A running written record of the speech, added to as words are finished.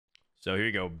So here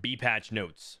you go. B patch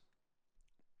notes.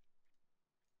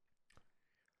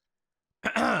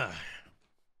 All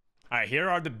right, here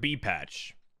are the B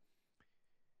patch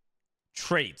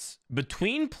traits.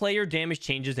 Between player damage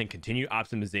changes and continued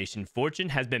optimization, Fortune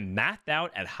has been mathed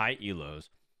out at high elos,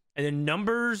 and the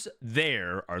numbers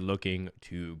there are looking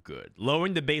too good.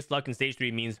 Lowering the base luck in stage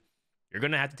 3 means you're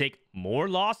going to have to take more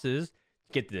losses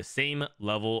to get to the same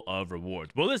level of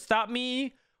rewards. Will it stop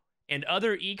me and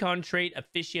other econ trait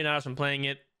aficionados from playing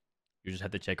it? You just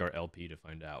have to check our LP to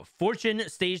find out. Fortune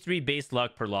stage 3 base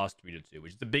luck per loss 3-2,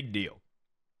 which is a big deal.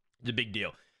 It's a big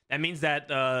deal. That means that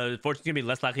Fortune's going to be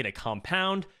less likely to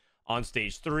compound on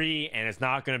stage 3, and it's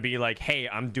not going to be like, hey,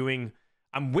 I'm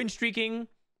win streaking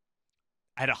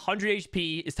at 100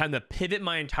 HP. It's time to pivot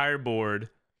my entire board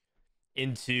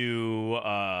into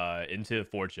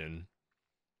Fortune.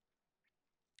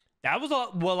 That was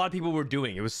what a lot of people were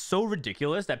doing. It was so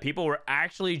ridiculous that people were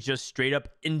actually just straight up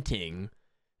inting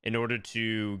in order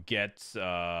to get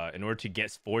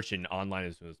Fortune online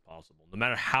as soon as possible. No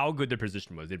matter how good their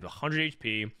position was, they had 100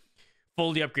 HP,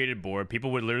 fully upgraded board.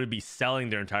 People would literally be selling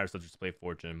their entire stuff to play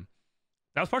Fortune.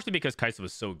 That was partially because Kaisa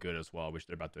was so good as well, which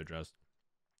they're about to address.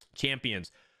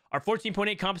 Champions. Our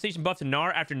 14.8 compensation buff to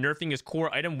Gnar after nerfing his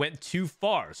core item went too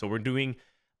far, so we're doing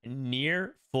a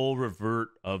near full revert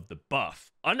of the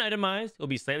buff. Unitemized, it'll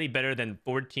be slightly better than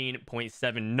 14.7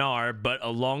 Gnar, but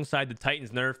alongside the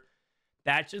Titan's nerf,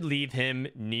 that should leave him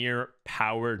near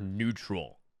power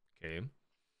neutral. Okay.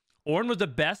 Ornn was the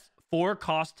best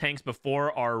 4-cost tanks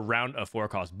before our round of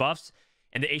 4-cost buffs,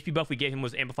 and the HP buff we gave him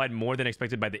was amplified more than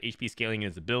expected by the HP scaling in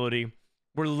his ability.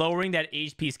 We're lowering that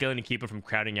HP scaling to keep it from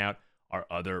crowding out our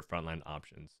other frontline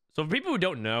options. So for people who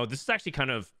don't know, this is actually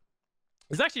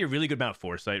a really good amount of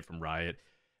foresight from Riot.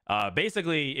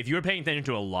 Basically, if you were paying attention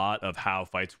to a lot of how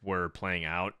fights were playing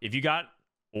out, if you got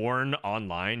Ornn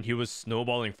online, he was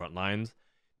snowballing front lines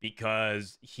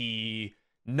because he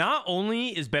not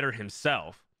only is better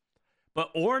himself,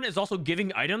 but Ornn is also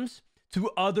giving items to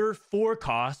other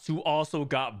 4-costs who also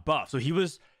got buffed. So he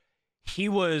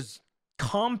was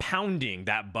compounding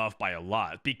that buff by a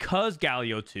lot because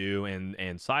Galio 2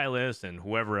 and Silas and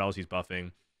whoever else he's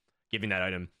buffing, giving that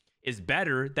item is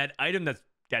better. That item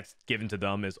that's given to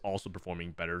them is also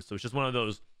performing better. So it's just one of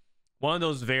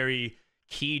those very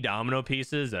key domino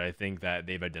pieces that I think that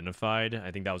they've identified.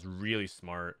 I think that was really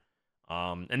smart.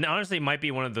 And honestly, it might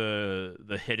be one of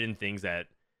the hidden things that,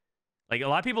 like, a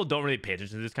lot of people don't really pay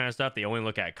attention to this kind of stuff. They only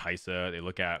look at Kaisa. They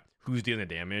look at who's dealing the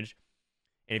damage.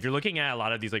 And if you're looking at a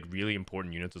lot of these like really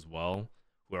important units as well,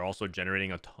 who are also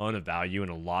generating a ton of value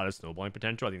and a lot of snowballing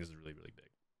potential, I think this is really, really big.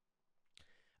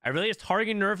 Irelia's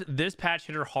targeting nerf this patch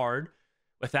hit her hard.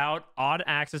 Without odd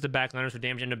access to backliners, her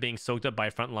damage ended up being soaked up by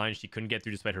front lines she couldn't get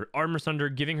through despite her armor sunder.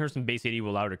 Giving her some base AD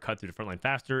will allow her to cut through the front line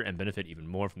faster and benefit even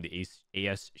more from the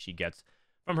AS she gets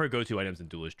from her go-to items and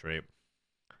duelist trait.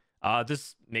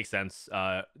 This makes sense.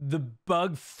 The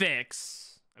bug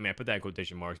fix, I mean, I put that in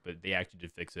quotation marks, but they actually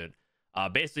did fix it.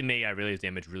 Basically made Irelia's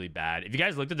damage really bad. If you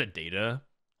guys looked at the data,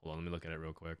 hold on, let me look at it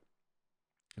real quick.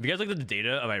 If you guys looked at the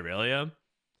data of Irelia,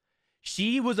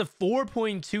 she was a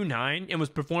 4.29 and was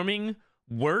performing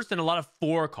worse than a lot of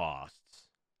 4-costs.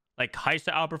 Like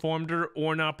Kaisa outperformed her,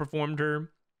 Ornn outperformed her.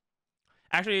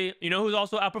 Actually, you know who's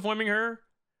also outperforming her?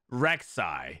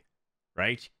 Rek'Sai,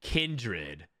 right?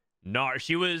 Kindred, Gnar.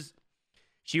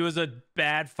 She was a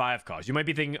bad 5-cost. You might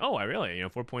be thinking, oh,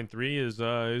 Irelia, 4.3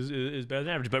 is better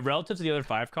than average, but relative to the other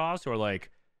 5-costs, or like,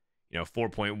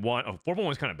 4.1. Oh,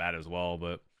 4.1 is kind of bad as well,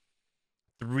 but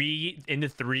 3 into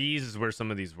 3s is where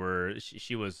some of these were.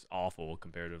 She was awful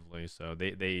comparatively, so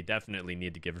they definitely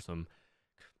need to give her some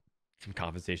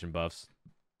compensation buffs.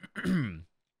 All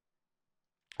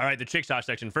right, the trick shot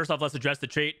section. First off, let's address the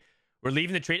trait. We're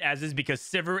leaving the trait as is because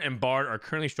Sivir and Bard are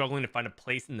currently struggling to find a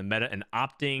place in the meta and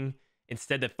opting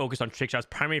instead to focus on trick shots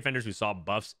primary defenders who saw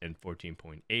buffs in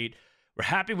 14.8. We're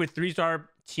happy with 3-star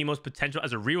Teemo's potential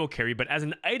as a reroll carry, but as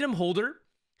an item holder,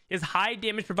 his high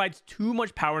damage provides too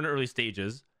much power in the early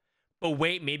stages. But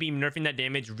wait, maybe nerfing that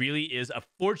damage really is a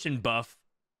Fortune buff.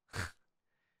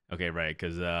 Okay, right,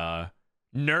 because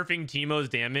nerfing Teemo's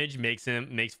damage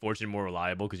makes Fortune more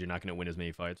reliable because you're not going to win as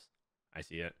many fights. I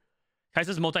see it.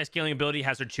 Kaisa's multi-scaling ability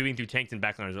has her chewing through tanks and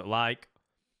backliners alike.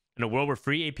 In a world where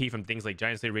free AP from things like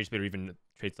Giant Slayer, Rage Blade, or even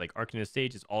traits like Arcanist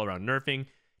Stage is all around nerfing,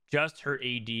 just her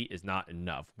AD is not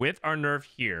enough. With our nerf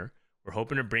here, we're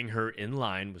hoping to bring her in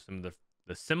line with some of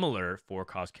the similar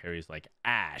 4-cost carries like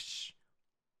Ashe.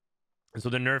 And so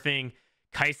they're nerfing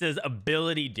Kaisa's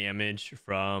ability damage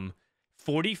from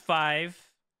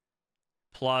 45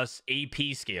 plus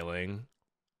AP scaling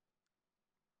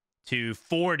to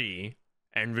 40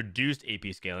 and reduced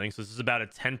AP scaling. So this is about a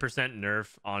 10%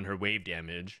 nerf on her wave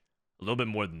damage, a little bit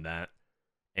more than that,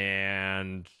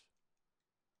 and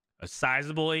a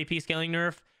sizable AP scaling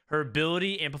nerf. Her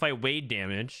ability amplify wave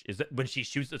damage is that when she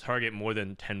shoots the target more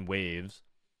than 10 waves,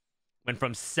 went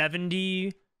from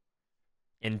 70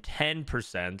 and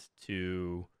 10%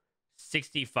 to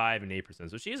 65 and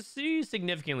 8%. So she's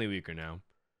significantly weaker now.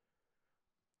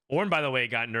 Ornn, by the way,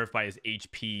 got nerfed by his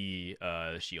HP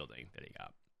shielding that he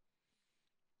got.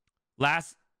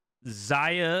 Lastly,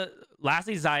 Xayah,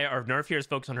 our nerf here is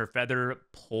focused on her feather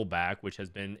pullback, which has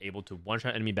been able to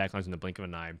one-shot enemy backlines in the blink of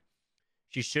an eye.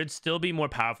 She should still be more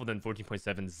powerful than 14.7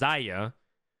 Xayah,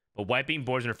 but wiping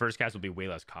boards in her first cast will be way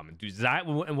less common. Dude,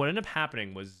 and what ended up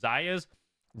happening was Xayah's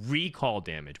recall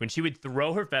damage. When she would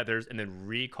throw her feathers and then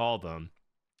recall them,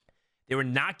 they were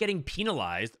not getting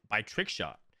penalized by trick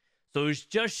shot. So it was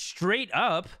just straight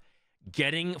up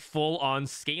getting full on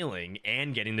scaling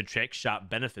and getting the trick shot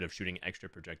benefit of shooting extra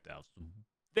projectiles.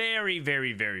 Very,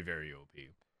 very, very, very OP.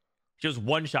 Just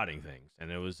one-shotting things, and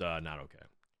it was not okay.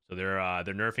 So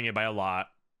they're nerfing it by a lot.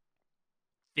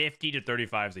 50 to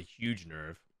 35 is a huge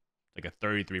nerf, like a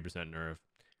 33% nerf.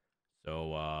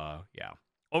 So yeah,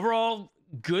 overall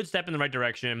good step in the right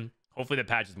direction. Hopefully the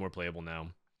patch is more playable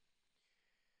now.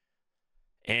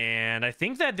 And I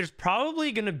think that there's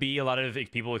probably going to be a lot of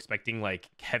people expecting like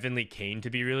Heavenly Kain to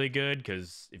be really good,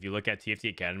 because if you look at TFT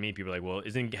Academy, people are like, well,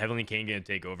 isn't Heavenly Kain going to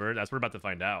take over? That's what we're about to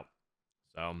find out.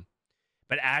 So,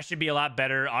 but Ashe should be a lot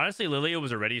better. Honestly, Lilia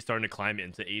was already starting to climb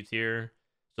into A tier.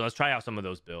 So let's try out some of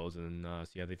those builds and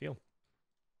see how they feel.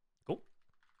 Cool.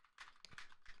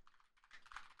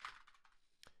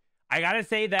 I gotta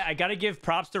say that I gotta give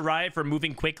props to Riot for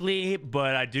moving quickly,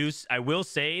 but I will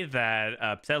say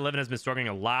that Set 11 has been struggling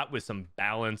a lot with some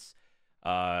balance,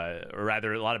 or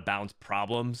rather a lot of balance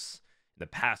problems in the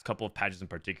past couple of patches in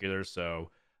particular.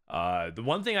 So the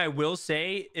one thing I will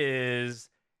say is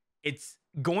it's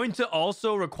going to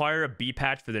also require a B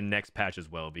patch for the next patch as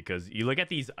well, because you look at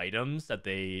these items that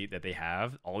they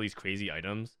have, all these crazy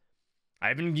items. I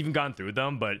haven't even gone through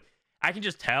them, but I can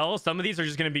just tell some of these are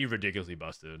just going to be ridiculously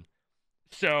busted.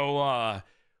 So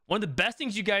one of the best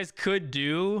things you guys could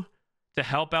do to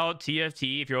help out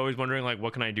TFT, if you're always wondering like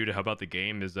what can I do to help out the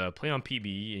game, is play on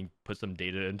PB and put some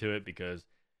data into it, because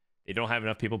they don't have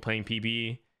enough people playing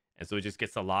PB, and so it just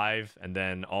gets alive, and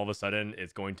then all of a sudden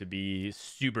it's going to be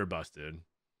super busted.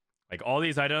 Like all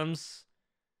these items,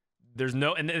 there's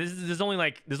only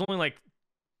like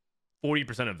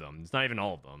 40% of them. It's not even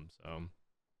all of them. So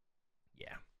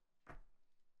yeah,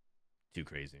 too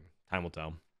crazy. Time will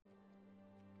tell.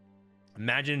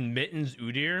 Imagine Mittens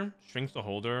Udyr shrinks the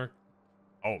holder.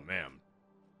 Oh man.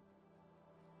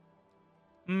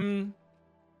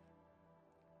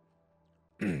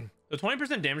 The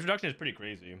 20% damage reduction is pretty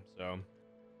crazy, so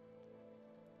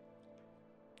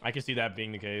I can see that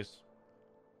being the case.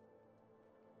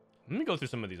 Let me go through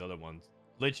some of these other ones.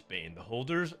 Lichbane. The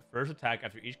holder's first attack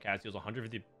after each cast deals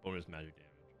 150 bonus magic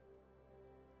damage.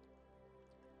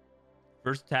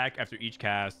 First attack after each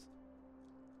cast.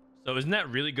 So isn't that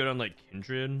really good on like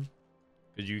Kindred?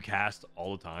 Because you cast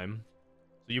all the time.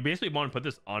 So you basically want to put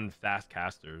this on fast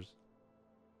casters.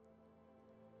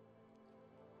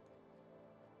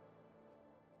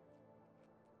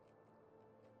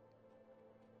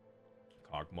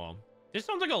 Kog'Maw. This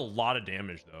sounds like a lot of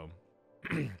damage though.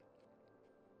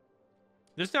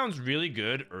 This sounds really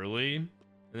good early, and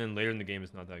then later in the game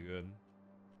it's not that good.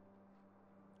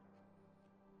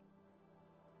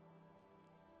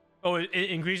 Oh, it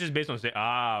increases based on state.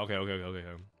 Ah, okay.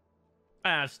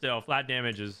 Ah, still, flat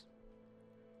damage is...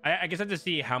 I guess I have to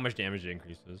see how much damage it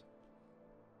increases.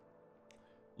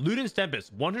 Luden's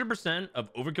Tempest. 100%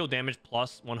 of overkill damage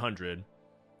plus 100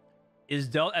 is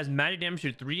dealt as magic damage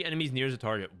to 3 enemies near the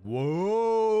target.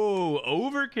 Whoa!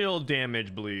 Overkill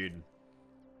damage bleed.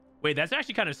 Wait, that's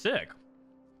actually kind of sick.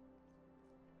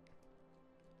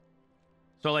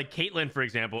 So, like, Caitlyn, for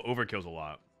example, overkills a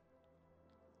lot.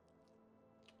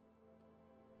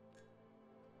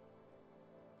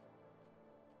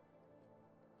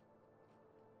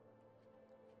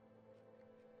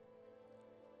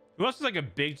 Who else is like a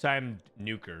big time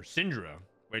nuker? Syndra.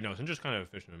 Wait, no, Syndra's kind of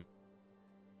efficient.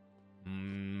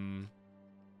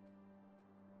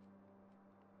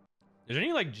 Is there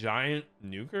any like giant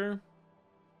nuker?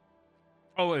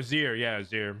 Oh, Azir. Yeah,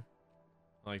 Azir.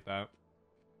 I like that.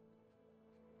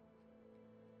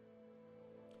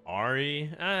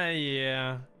 Ari.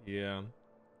 Yeah.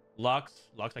 Lux,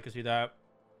 I can see that.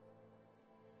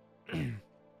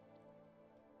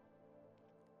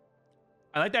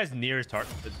 I like that it's nearest to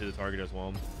the target as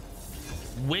well.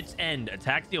 Wit's End.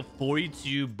 Attacks deal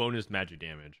 42 bonus magic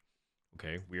damage.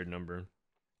 Okay, weird number.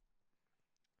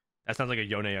 That sounds like a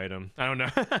Yone item. I don't know.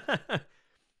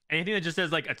 Anything that just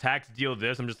says like attacks deal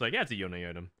this, I'm just like, yeah, it's a Yone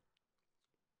item.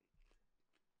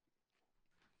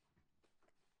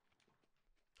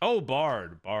 Oh,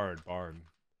 Bard.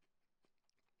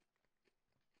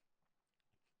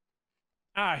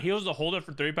 Ah, heals the holder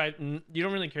for 35. You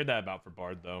don't really care that about for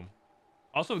Bard though.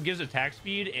 Also, it gives attack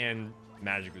speed and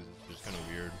magic resistance, which is kind of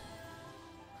weird.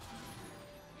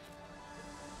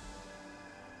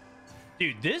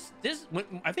 Dude, this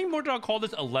I think Mordog called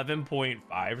this 11.5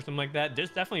 or something like that. This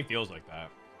definitely feels like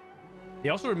that. They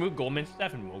also removed Goldman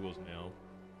Staff and Mogul's Mail.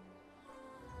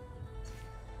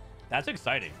 That's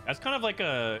exciting. That's kind of like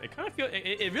a, it kind of feel,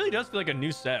 it really does feel like a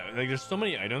new set. Like there's so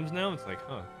many items now. It's like,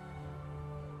 huh.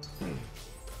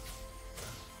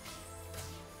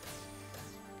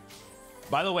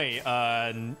 By the way,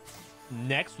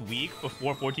 next week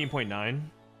before 14.9,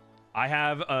 I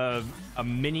have a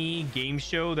mini game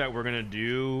show that we're gonna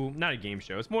do. Not a game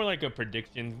show. It's more like a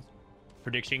prediction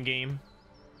game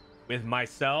with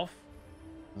myself,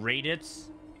 Raditz,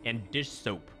 and Dish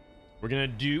Soap. We're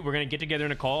gonna get together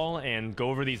in a call and go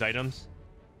over these items,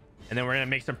 and then we're gonna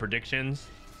make some predictions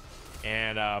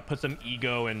and put some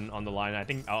ego on the line. I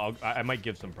think I might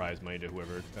give some prize money to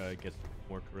whoever gets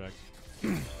more correct.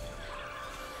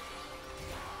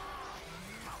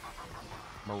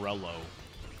 Morello.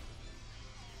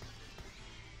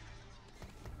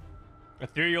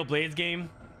 Ethereal Blades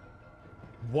game.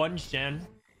 One Shen.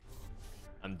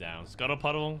 I'm down. Scuttle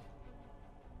Puddle.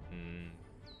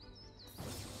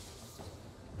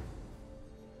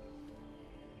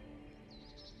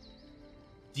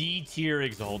 D tier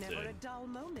exalted.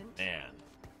 Man.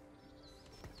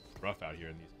 Rough out here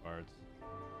in these parts.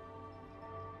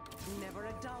 Never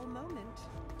a dull moment.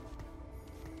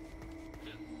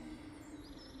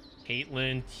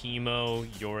 Caitlyn, Teemo,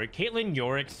 Yorick. Caitlyn,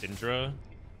 Yorick, Syndra.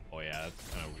 Oh yeah, that's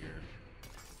kind of weird.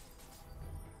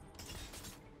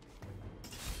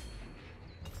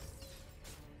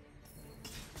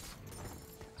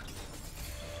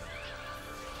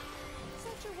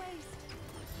 Such a waste.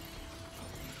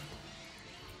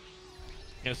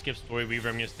 I'm gonna skip Story Weaver.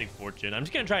 I'm gonna stick Fortune. I'm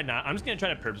just gonna try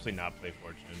to purposely not play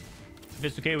Fortune. If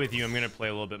it's okay with you, I'm gonna play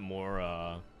a little bit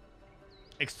more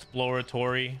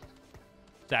exploratory.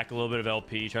 Stack a little bit of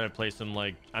LP, try to play some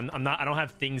like I don't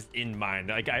have things in mind.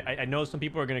 Like I know some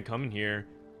people are gonna come in here,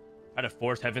 try to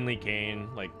force Heavenly Kane,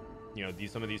 like, you know,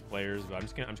 some of these players, but I'm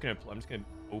just gonna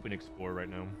open explore right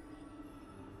now.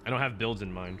 I don't have builds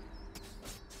in mind.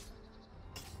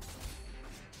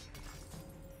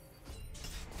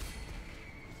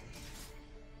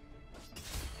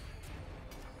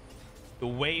 The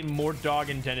way Mordog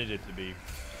intended it to be.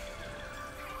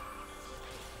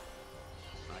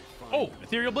 Oh,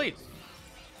 Ethereal Blades.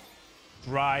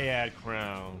 Dryad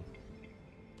Crown.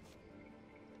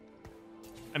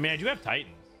 I mean, I do have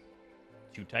Titans.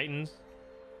 2 Titans.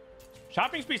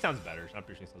 Shopping Spree sounds better.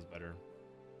 Shopping Spree sounds better.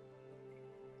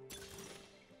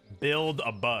 Build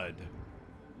a Bud.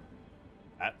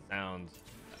 That sounds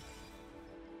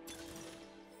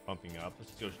pumping up.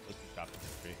 Let's do Shopping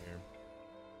Spree here.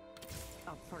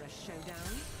 Up for a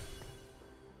showdown?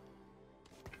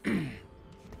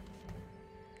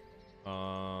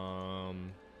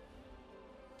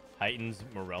 Titans,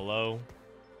 Morello.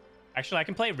 Actually, I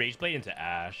can play Rageblade into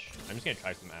Ash. I'm just gonna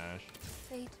try some Ash.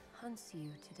 Fate hunts you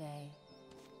today.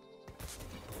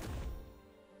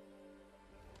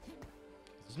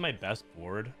 This is my best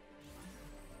board.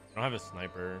 I don't have a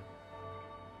sniper.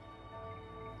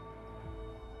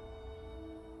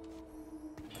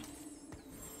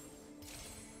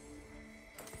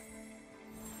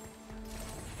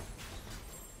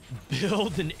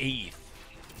 Build an 8th.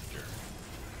 Sure.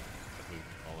 That's what we can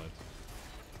call it.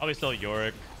 Probably sell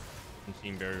Yorick. I'm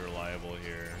seeing very reliable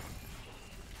here.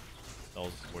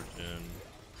 Sells Fortune.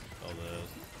 Sell this.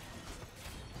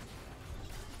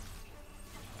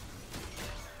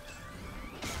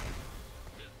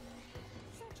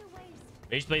 Such a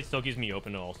waste. Rageblade still gives me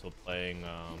open to also playing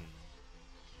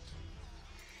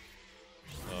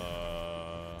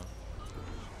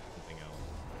something else.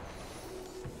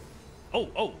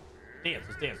 Oh, dance,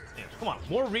 let's dance. Come on,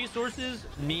 more resources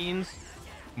means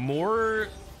more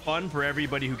fun for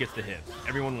everybody who gets to hit.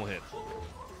 Everyone will hit.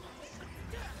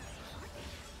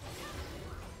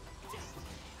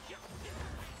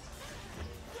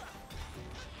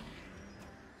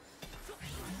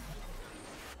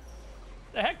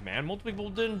 The heck, man? Multiple people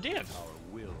didn't dance.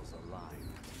 Our wills align.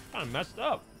 Kind of messed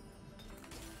up.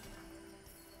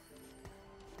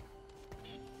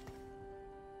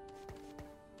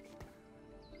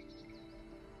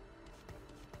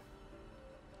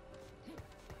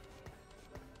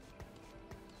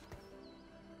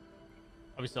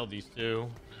 Probably sell these two.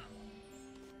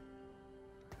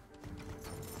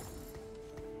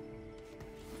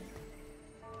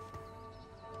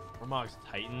 Warmog's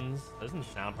Titans. Doesn't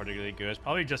sound particularly good. It's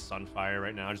probably just Sunfire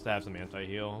right now, just to have some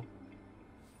anti-heal.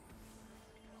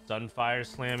 Sunfire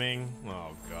slamming.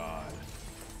 Oh god.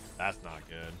 That's not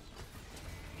good.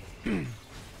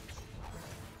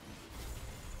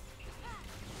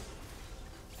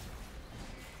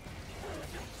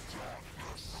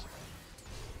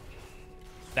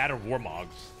 That or Warmogs.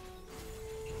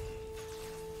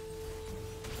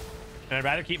 And I'd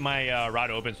rather keep my rod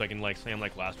open so I can like slam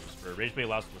like Last Whisper. Rageblade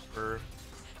Last Whisper.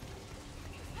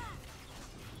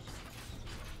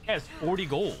 Yeah, it's 40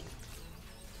 gold.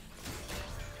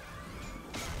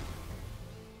 Such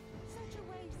a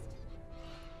waste.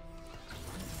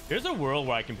 There's a world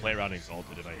where I can play around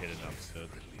Exalted if I hit it up. So.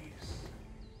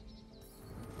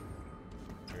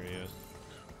 There he is.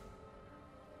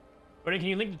 But can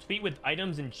you link the tweet with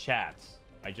items in chats?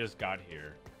 I just got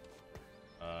here.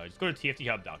 Just go to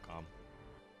tfthub.com.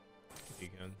 You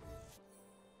can.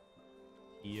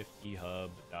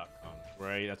 tfthub.com.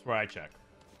 Right, that's where I check.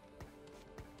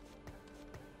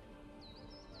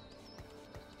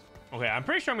 Okay, I'm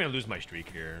pretty sure I'm gonna lose my streak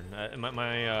here.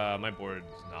 My board's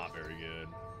not very good.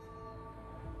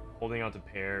 Holding on to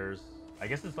pairs. I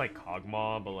guess it's like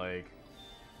Kog'Maw, but like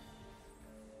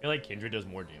I feel like Kindred does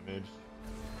more damage.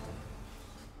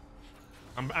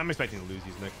 I'm expecting to lose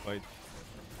these next fights.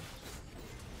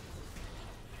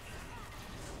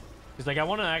 Because like I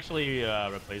want to actually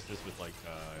replace this with like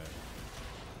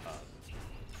I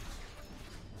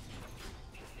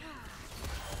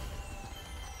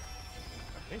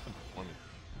think some performance.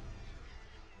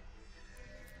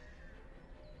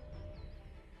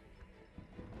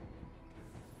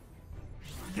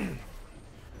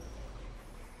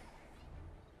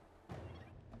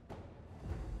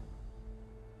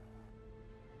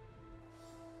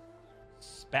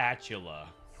 Spatula.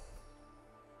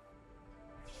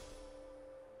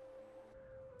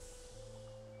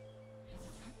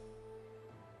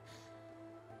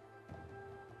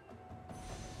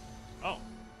 Oh.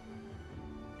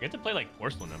 You have to play like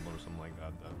Porcelain Emblem or something like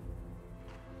that, though.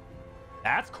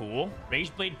 That's cool.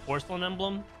 Rageblade Porcelain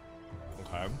Emblem.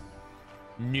 Okay.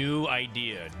 New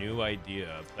idea. New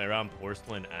idea. Play around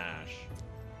Porcelain Ash.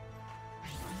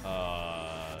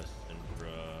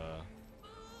 Syndra.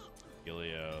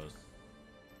 Helios.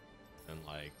 And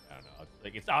like, I don't know.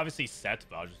 Like, it's obviously set,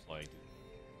 but I was just like...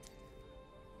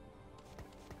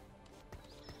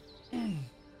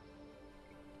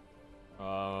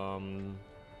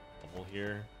 level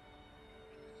here.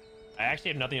 I actually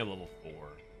have nothing at level 4.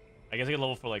 I guess I get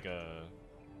level for like a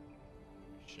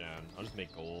Shen. I'll just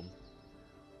make gold.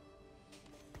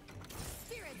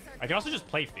 I can also just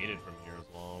play Faded from here as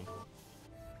well.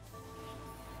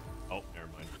 Oh, never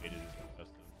mind. Faded is infested.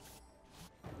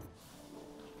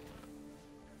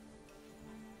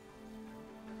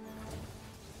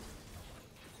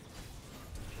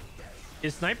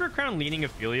 Is Sniper Crown leaning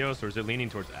Aphelios or is it leaning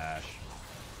towards Ash?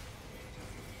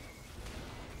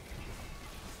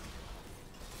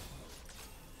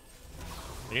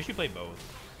 I guess you play both.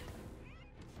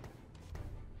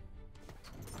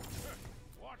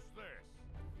 Watch this.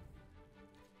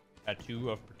 At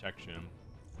 2 of protection.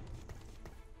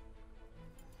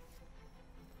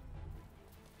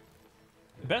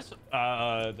 The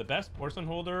best porcelain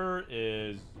holder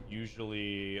is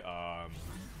usually frontline,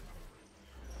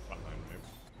 right?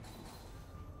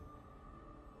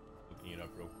 Looking it up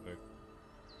real quick.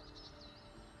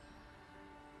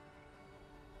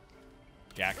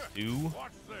 Jax 2.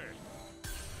 Watch this.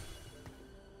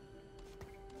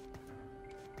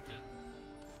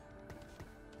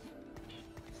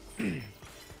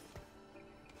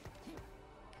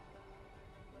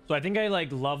 So I think I like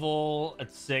level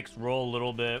at 6, roll a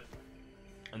little bit,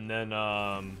 and then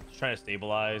just try to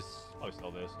stabilize. I'll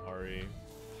sell this, Ari.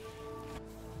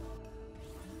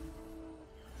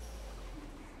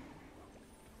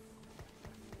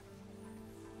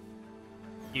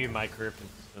 Keeping my curve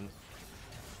consistent.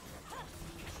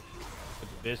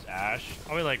 With this Ash,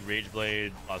 probably like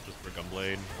Rageblade, Last Whisper,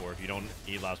 Gunblade, or if you don't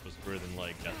need Last Whisper, then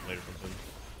like Deathblade or something.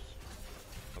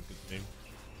 Sounds good to me.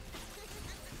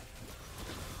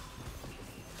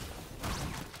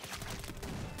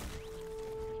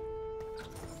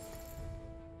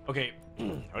 Okay, I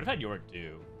would have had Yorick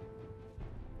too.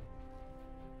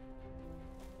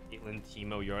 Caitlyn,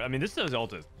 Teemo, Yorick. I mean, this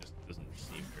Zelda just doesn't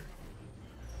seem very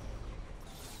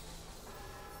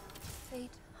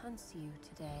Fate hunts you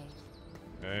today.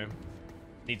 okay.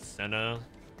 Need Senna.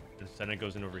 And Senna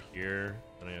goes in over here.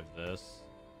 Then I have this.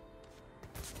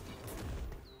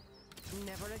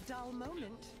 Never a dull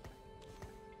moment.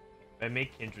 If I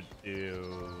make Kindred 2,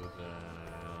 then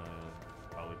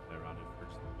probably play around it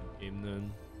first game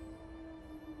then.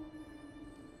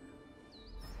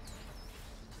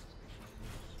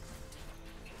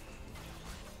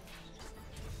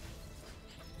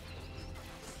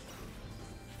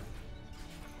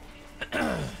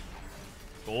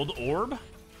 Gold orb?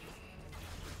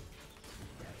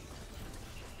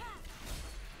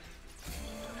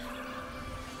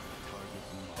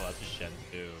 Oh, that's a Shen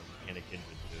too. And a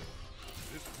Kindred too.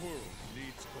 This world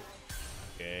needs hope.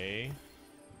 Okay.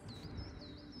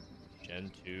 Gen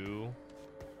 2.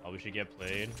 Probably should get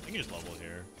played. I can just level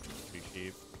here. Pretty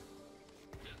cheap.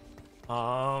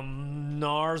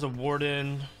 Nar's a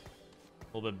Warden.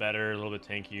 A little bit better, a little bit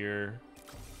tankier.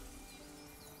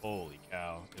 Holy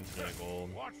cow. Infinite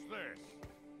gold. Watch this.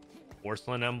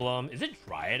 Porcelain emblem. Is it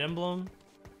Dryad emblem?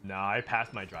 Nah, I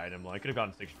passed my Dryad emblem. I could have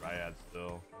gotten 6 Dryads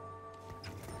still.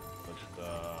 But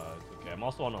it's okay. I'm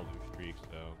also on a loot streak,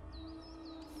 so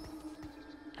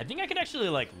I think I could actually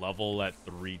like level at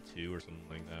 3-2 or something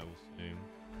like that. We'll see.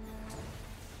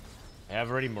 I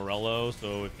have already Morello,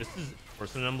 so if this is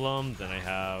Porcelain emblem, then I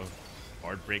have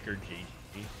Bardbreaker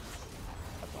JG.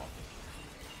 That's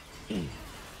awesome.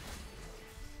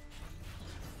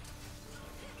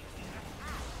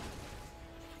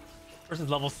 Person's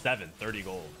level 7, 30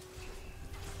 gold.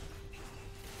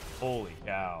 Holy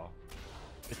cow.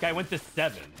 This guy went to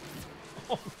 7.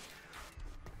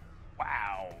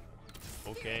 Wow.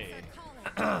 Okay.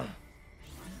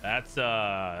 That's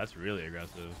really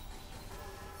aggressive.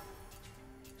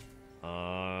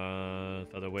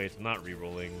 Featherweights. I'm not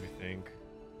re-rolling, I think.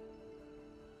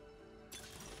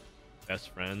 Best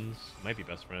friends. Might be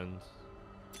best friends.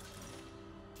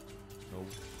 Nope.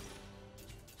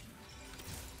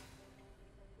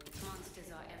 Monsters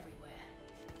are everywhere.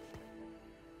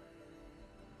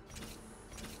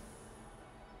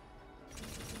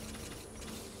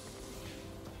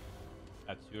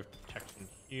 That's your protection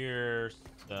here.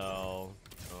 Sell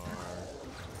or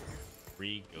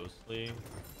free ghostly.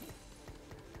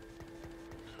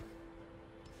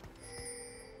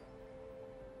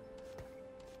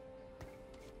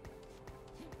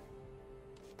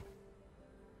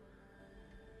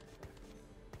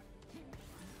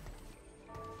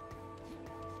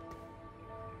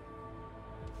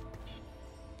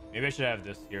 Maybe I should have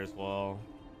this here as well.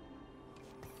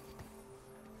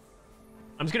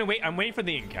 I'm just gonna wait. I'm waiting for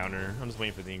the encounter. I'm just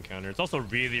waiting for the encounter. It's also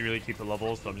really, really cheap to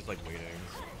level, so I'm just like waiting.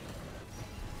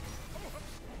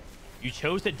 You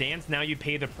chose to dance, now you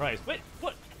pay the price. Wait,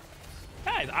 what?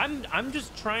 Guys, I'm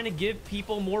just trying to give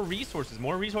people more resources.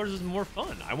 More resources, more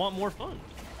fun. I want more fun.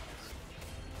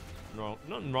 No,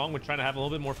 nothing wrong with trying to have a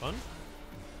little bit more fun.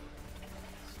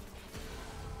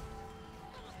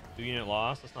 2-unit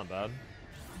loss. That's not bad.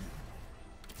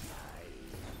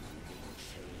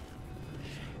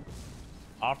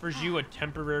 Offers you a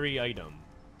temporary item.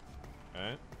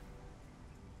 Okay.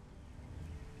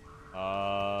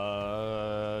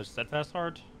 Steadfast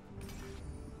Heart.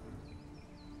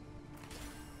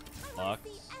 Lux.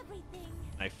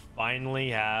 I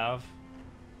finally have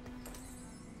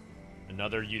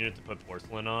another unit to put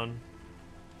porcelain on.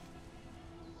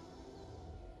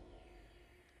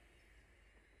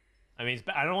 I mean,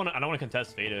 I don't want to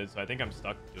contest Fated, so I think I'm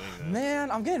stuck doing this. Man,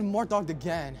 I'm getting more dogged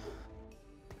again.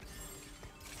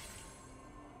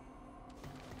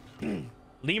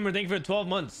 Lemur, thank you for 12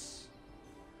 months.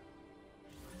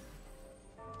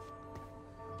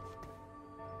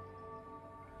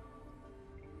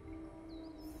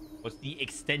 What's the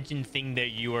extension thing that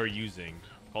you are using?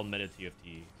 It's called Meta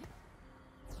TFT.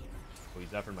 Oh,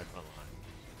 he's after my front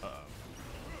line.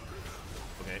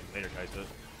 Uh-oh. Okay, later, Kaisa.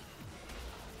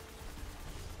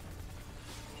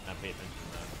 Not pay attention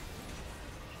to that.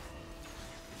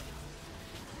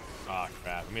 Ah,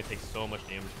 crap. I'm gonna take so much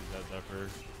damage from that Zephyr.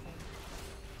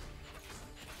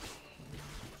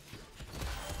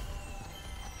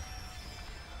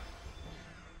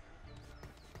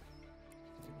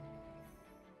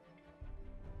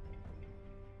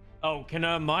 Oh, can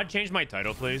a mod change my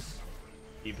title, please?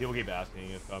 People keep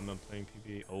asking if I'm playing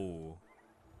PvP. Oh.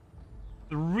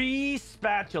 3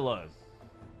 spatulas.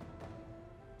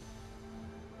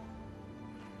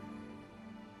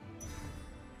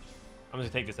 I'm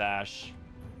just gonna take this Ash.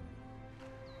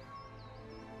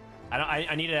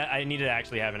 I need to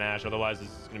actually have an Ash, otherwise this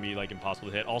is gonna be like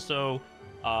impossible to hit. Also,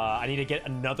 I need to get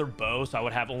another bow, so I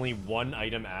would have only 1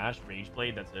 item Ash, Rage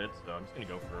Blade. That's it. So I'm just gonna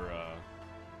go for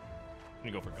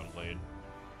Gunblade.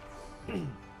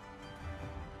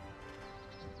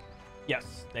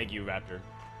 Yes, thank you, Raptor.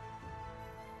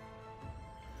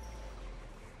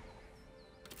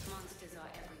 Monsters are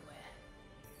everywhere.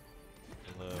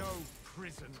 Hello. No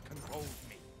prison can hold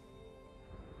me.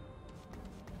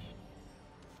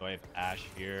 So I have Ash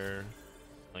here,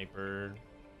 Sniper,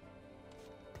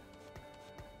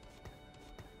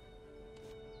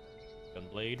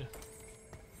 Gunblade.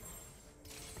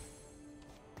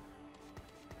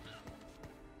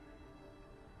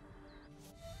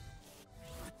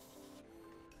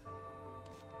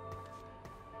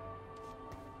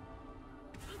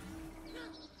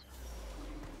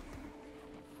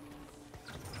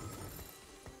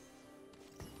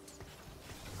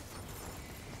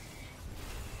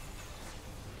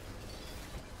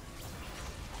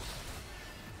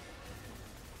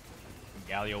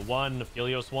 Galio 1,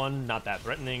 Aphelios 1, not that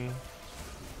threatening.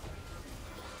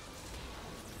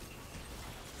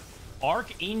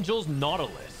 Archangel's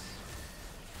Nautilus.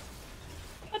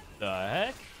 What the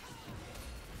heck?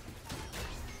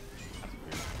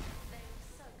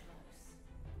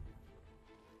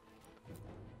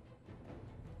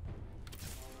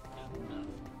 So close.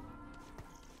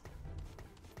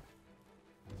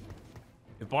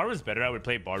 If Bard was better, I would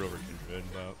play Bard over Kindred,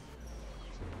 but...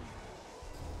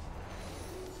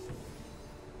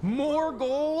 More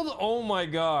gold? Oh my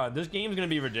god. This game's gonna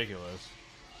be ridiculous.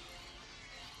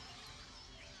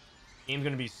 Game's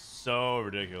gonna be so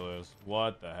ridiculous.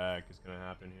 What the heck is gonna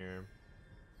happen here?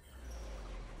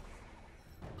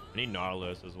 I need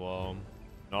Nautilus as well.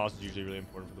 Nautilus is usually really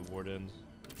important for the Wardens.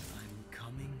 I'm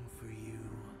coming for you.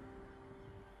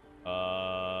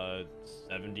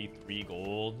 73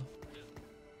 gold.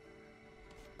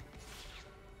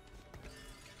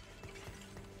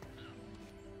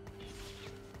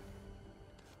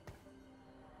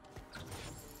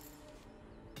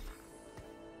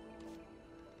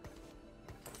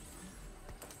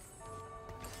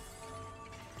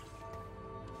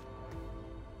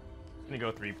 Gonna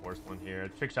go 3 Porcelain here.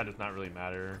 Trick Shot does not really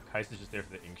matter. Kais is just there for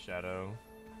the Ink Shadow.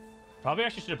 Probably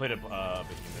actually should have played a Behemoth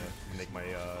to make my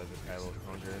this guy a little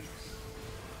stronger.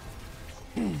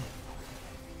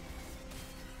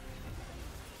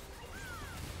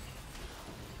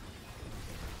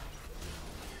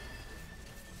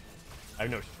 I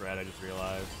have no shred, I just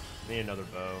realized. I need another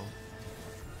bow.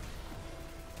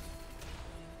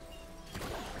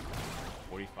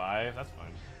 45, that's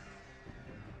fine.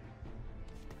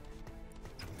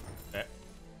 Okay,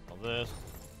 all this.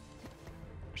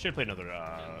 I should have played another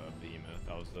Behemoth.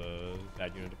 That was a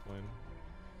bad unit to play.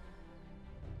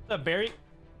 What's up, Barry?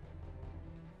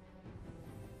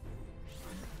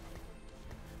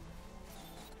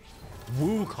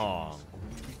 Wukong.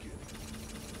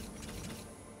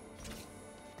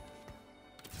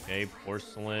 Okay,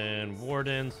 Porcelain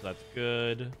Warden, so that's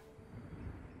good.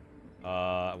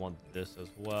 I want this as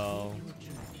well.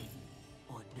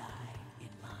 Or die in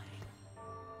mine.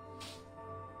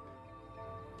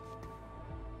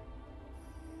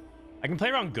 I can play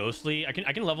around Ghostly. I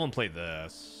can level and play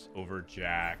this over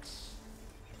Jax.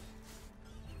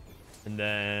 And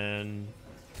then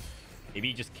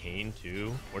maybe just Kane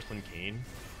too. Porcelain Kane.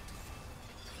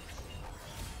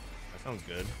 That sounds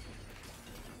good.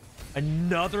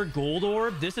 Another gold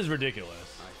orb? This is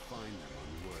ridiculous. I find them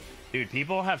unworthy. Dude,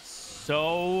 people have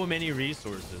so many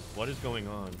resources. What is going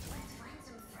on?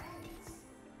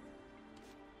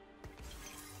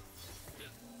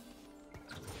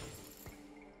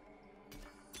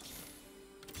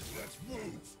 Let's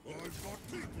move. I've got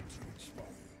people to inspire.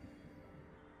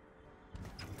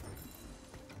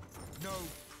 No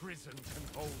prison can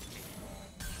hold me.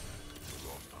 The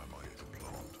last time I hit a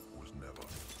plant was never.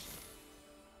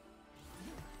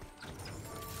 I'm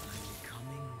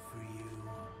coming for you.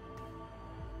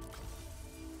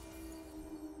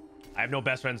 I have no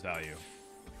best friends value.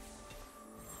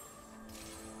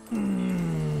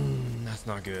 That's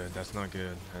not good. That's not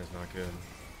good. That is not good.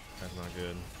 That's not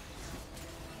good.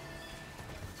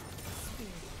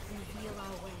 Reveal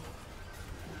our way.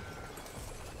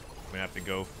 I'm gonna have to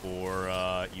go for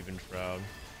Even Shroud.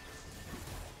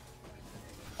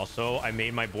 Also, I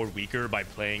made my board weaker by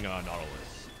playing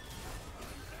Nautilus.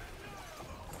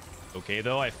 Okay,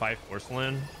 though, I have 5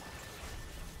 Porcelain.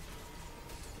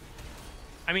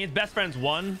 I mean, it's best friends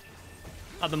 1.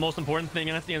 Not the most important thing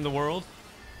at the end of the world.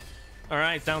 All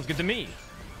right, sounds good to me.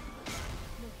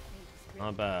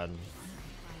 Not bad.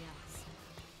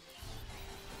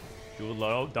 Jewel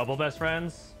Low, double best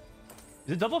friends.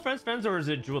 Is it double friends or is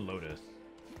it Jewel Lotus?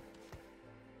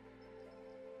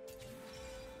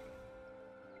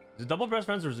 Is it double best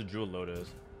friends or is it Jewel Lotus?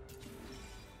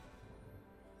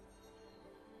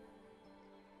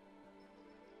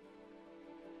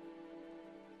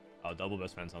 Oh, double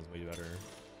best friend sounds way better.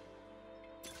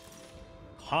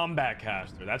 Combat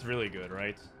Caster, that's really good,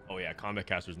 right? Oh yeah, Combat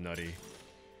Caster's nutty.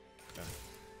 Okay.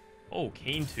 Oh,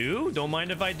 Kane 2? Don't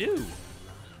mind if I do.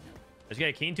 Just get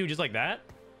a Kane 2 just like that?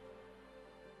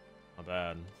 Not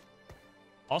bad.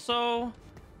 Also,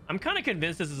 I'm kind of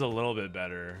convinced this is a little bit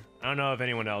better. I don't know if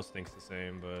anyone else thinks the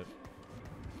same, but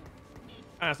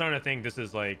I'm starting to think this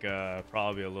is like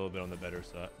probably a little bit on the better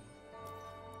side.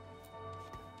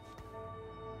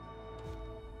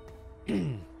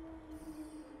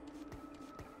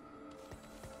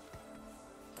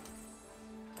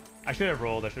 I should have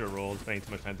rolled. Spending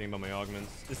too much time thinking about my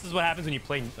augments. This is what happens when you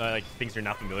play like things you're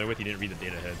not familiar with. You didn't read the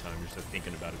data ahead of time. You're just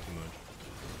thinking about it too much.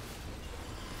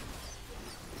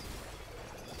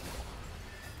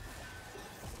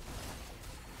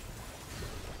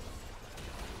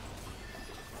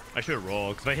 I should have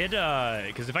rolled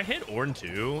because if I hit Ornn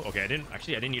 2, okay, I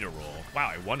didn't need a roll. Wow,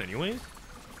 I won anyways.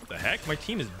 What the heck? My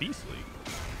team is beastly.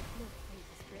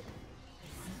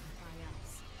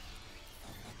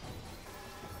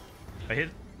 If I hit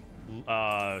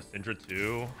Syndra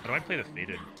 2, how do I play the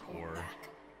Fated 4?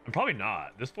 I'm probably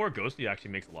not. This 4 Ghosty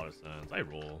actually makes a lot of sense. I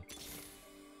roll.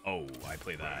 Oh, I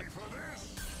play that.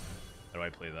 How do I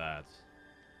play that?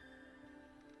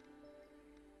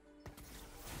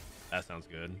 That sounds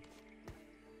good.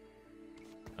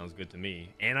 Sounds good to me.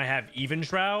 And I have Even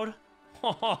Shroud.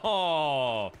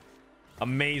 Oh,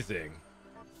 amazing.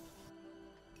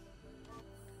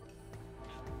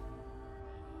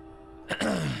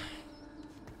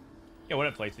 Yeah, what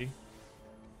up, Flightsy?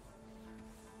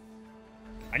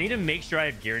 I need to make sure I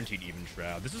have guaranteed Even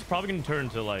Shroud. This is probably going to turn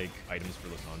into like items for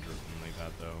Lissandra or something like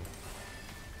that, though.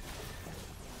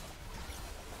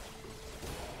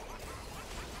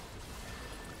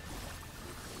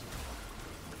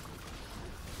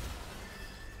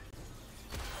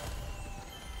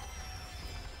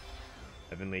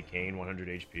 Heavenly Kane, 100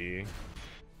 HP.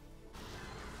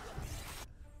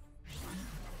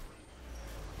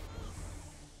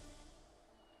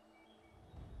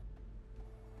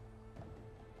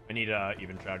 I need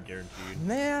Even Shroud guaranteed.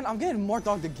 Man, I'm getting more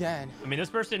dogged again. I mean, this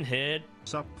person hit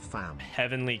Sup, fam.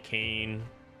 Heavenly Kane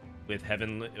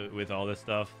with all this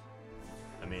stuff.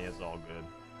 I mean, it's all good.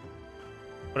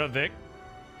 What up, Vic?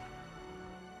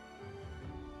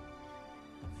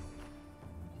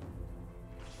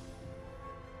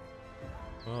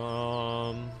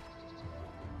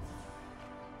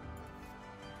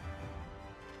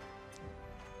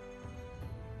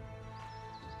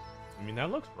 I mean,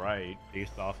 that looks right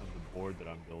based off of the board that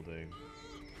I'm building.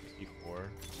 C4.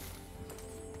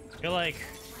 I feel like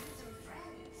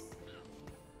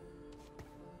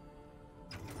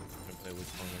I'm gonna play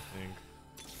Wukong, I think.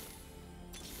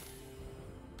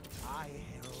 I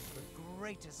herald the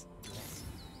greatest blessing.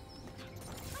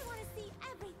 I want to see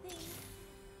everything.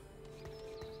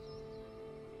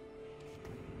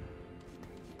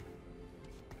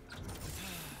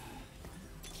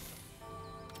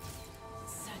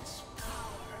 Such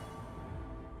power.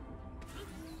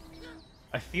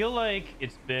 I feel like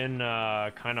it's been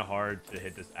kind of hard to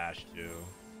hit this Ashe too.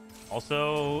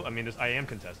 Also, I mean, I am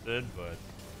contested, but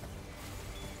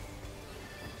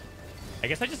I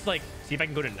guess I just like see if I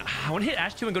can go to 9. I want to hit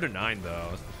Ashe 2 and go to 9 though.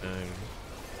 That's the thing.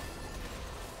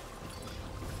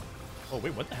 Oh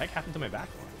wait, what the heck happened to my backline?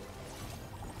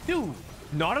 Dude,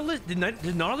 Nautilus did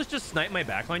Nautilus just snipe my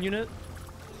backline unit?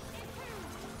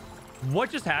 What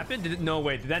just happened? No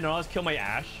way. Did that Nautilus kill my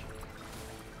Ashe?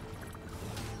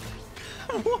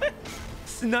 What?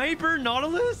 Sniper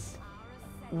Nautilus?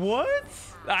 What?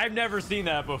 I've never seen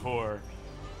that before.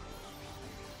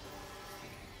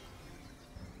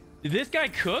 Did this guy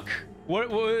cook? What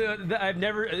I've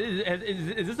never...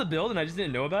 Is this a build and I just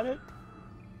didn't know about it?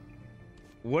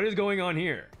 What is going on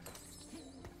here?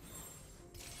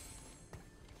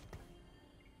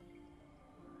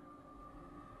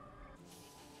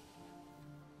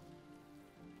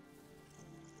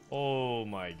 Oh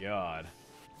my god.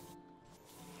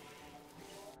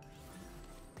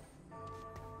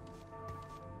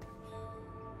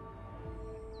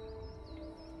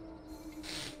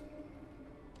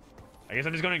 I guess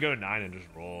I'm just gonna go to 9 and just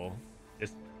roll.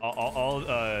 Just all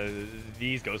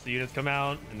these ghostly units come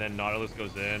out, and then Nautilus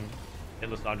goes in. Hit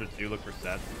Lissandra 2, look for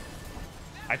sets.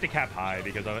 I have to cap high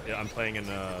because I'm playing in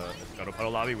a Scuttle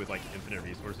Puddle lobby with like infinite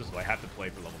resources, so I have to play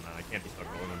for level 9. I can't be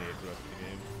stuck rolling on the 8 for the rest of the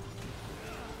game.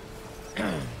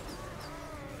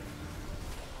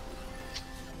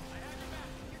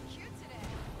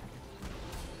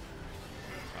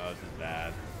 Oh, this is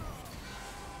bad.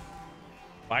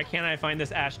 Why can't I find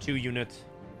this Ashe 2 unit?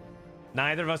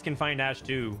 Neither of us can find Ashe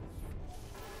 2.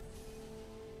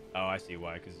 Oh, I see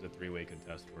why, because it's a 3-way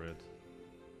contest for it.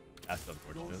 That's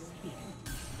unfortunate.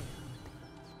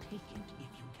 Take it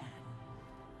if you can.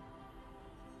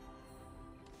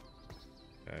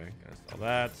 Okay, gotta sell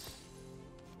that.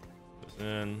 Goes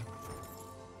in.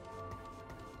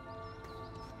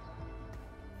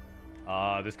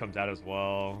 This comes out as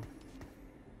well.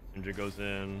 Syndra goes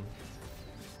in.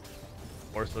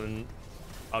 Porcelain.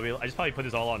 I just probably put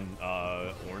this all on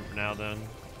Ornn for now then.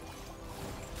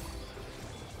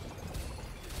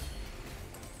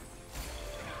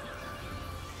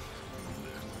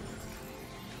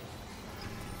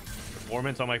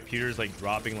 Performance on my computer is like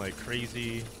dropping like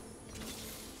crazy.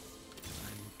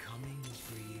 I'm coming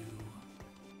for you.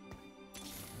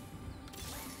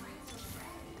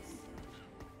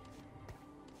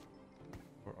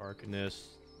 Or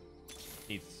Arcanist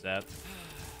needs set.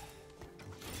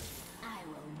 I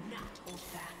will not hold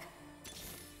back.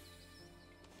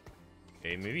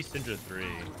 Okay, maybe Syndra 3. I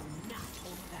will not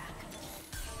hold back.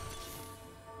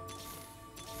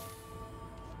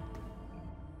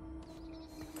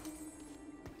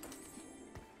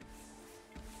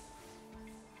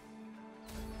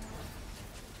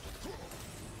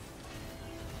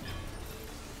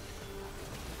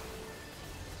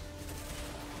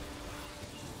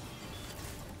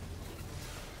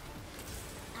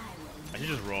 I should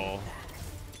just roll.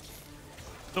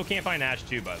 Still can't find Ash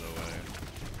 2, by the way.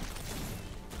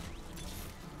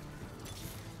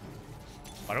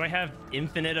 Why do I have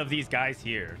infinite of these guys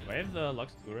here? Do I have the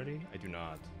Lux 2 already? I do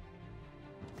not.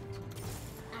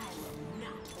 I will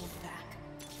not hold back.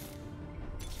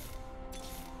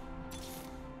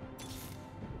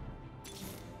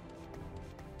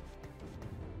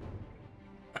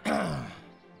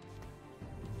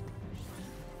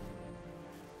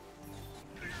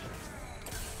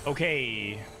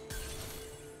 Okay.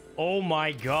 Oh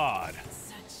my god.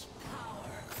 Such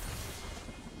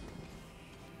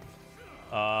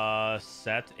power.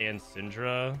 Set and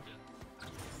Syndra.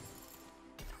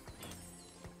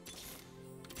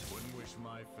 Wouldn't wish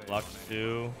my fate Lux on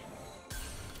 2.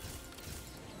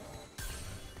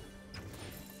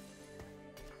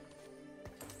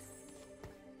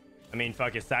 I mean,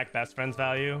 fuck, is Sack best friend's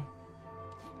value?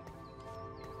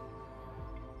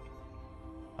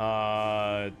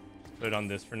 Put it on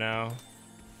this for now.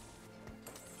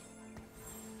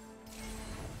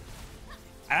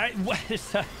 What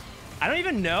is that? I don't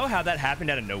even know how that happened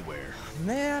out of nowhere.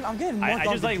 Man, I'm getting more I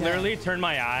just like again. literally turned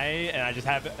my eye and I just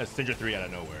have a Syndra 3 out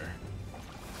of nowhere.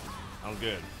 I'm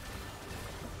good.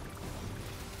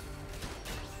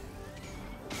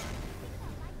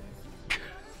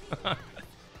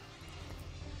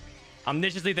 I'm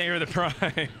viciously thanking for the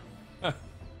prime.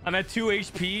 I'm at 2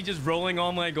 HP, just rolling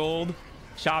all my gold.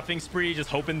 Shopping spree, just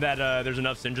hoping that there's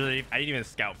enough Syndra. I didn't even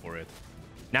scout for it.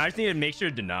 Now I just need to make sure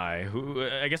to deny.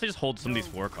 I guess I just hold some of these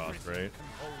war costs, right?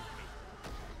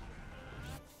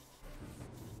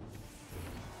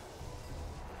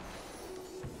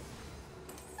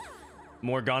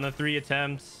 Morgana 3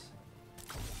 attempts.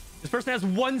 This person has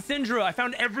 1 Syndra. I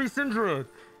found every Syndra.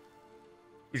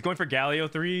 He's going for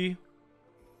Galio 3.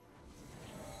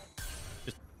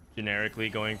 Just generically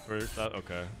going for stuff.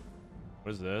 Okay.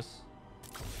 What is this?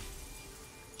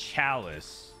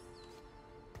 Chalice.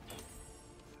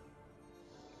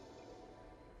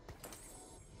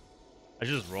 I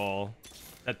should just roll.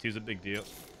 That 2's a big deal.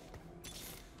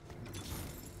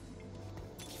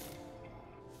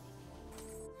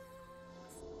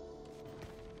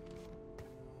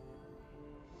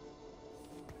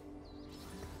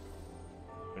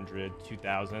 $100,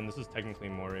 2,000. This is technically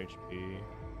more HP.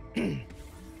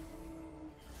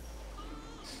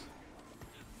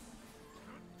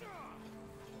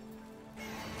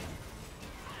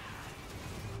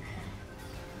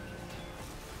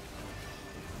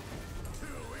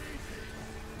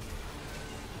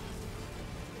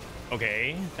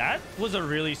 Okay, that was a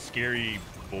really scary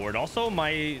board. Also,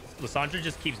 my Lissandra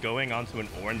just keeps going onto an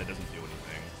Ornn that doesn't do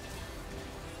anything.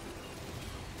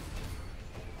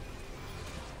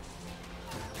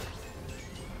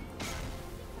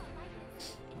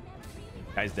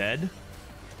 Guy's dead.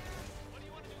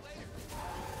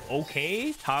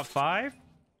 Okay, top 5.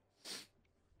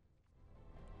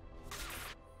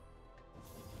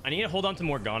 I need to hold on to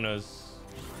Morgana's.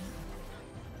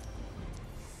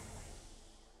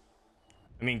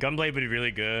 I mean, Gunblade would be really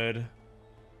good.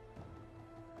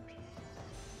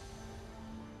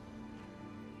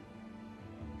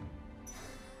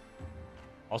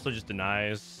 Also just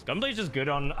denies. Gunblade's just good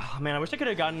on... Oh, man, I wish I could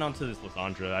have gotten onto this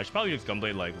Lissandra. I should probably use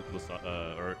Gunblade like...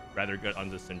 or rather get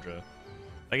onto Syndra.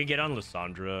 If I could get on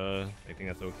Lissandra, I think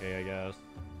that's okay, I guess.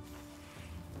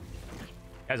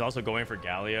 Guy's also going for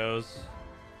Galios.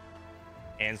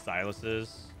 And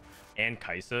Silas's. And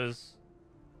Kaisa's.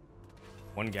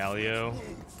 1 Galio.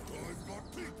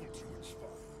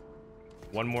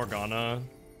 1 Morgana.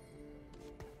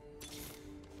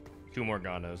 2 more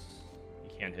Ganas.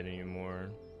 You can't hit anymore.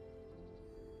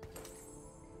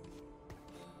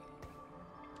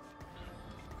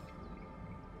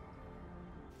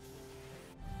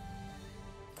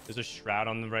 There's a shroud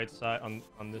on the right side,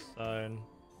 on this side.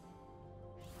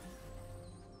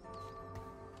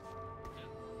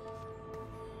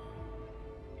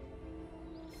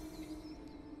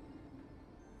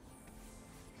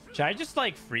 Should I just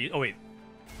like freeze? Oh wait,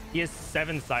 he has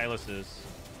 7 Siluses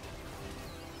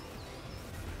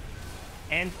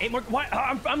and 8 more. What?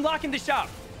 I'm locking the shop.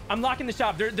 I'm locking the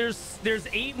shop. There's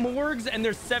 8 Morgs and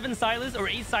there's 7 Silas or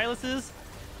 8 Siluses.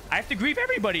 I have to grief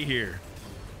everybody here.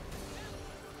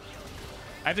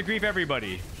 I have to grief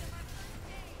everybody.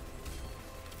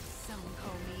 Some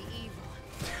call me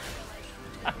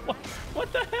evil.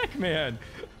 What the heck, man?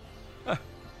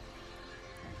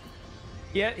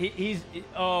 Yeah, he's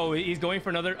going for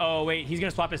another. Oh wait, he's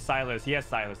gonna swap his Silas. He has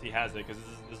Silas. He has it because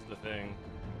this is the thing.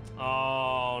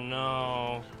 Oh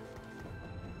no.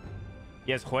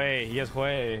 He has Hui. He has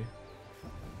Hui.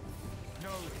 No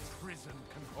prison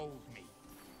can hold me.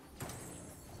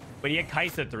 But he had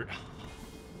Kaisa 3.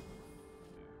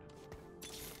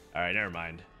 All right, never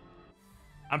mind.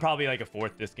 I'm probably like a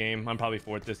 4th this game. I'm probably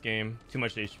 4th this game. Too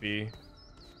much HP.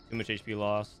 Too much HP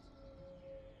lost.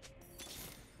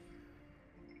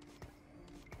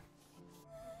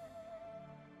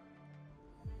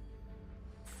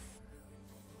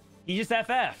 He just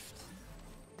FF'd.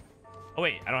 Oh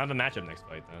wait, I don't have a matchup next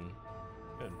fight then.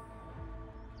 Good.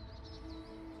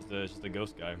 It's just a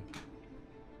ghost guy. At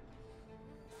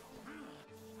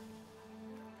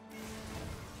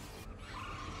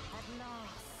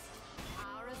last,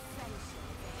 our ascension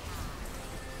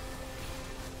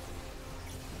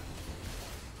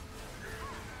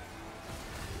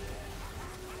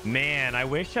Man, I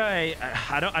wish I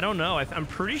don't know. I'm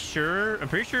pretty sure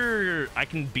I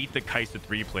can beat the Kaisa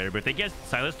 3 player, but if they get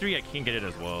Silas 3, I can't get it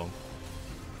as well.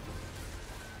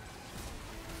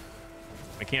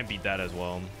 I can't beat that as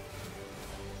well.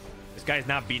 This guy's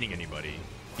not beating anybody.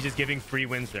 He's just giving free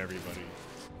wins to everybody.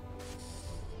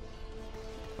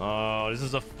 Oh, this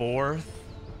is a 4th?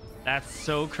 That's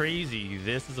so crazy.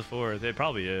 This is a 4th. It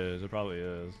probably is. It probably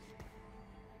is.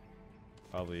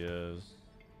 Probably is.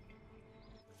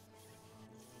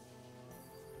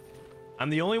 I'm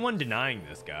the only one denying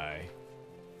this guy.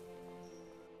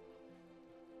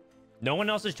 No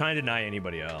one else is trying to deny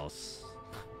anybody else.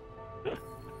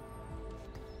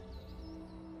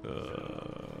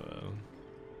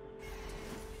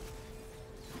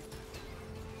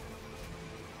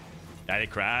 Die to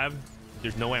crab?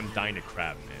 There's no way I'm dying to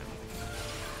crab,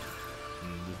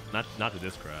 man. Not to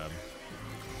this crab.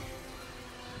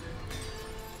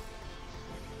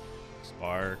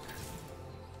 Spark.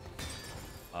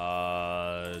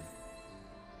 I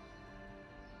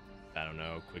don't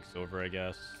know. Quicksilver, I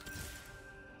guess.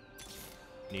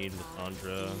 Need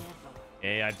Lysandra.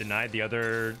 Hey, I've denied the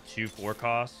other 2 4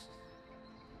 costs.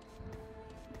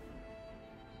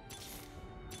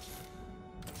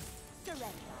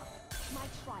 surrender. My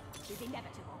triumph is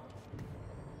inevitable.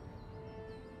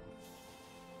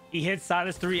 He hit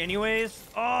Silas 3 anyways.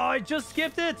 Oh, I just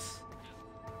skipped it.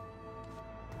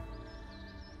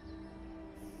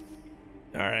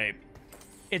 All right.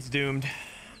 It's doomed.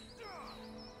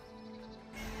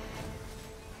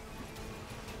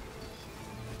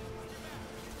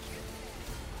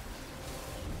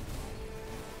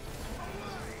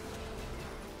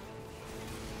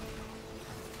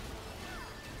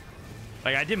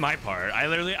 Like, I did my part. I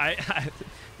literally,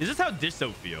 this is how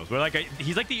Disto feels. Where like,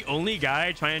 he's like the only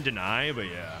guy trying to deny, but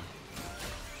yeah.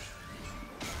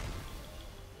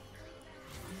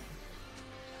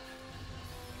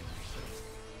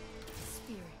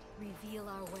 Spirit, reveal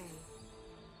our way.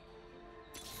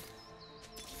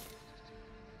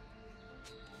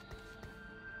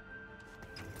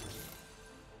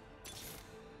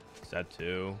 Set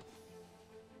 2.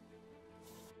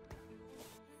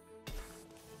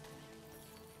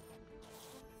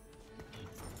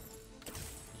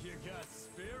 You got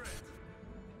spirit.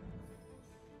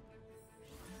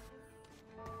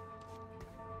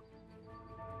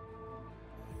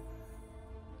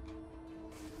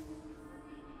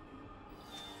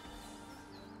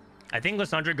 I think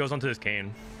Lysandra goes onto this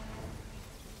cane.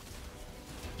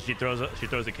 She throws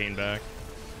a cane back.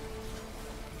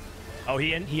 Oh,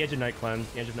 he edge of night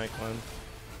cleanse. He edge of night cleanse.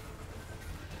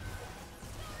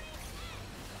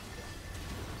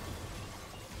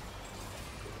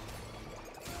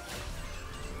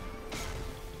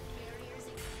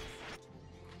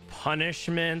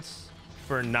 Punishments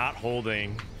for not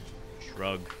holding.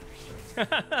 Shrug.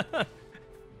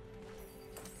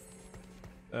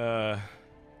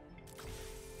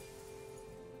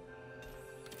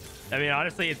 I mean,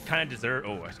 honestly, it's kind of deserved.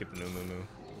 Oh, I skipped the moo.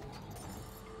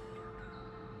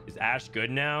 Is Ash good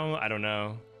now? I don't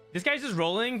know. This guy's just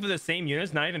rolling for the same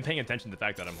units, not even paying attention to the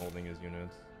fact that I'm holding his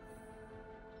units.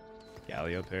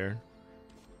 Galio pair.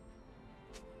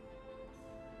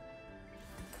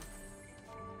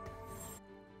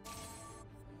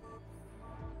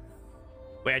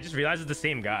 Wait, I just realized it's the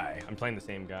same guy. I'm playing the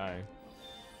same guy.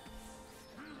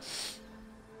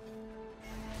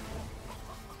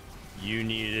 You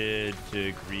needed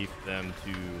to grief them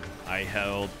too. I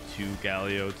held 2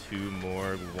 Galio, 2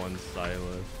 Morg, 1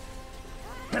 Silas.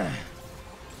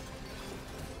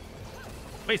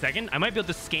 Wait a second. I might be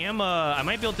able to scam. I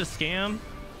might be able to scam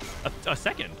a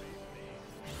second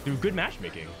through good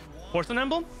matchmaking. Porcelain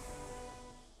Emblem.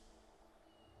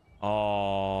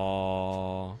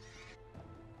 Oh.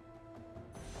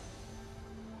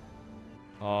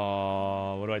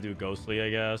 Oh. What do I do? Ghostly, I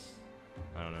guess.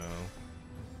 I don't know.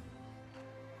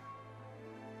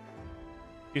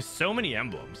 There's so many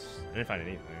emblems. I didn't find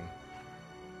anything.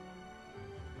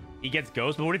 He gets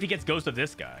ghost, but what if he gets ghost of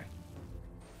this guy?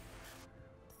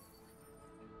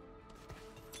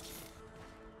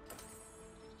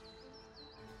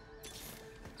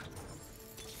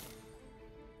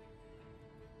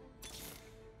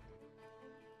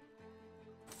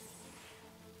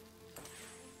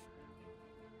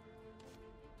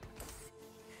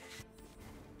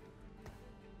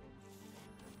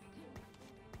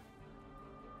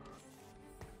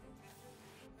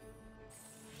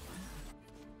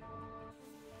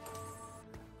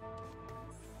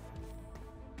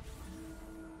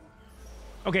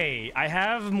 Okay, I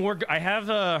have more. I have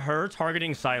her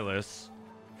targeting Silas.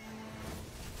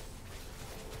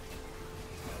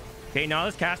 Okay, now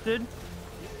it's casted.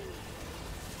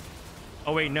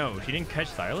 Oh wait, no, she didn't catch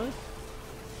Silas.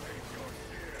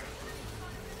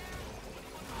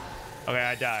 Okay,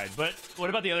 I died. But what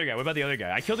about the other guy? What about the other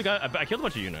guy? I killed a guy. I killed a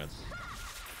bunch of units.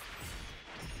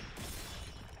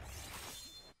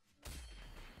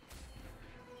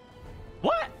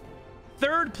 What?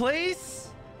 3rd place?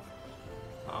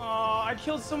 Oh, I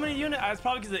killed so many units. It's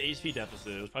probably because of the HP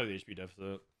deficit. It was probably the HP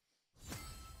deficit.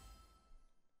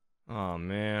 Oh,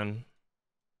 man.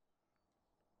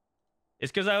 It's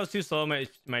because I was too slow in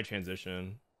my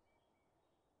transition.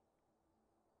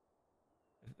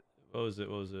 What was it?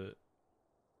 What was it?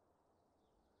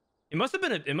 It must have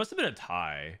been a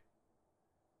tie.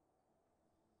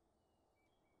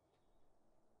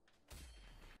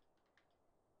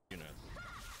 Units.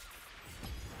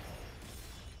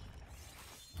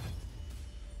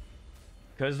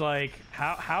 Cause like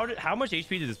how much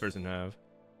HP did this person have?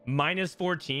 Minus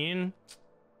 14.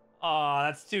 Oh,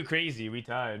 that's too crazy. We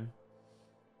tied.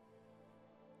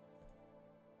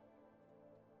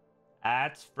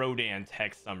 At Frodan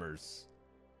Tech Summers.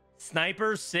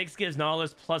 Sniper 6 gives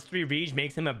Nautilus +3 reach,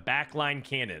 makes him a backline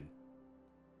cannon.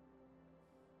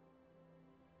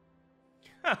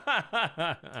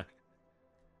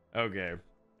 Okay.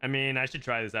 I mean, I should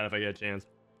try this out if I get a chance.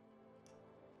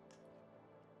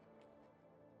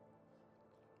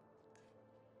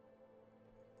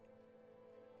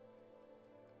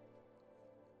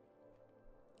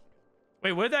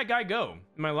 Wait, where did that guy go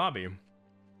in my lobby?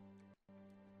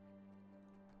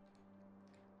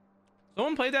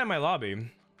 Someone played that in my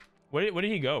lobby. Where did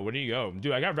he go? Where did he go?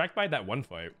 Dude, I got wrecked by that one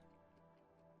fight.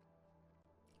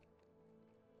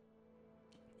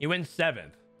 He went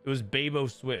 7th. It was Babo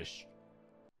Swish.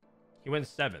 He went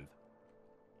 7th.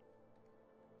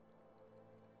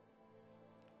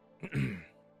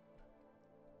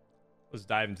 Let's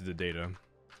dive into the data.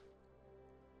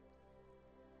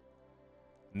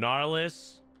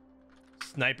 Nautilus,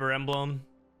 Sniper Emblem,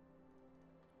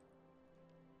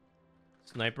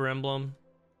 Sniper Emblem,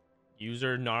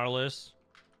 user Nautilus,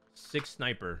 6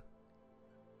 Sniper.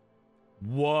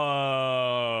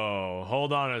 Whoa,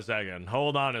 hold on a second.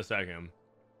 Hold on a second.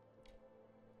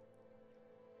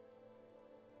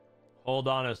 Hold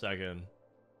on a second.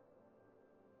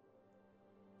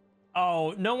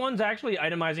 Oh, no one's actually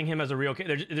itemizing him as a real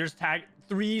kid. There's tag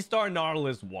 3-star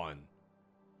Nautilus 1.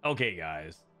 Okay,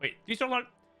 guys. Wait,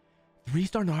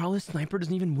 3-star Nautilus Sniper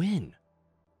doesn't even win.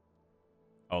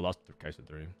 Oh, lost Kaiser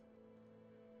 3.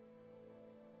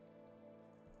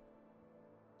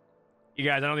 You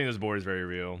guys, I don't think this board is very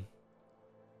real.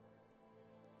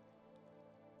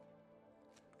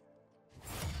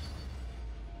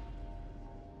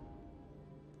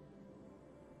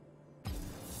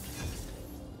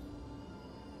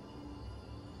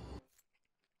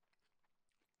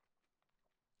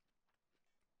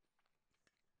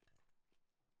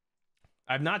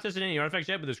 I've not tested any artifacts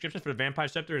yet, but the descriptions for the Vampire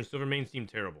Scepter and Silvermane seem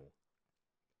terrible.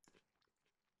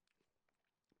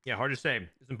 Yeah, hard to say.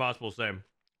 It's impossible to say.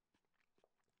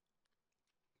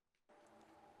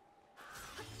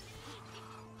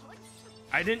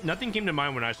 Nothing came to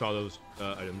mind when I saw those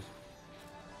items.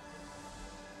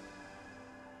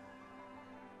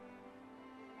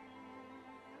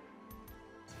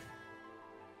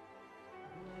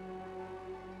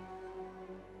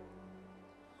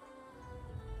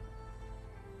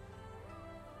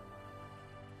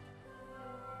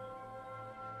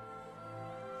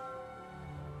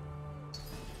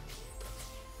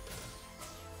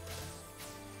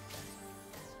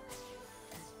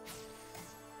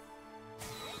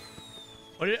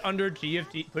 Put it under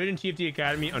TFT. Put it in TFT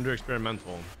Academy under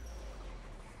experimental.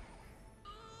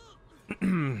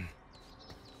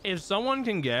 If someone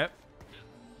can get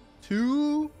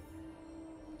 2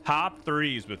 top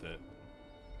 3s with it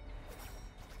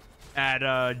at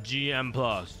GM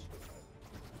plus,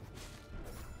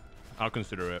 I'll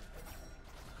consider it.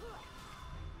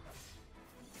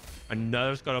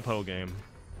 Another Scuttle game.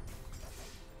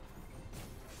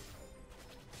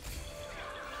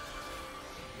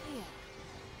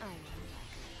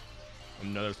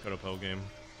 Another Scuttle game.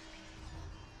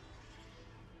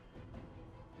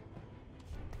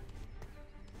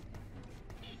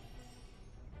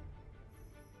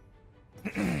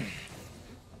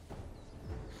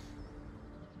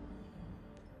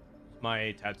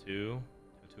 My tattoo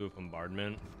of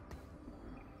bombardment.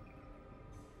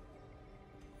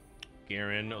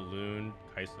 Garen, Alun,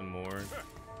 Kaisa Moore.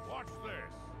 Watch this.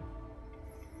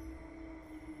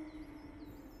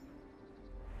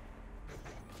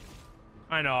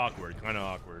 Kind of awkward.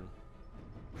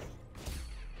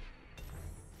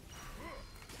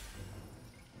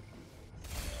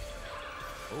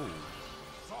 Oh.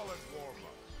 Solid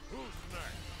warm-up. Who's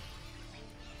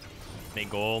next? Make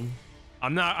gold.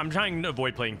 I'm trying to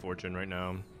avoid playing Fortune right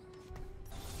now.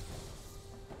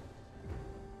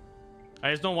 I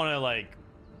just don't want to like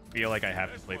feel like I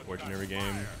have to play Fortune every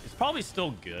game. It's probably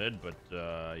still good, but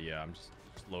yeah, I'm just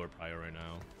lower prio right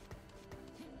now.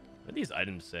 What do these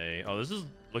items say? Oh, this is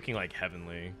looking like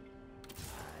heavenly.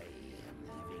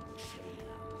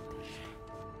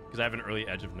 Because I have an early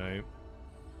Edge of Night.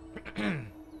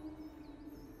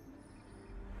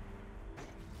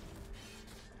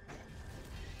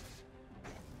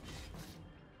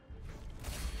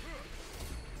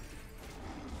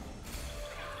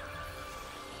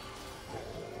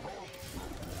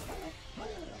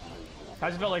 How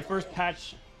does it felt like first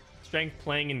patch strength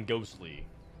playing in Ghostly?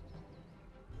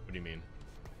 What do you mean?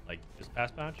 Like this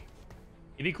past patch?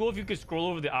 It'd be cool if you could scroll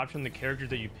over the option of the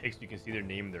characters that you pick so you can see their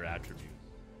name and their attributes.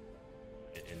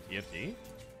 In TFT?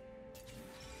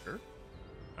 Sure.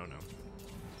 I don't know.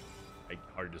 I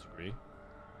hard to disagree.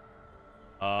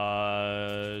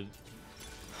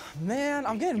 Man,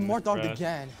 I'm getting more dogged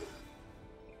again.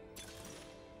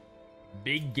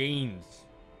 Big gains.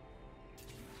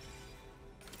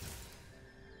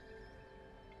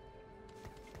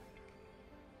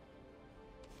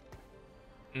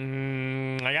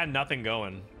 I got nothing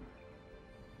going.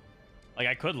 Like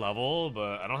I could level,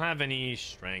 but I don't have any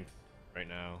strength right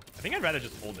now. I think I'd rather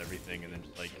just hold everything and then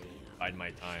just like bide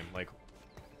my time. Like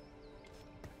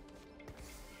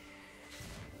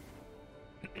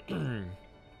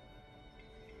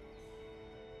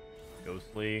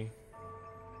Ghostly.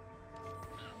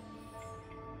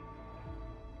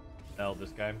 Sell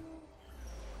this guy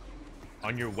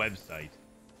on your website.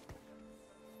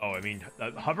 Oh, I mean,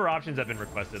 hover options have been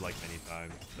requested like many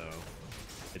times, so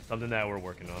it's something that we're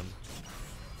working on.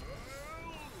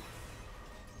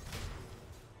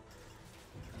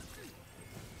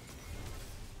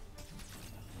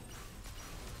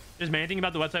 Just anything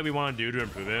about the website we want to do to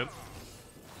improve it.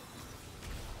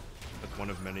 That's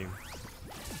one of many.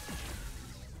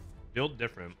 Built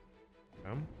different.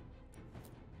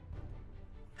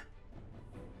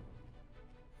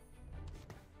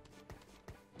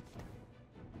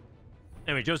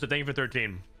 Anyway, Joseph, thank you for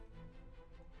 13.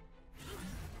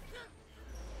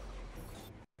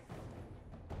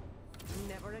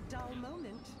 Never a dull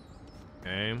moment.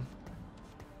 Okay.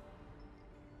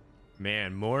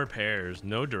 Man, more pairs,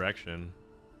 no direction.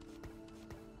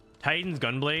 Titan's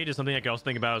Gunblade is something I could also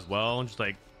think about as well. Just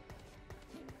like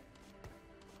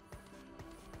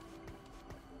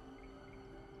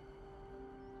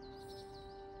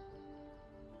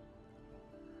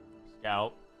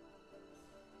Scout,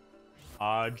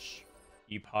 Hodge,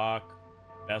 Epoch,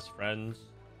 Best Friends,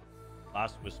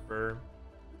 Last Whisper,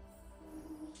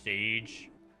 Sage.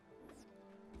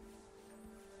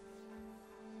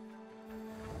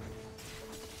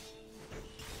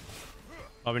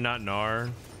 Probably not Gnar.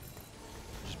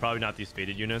 Just probably not these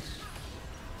faded units.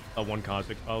 One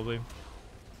Cosmic probably.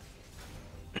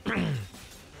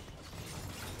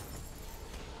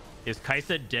 Is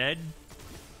Kaisa dead?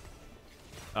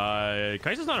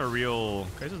 Kaisa's not a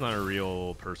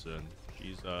real person.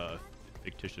 She's a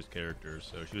fictitious character,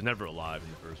 so she was never alive in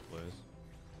the first place.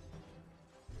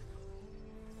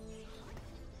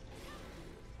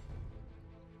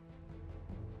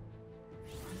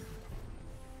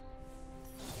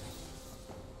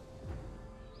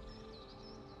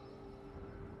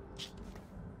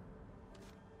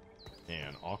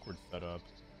 Man, awkward setup.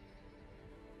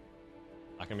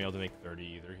 Not gonna be able to make 30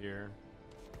 either here.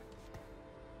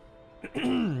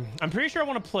 I'm pretty sure I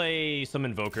want to play some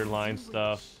Invoker line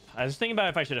stuff. I was thinking about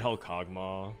if I should have held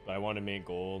Kog'Maw, but I want to make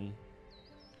gold.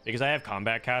 Because I have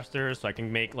combat casters, so I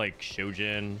can make like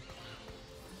Shojin.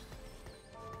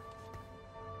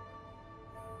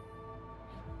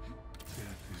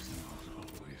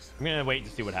 I'm gonna wait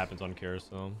to see what happens on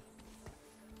Carousel.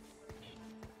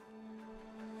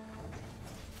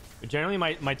 But generally,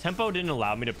 my tempo didn't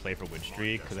allow me to play for Witch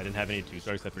Streak because I didn't have any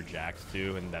 2-stars except for Jax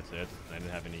too, and that's it. I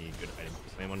didn't have any good items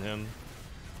to slam on him.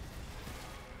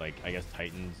 Like I guess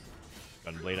Titan's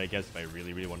Gunblade, I guess if I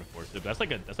really want to force it. But that's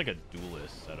like a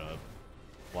duelist setup.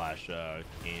 Slash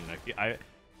Kane.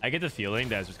 I get the feeling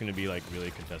that it's just gonna be like really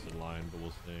contested line, but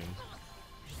we'll see.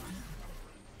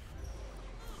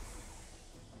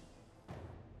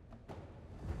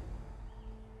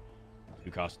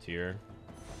 Two cost tier.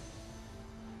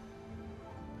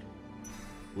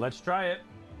 Let's try it.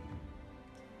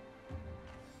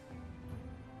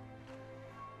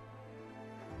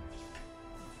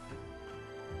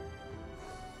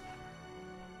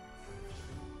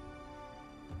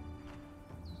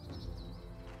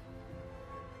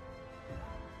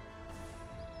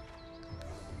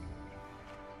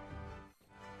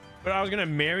 But I was gonna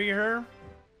marry her.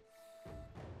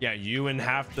 Yeah, you and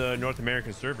half the North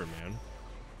American server, man.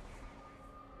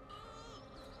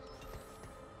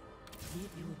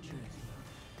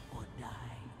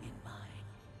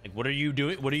 Like, what are you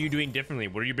doing? What are you doing differently?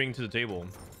 What are you bringing to the table?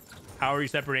 How are you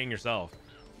separating yourself?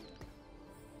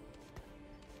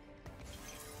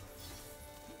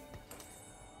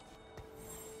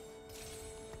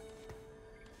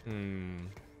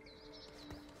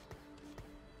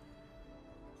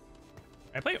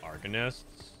 I play Arcanists.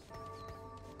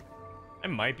 I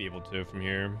might be able to from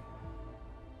here.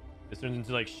 This turns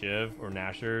into like Shiv or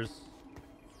Nashers.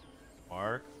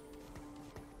 Mark.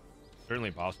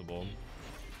 Certainly possible.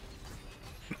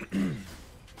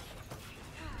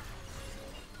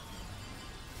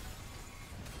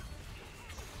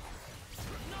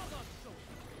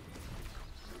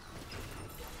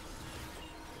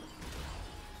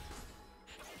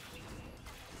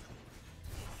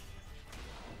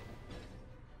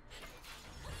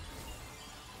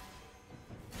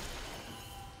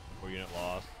 Unit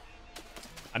loss.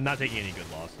 I'm not taking any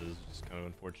good losses. It's kind of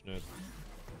unfortunate.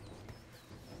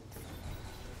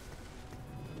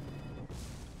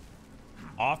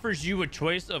 Offers you a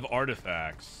choice of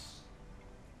artifacts.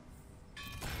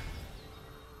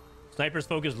 Sniper's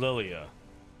Focus Lilia.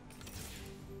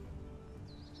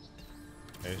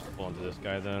 Okay, just pull onto this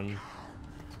guy then.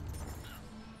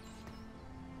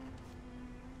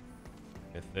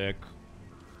 Mythic.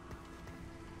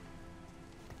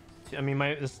 I mean,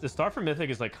 the star for Mythic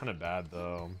is like kind of bad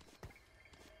though.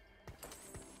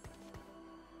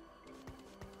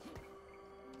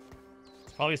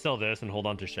 Probably sell this and hold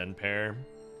on to Shen Pair.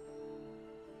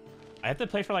 I have to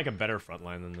play for like a better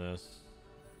frontline than this.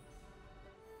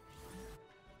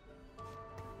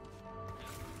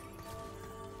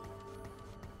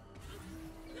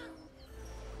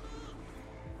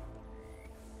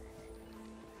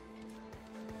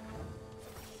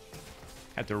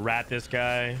 Have to rat this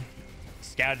guy.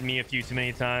 Scouted me a few too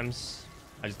many times.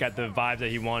 I just got the vibe that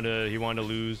he wanted to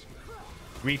lose.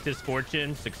 Reaped his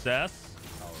fortune. Success.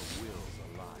 Our wills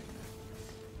align.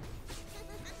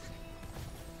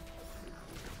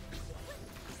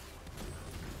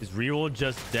 Is Real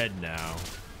just dead now?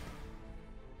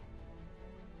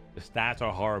 The stats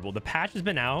are horrible. The patch has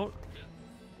been out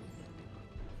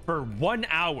for 1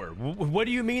 hour. What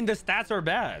do you mean the stats are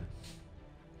bad?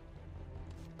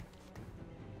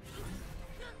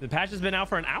 The patch has been out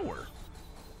for an hour.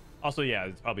 Also, yeah,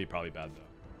 it's probably bad though.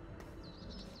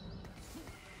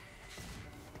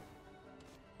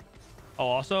 Oh,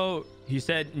 also, he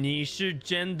said, 你是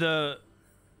真的...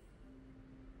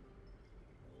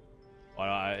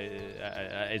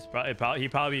 Well, he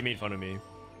probably made fun of me.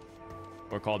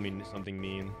 Or called me something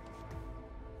mean.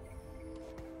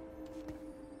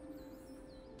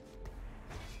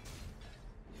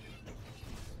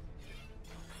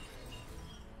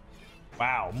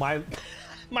 Wow,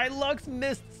 my Lux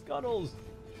missed Scuttles.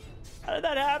 How did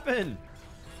that happen?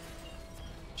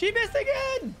 She missed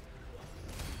again.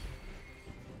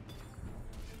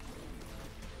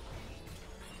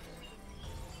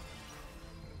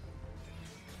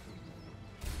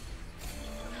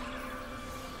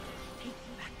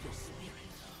 Take back your spirit.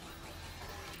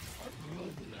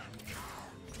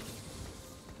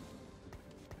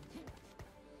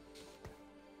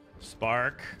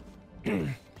 Spark.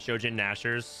 Shojin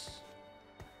Nashers.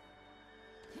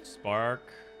 Spark.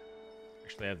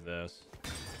 Actually, I have this.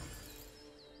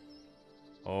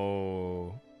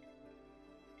 Oh.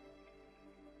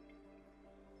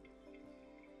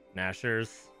 Nashers.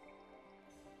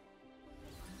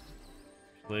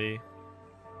 Actually.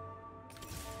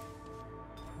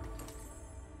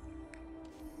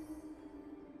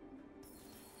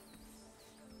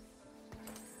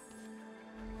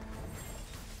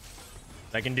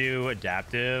 I can do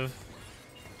adaptive.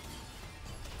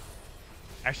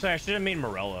 Actually, I should have made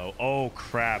Morello. Oh,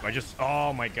 crap.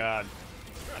 Oh, my God.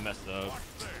 I messed up.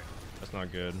 That's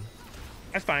not good.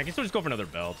 That's fine. I can still just go for another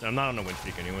belt. I'm not on a win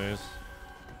streak anyways.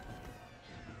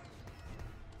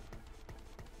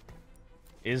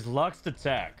 Is Lux the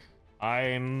tech?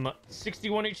 I'm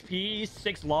 61 HP,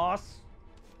 6 loss.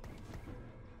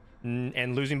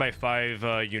 And losing by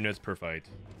 5 units per fight.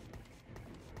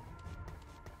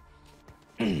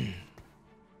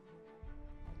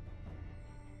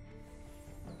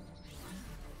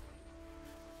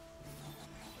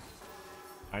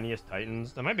 Tiniest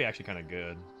Titans. That might be actually kind of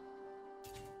good.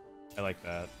 I like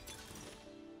that.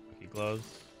 Lucky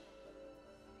gloves.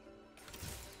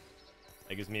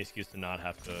 That gives me an excuse to not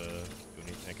have to do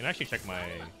anything. I can actually check my...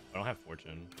 I don't have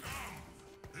fortune.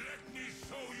 Let me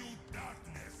show you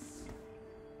darkness.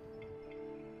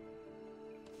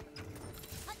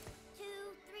 1, 2,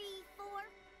 3, 4.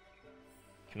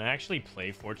 Can I actually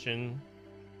play fortune?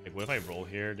 Like, what if I roll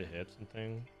here to hit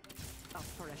something? Up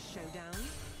for a showdown?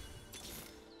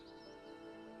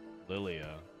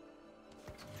 Lilia.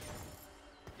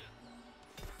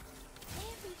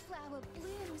 Every flower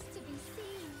blooms to be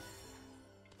seen.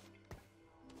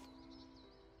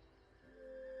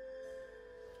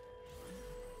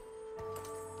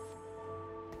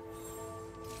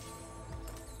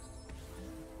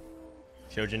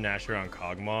 Shojin Nasher on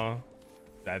Kog'Maw.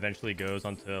 That eventually goes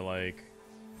onto, like...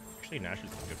 Actually,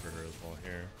 Nasher's good for her as well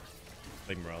here.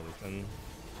 Like Morales.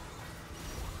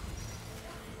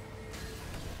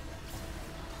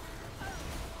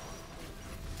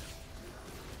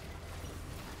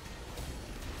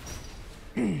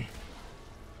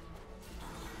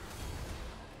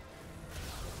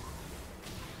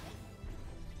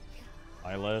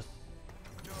 Eyeless.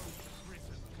 No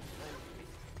prison can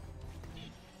hold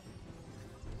me.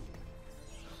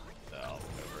 Oh,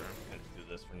 whatever. Let's do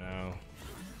this for now.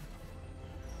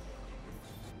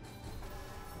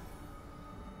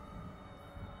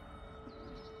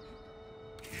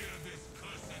 Hear this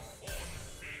cursed form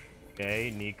sing.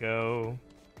 Okay, Nico.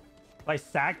 If I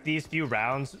sack these few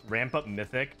rounds, ramp up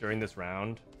Mythic during this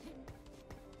round.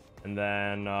 And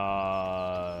then,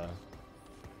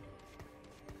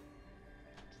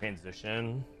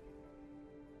 transition.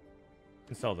 I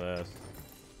can sell this.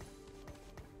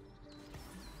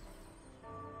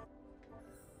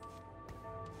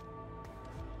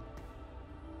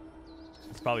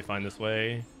 It's probably fine this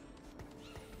way.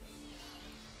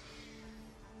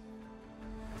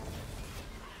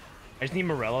 I just need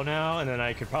Morello now, and then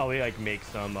I could probably like make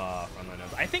some frontline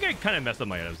items. I think I kind of messed up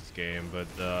my items this game, but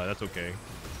that's okay.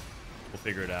 We'll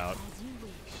figure it out. As you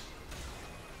wish.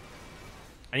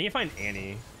 I need to find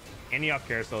Annie. Annie off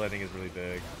carousel I think is really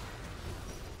big.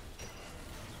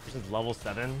 This is level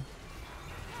 7.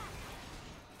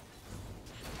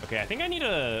 Okay, I think I need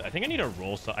a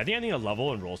roll some. I think I need a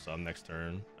level and roll some next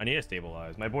turn. I need to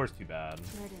stabilize. My board's too bad.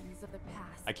 Burdens of the past.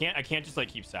 I can't just like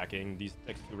keep sacking these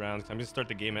next 2 rounds. I'm gonna start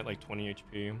the game at like 20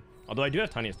 HP. Although I do have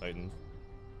tiniest titans.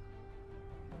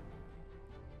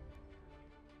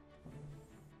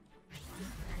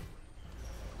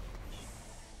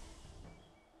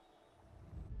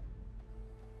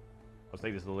 Let's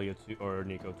take this Lilia 2 or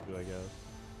Nico 2, I guess.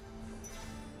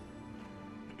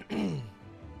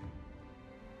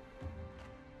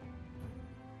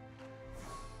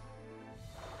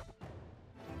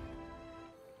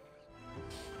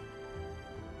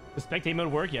 Does spectate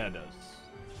mode work? Yeah, it does.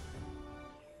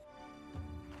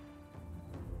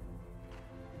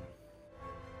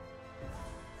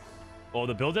 Well,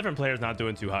 the build different player's not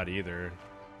doing too hot either.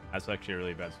 That's actually a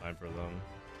really bad sign for them.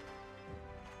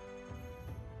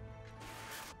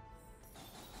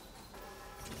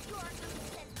 Your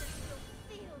ancestors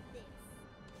will feel this.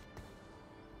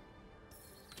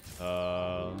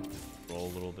 Roll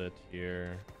a little bit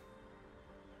here.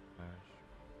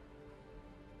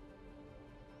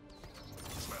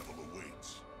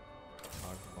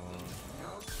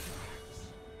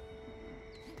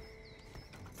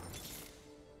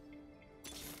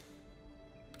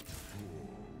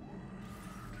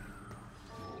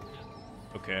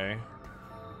 Okay.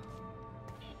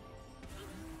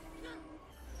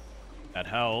 That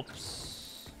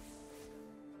helps.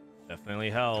 Definitely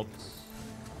helps.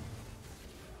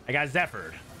 I got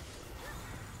Zephyred.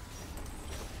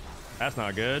 That's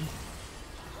not good.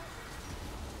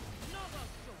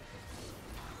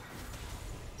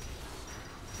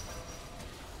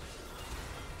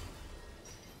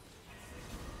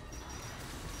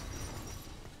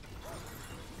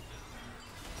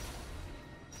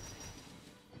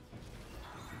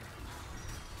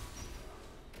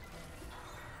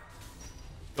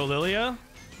 Go Lilia.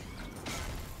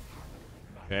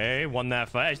 Okay, won that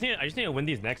fight. I just need to win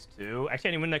these next two. Actually,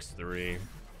 I need to win next three.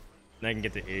 Then I can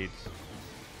get to 8.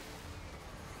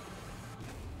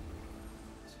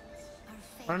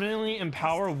 Permanently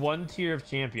empower 1 tier of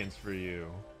champions for you.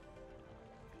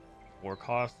 4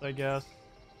 cost, I guess.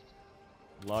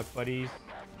 Luck, buddies.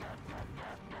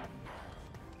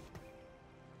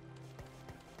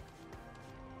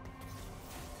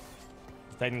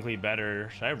 It's technically better.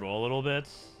 Should I roll a little bit?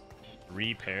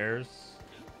 3 pairs.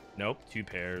 Nope, 2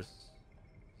 pairs.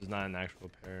 This is not an actual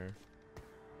pair.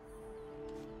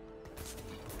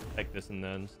 Take this and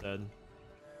then instead.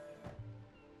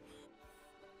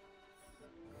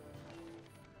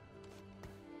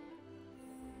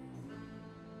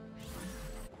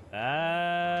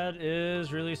 That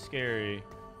is really scary.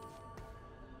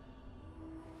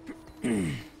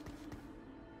 Man,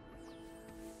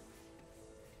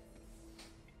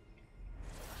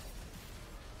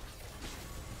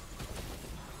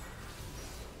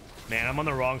 I'm on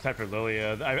the wrong side for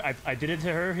Lilia. I did it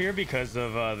to her here because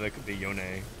of the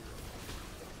Yone.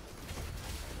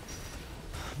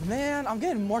 Man, I'm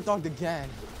getting more dogged again.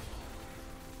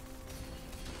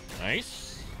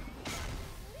 Nice.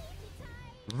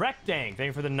 Rectang, thank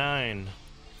you for the 9.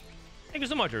 Thank you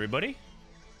so much, everybody.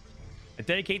 I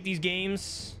dedicate these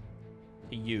games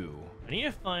to you. I need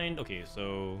to find... Okay,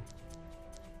 so...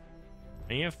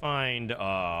 I need to find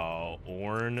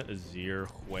Ornn, Azir,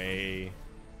 Hui,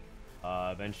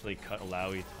 eventually Cut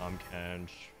Alawi, Tom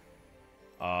Kench,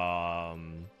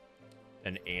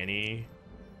 and Annie.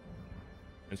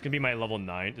 It's gonna be my level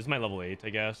 9. This is my level 8, I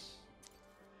guess.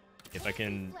 If I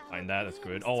can find that, that's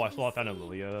good. Oh, I still found a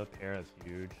Lilia pair. That's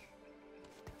huge.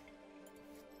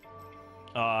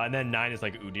 And then 9 is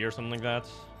like Udi or something like that.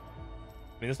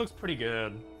 I mean, this looks pretty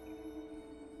good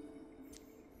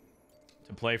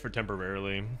to play for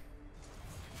temporarily.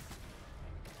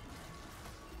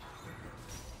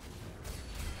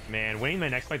 Man, winning my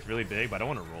next fight's really big, but I don't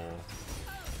want to roll.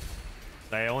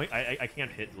 I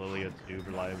can't hit Lilia too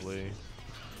reliably.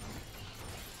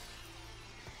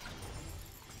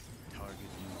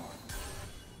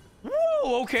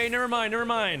 Whoa, okay, never mind.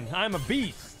 I'm a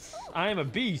beast.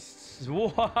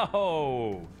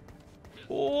 Whoa.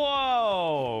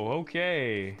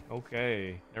 Okay.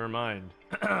 Never mind.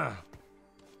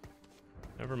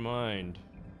 Never mind.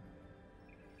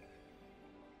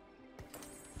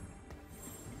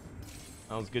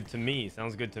 Sounds good to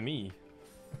me.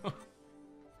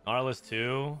 Nautilus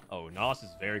 2. Oh, Nautilus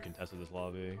is very contested this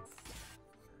lobby.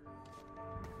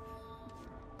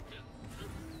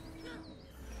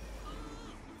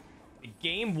 The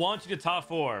game wants you to top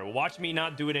 4. Watch me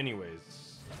not do it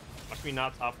anyways. Watch me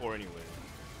not top 4 anyways.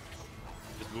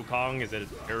 This Wukong is at a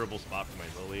terrible spot for my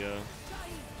Lilia.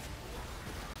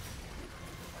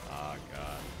 Oh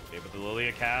god. Okay, but the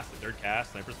Lilia cast, the 3rd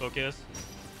cast, Sniper's Focus.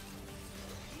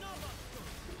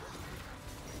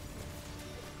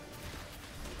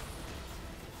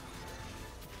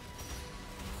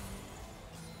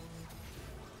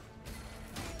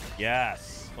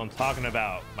 Yes, what I'm talking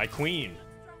about. My queen.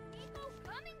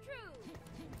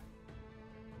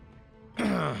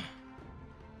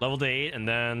 Level to 8, and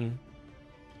then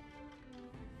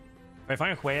if I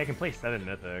find a Hui, I can play 7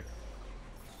 Mythic.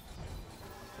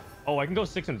 Oh, I can go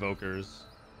 6 Invokers.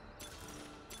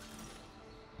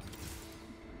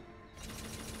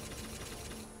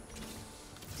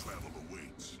 Travel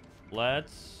awaits.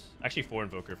 Let's actually 4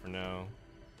 Invoker for now.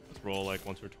 Let's roll like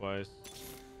once or twice.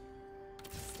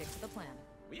 Stick to the plan.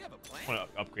 We have a plan. I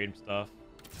want to upgrade stuff.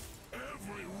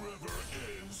 Every river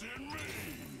ends in me.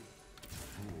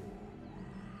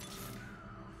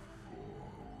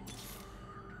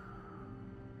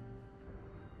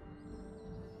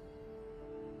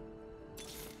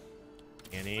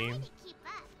 Annie. Try to keep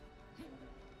up.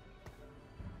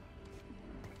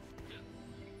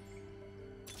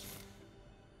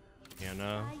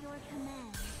 Anna. By your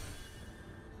command.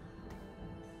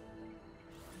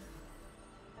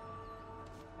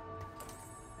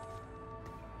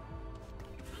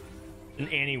 And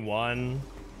Annie 1.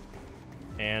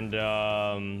 And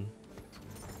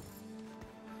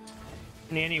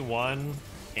Nanny 1,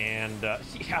 and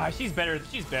she's better.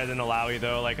 She's better than Alawi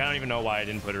though. Like I don't even know why I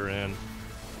didn't put her in.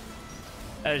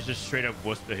 That is just straight up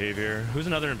wuss behavior. Who's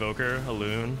another invoker? A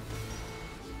loon.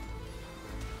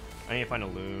 I need to find a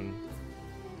loon.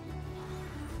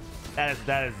 That is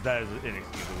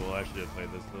inexcusable. I should have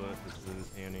played this. This is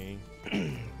Annie.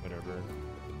 Whatever.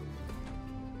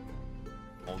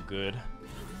 All good.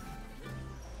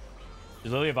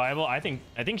 Is Lilia viable? I think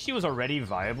she was already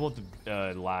viable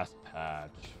at the last patch,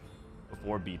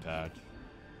 before B patch.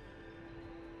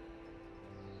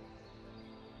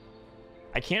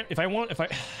 I can't if I want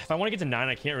to get to 9,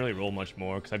 I can't really roll much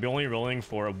more because I'd be only rolling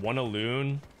for 1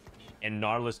 Aloon and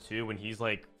Nautilus 2 when he's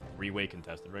like 3-way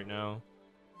contested right now.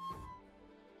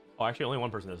 Oh, actually, only one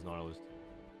person has Nautilus 2.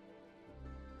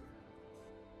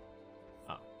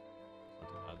 Oh, not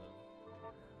too bad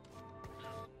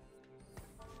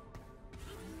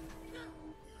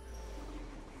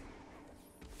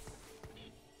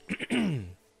then.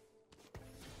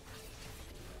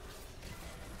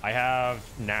 I have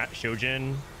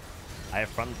Shojin. I have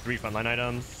 3 frontline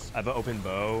items. I have an open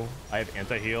bow. I have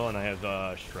anti-heal, and I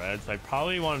have shreds. So I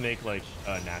probably want to make like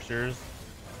Nashers.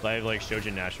 So I have like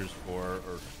Shojin Nashers or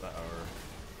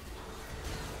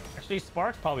actually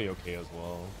Spark's probably okay as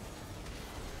well.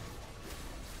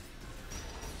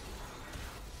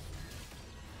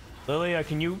 Lilia,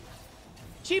 can you?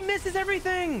 She misses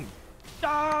everything.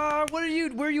 Ah, where are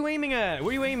you aiming at?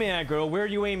 Where are you aiming at, girl? Where are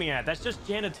you aiming at? That's just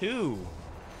Janna 2.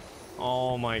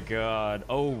 Oh my god.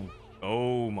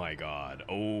 Oh my god.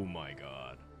 Oh my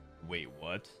god. Wait,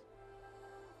 what?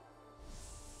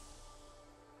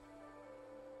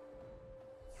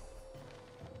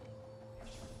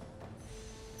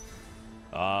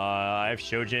 I have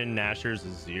Shojin, Nashers,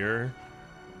 Azir.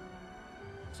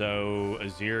 So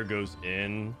Azir goes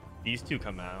in. These two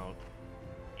come out.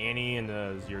 Annie and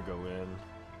Azir go in.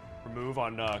 Remove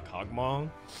on Kog'Maw.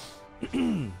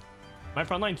 My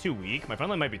frontline too weak? My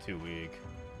frontline might be too weak.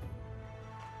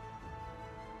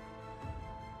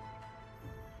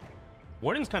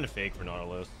 Warden's kind of fake for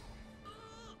Nautilus.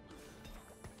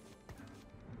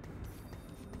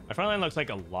 My frontline looks like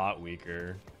a lot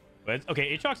weaker. But it's,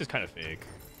 okay, Aatrox is kind of fake.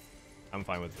 I'm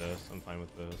fine with this. I'm fine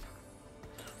with this.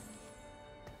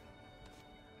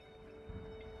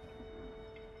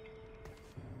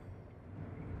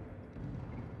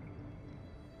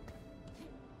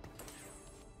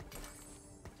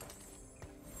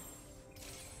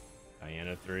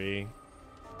 Diana 3.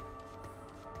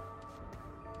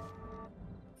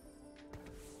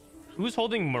 Who's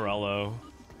holding Morello?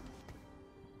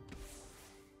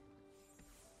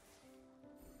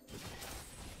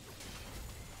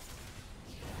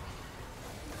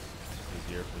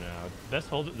 Easier for now.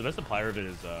 The best supplier of it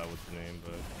is what's her name,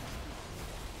 but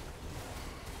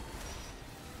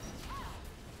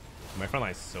my front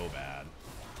line is so bad.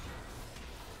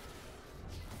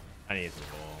 I need to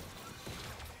roll.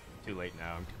 Too late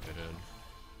now. I'm committed.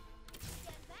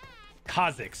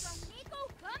 Kha'Zix.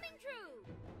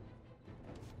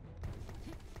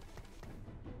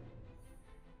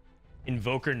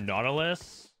 Invoker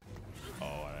Nautilus.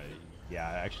 Oh, yeah.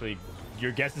 Actually,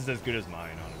 your guess is as good as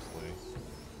mine, honestly.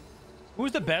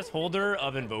 Who's the best holder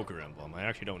of Invoker Emblem? I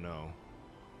actually don't know.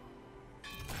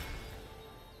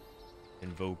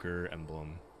 Invoker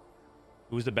Emblem.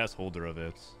 Who's the best holder of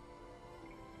it?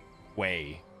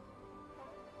 Way.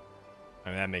 I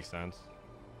mean, that makes sense.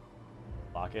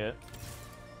 Lock it.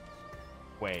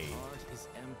 Way. Heart is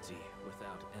empty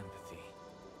without empathy.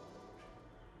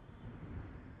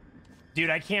 Dude,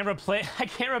 I can't replace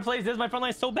this. My front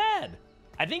line is so bad.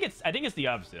 I think it's the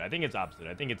opposite. I think it's opposite.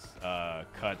 I think it's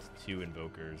cut to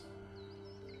invokers.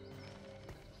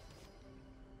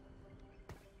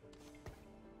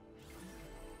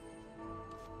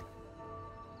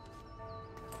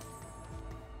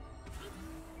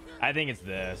 I think it's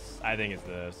this. I think it's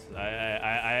this.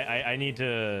 I need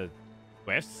to.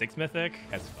 Wait, I have 6 mythic?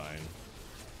 That's fine.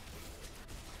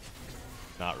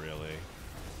 Not really.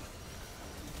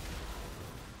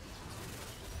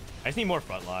 I just need more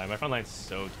frontline. My frontline's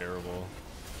so terrible.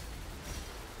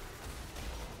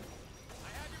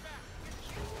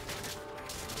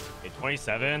 Okay,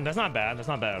 27. That's not bad. That's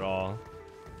not bad at all.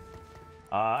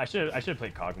 I should have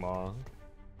played Kog'Maw.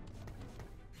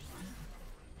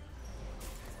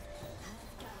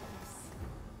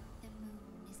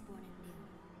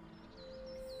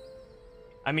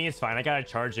 I mean, it's fine. I gotta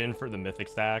charge in for the mythic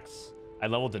stacks. I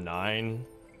leveled to 9.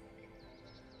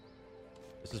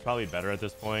 This is probably better at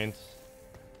this point.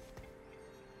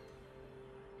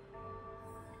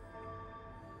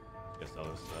 Guess I'll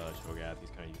just Shogat.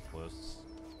 He's kind of useless.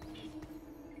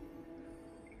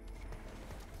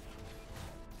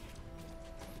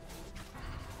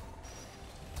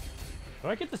 How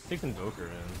do I get the 6 Invoker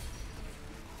in?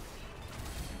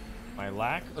 My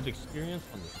lack of experience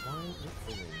on the swine is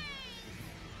killing.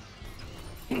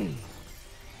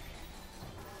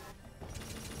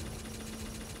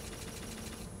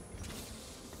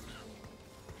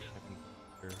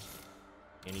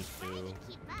 Any two.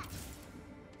 Keep up.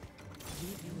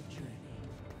 Leave your journey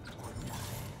or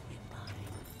die in mine.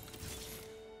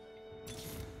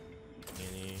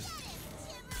 Any.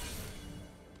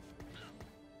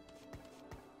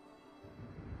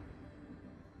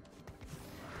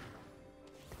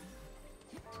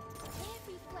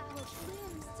 Every flower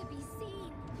blooms to be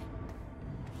seen.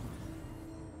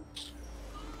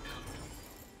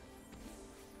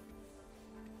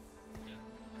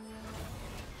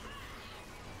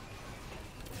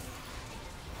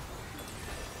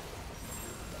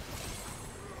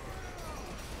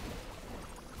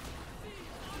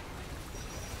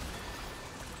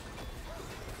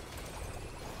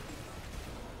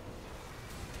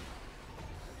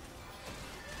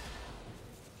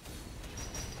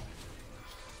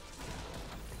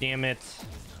 Damn it.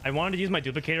 I wanted to use my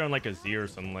duplicator on like a Z or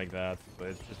something like that, but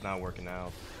it's just not working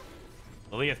out.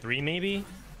 Lilia 3 maybe?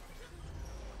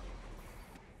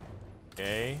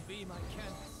 Okay. Be my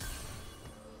canvas.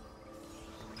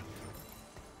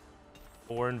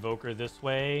 4 Invoker this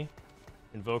way.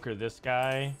 Invoker this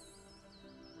guy.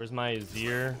 Where's my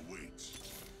Azir?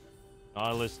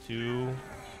 Nautilus 2.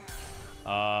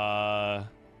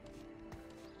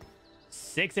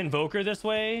 6 Invoker this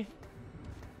way.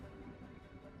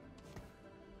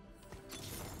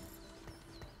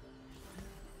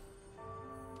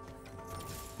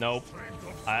 Nope.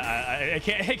 I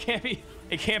can't.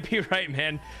 It can't be right,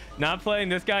 man. Not playing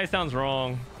this guy sounds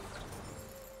wrong.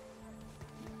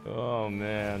 Oh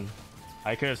man,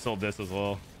 I could have sold this as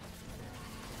well.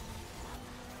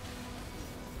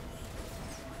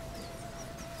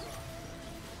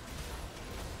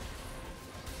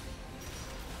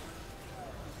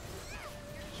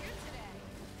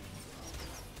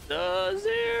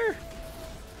 There.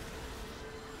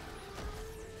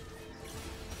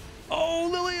 Oh,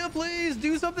 Lilia, please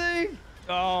do something.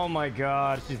 Oh my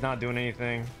God, she's not doing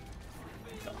anything.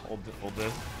 Hold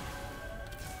this.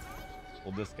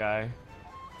 Hold this guy.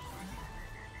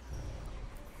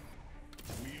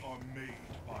 We are made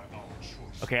by our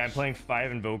choice. Okay, I'm playing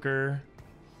 5 Invoker,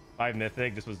 5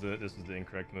 Mythic. This was the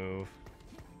incorrect move.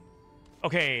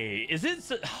 Okay, is it?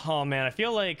 Oh man, I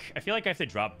feel like I have to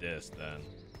drop this then.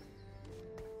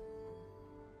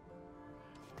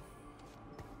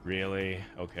 Really?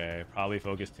 Okay, probably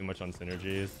focus too much on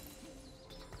synergies.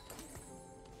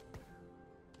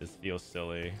 This feels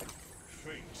silly.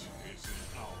 Fate is in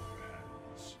our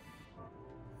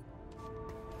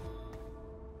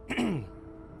hands.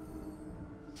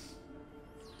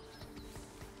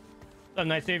 What's up,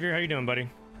 Night Savior? How you doing, buddy?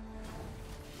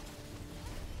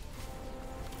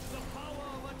 The power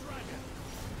of a dragon.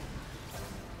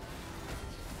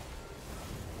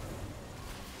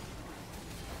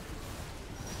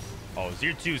 Oh,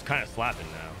 Zir 2 is kind of slapping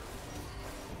now.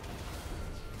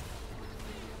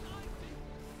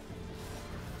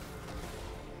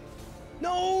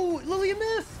 No, Lilia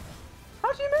missed.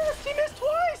 How'd she miss? She missed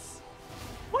twice.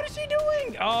 What is she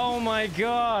doing? Oh my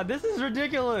God, this is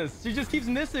ridiculous. She just keeps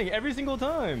missing every single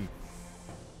time.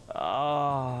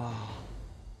 Oh.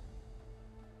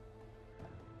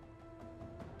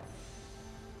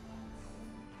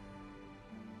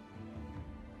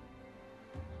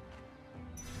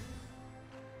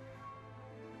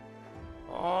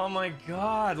 Oh my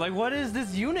God, like what is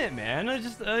this unit, man? She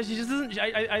just doesn't.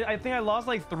 I think I lost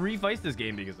like 3 fights this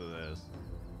game because of this.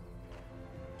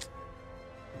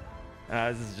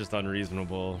 This is just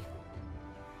unreasonable.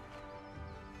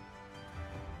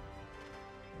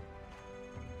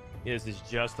 This is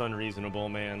just unreasonable,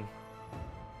 man.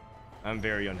 I'm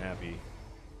very unhappy.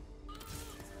 Out of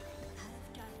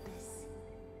darkness,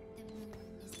 the moon is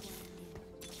blinding.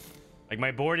 Like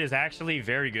my board is actually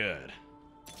very good.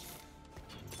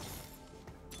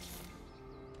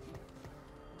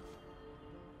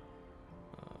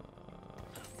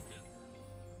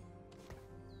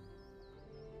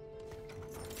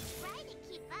 Try to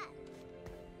keep up.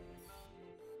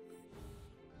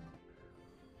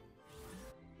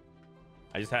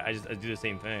 I do the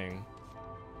same thing.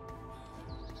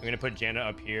 I'm gonna put Janna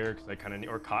up here because I kind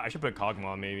of, I should put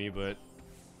Kog'Maw maybe, but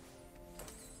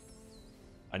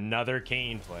another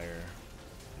Kayn player.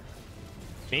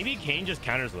 Maybe Kayn just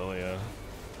counters Lilia.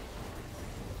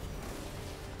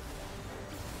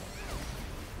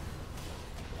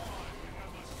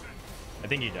 I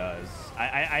think he does.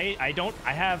 I don't.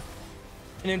 I have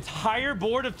an entire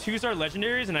board of 2-star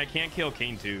legendaries and I can't kill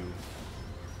Kayn 2.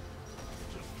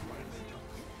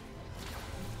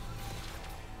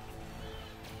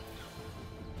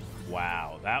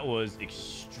 that was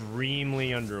extremely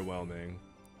underwhelming.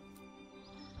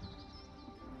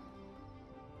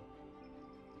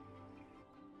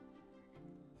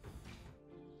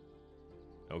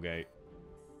 Okay.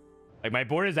 Like, my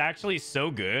board is actually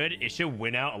so good, it should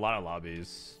win out a lot of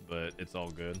lobbies, but it's all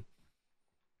good.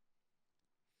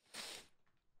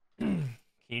 Can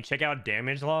you check out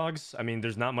damage logs? I mean,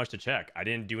 there's not much to check. I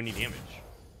didn't do any damage.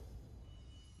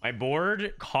 My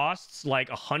board costs like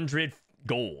 100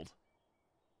 gold.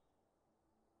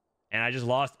 And I just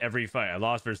lost every fight. I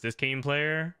lost versus this Kane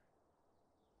player.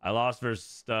 I lost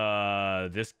versus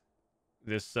this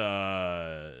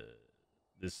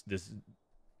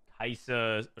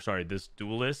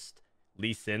duelist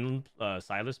Lee Sin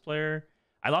Silas player.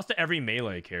 I lost to every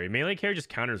melee carry. Melee carry just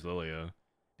counters Lilia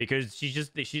because she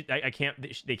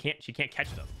can't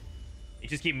catch them. They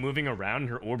just keep moving around and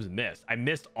her orbs miss. I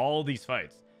missed all these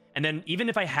fights. And then even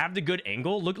if I have the good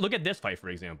angle, look at this fight, for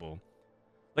example.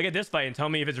 Look at this fight and tell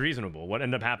me if it's reasonable. What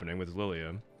ended up happening with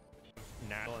Lilia?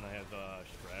 Now and I have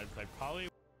shreds. I probably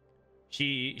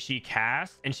she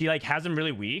casts and she like has them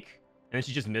really weak, and then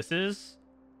she just misses.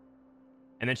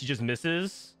 And then she just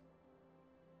misses.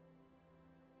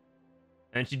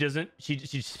 And she doesn't. She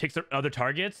picks her other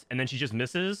targets, and then she just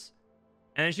misses.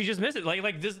 And then she just misses.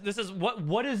 Like this is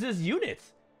what is this unit?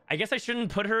 I guess I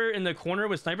shouldn't put her in the corner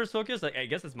with sniper's focus. Like, I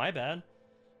guess it's my bad.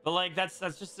 But like that's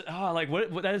just like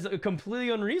what that is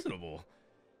completely unreasonable.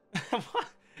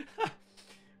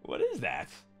 What is that?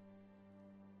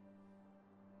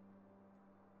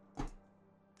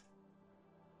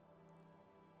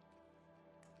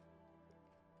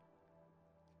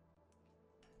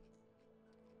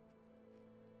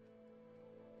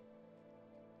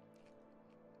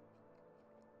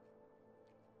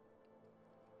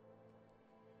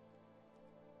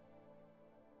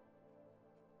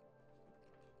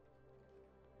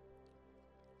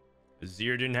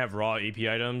 Zir didn't have raw EP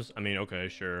items. I mean, okay,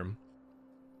 sure.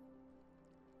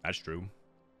 That's true.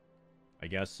 I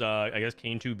guess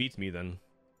Kane 2 beats me then.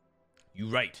 You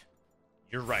right.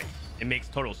 You're right. It makes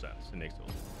total sense. It makes total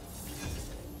sense.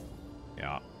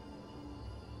 Yeah.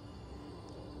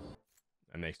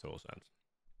 That makes total sense.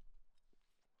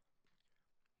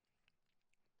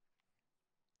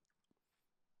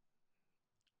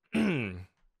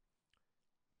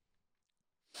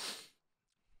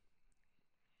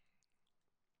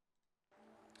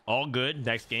 All good.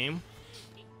 Next game.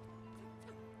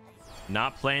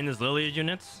 Not playing as Lilia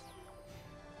units.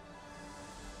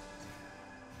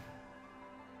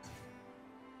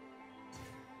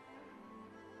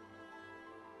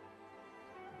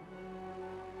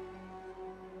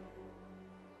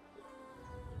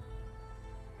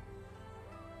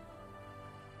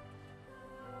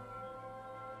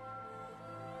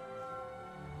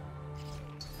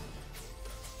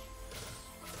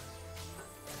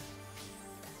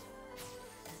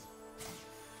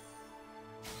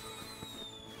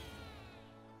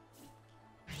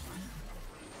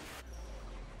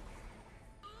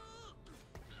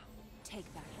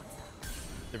 Take that.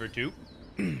 Number 2.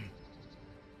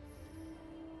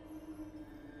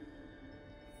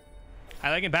 I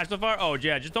like him patch so far. Oh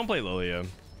yeah, just don't play Lilia.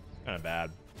 Kind of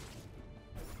bad.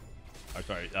 Oh,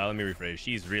 sorry. Let me rephrase.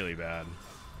 She's really bad.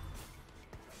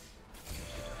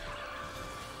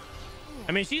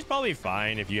 I mean, she's probably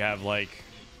fine if you have like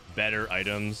better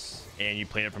items and you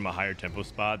play it from a higher tempo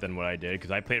spot than what I did,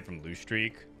 because I played it from loose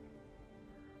streak.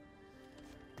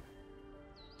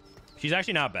 She's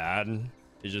actually not bad.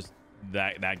 It's just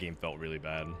that game felt really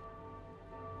bad.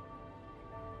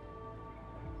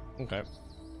 Okay.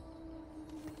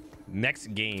 Next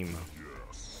game.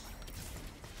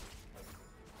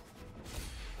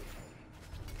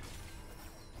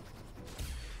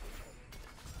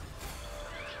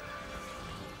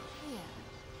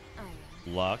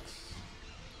 Lux.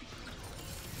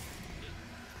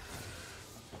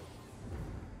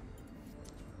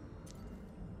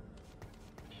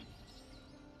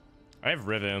 I have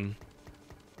Riven.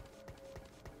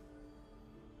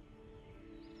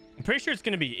 I'm pretty sure it's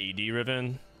going to be AD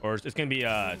Riven, or it's going to be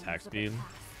attack speed.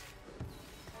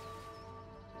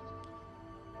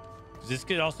 This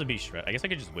could also be shred. I guess I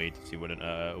could just wait to see what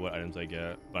items I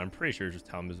get, but I'm pretty sure it's just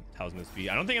Talisman speed.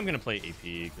 I don't think I'm going to play AP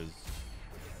because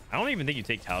I don't even think you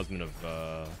take Talisman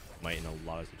of Might in a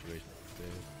lot of situations.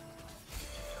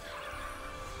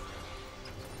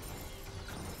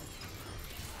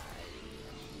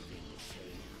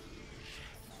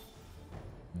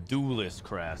 Duelist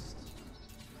Crest.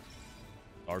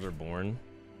 Stars are born.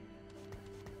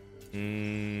 I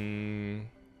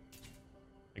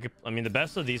mean, the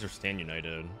best of these are Stand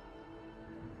United.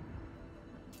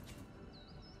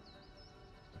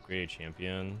 Upgrade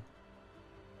champion.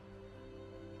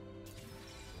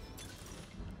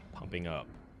 pumping up.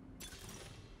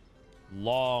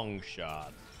 Long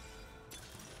shot.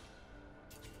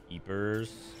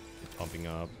 Keepers. It's pumping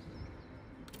up.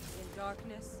 In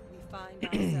darkness, we find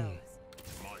ourselves.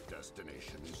 My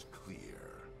destination is clear.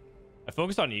 I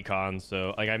focused on econ,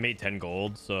 so like I made 10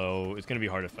 gold, so it's gonna be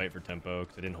hard to fight for tempo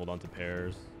because I didn't hold on to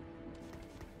pairs.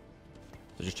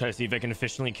 So just try to see if I can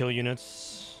efficiently kill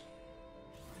units.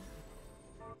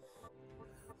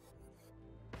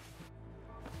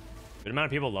 Good amount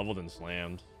of people leveled and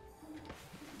slammed.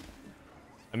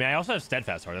 I mean, I also have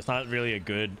steadfast heart. That's not really a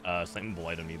good slamable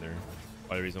item either.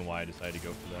 Part of the reason why I decided to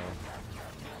go for that.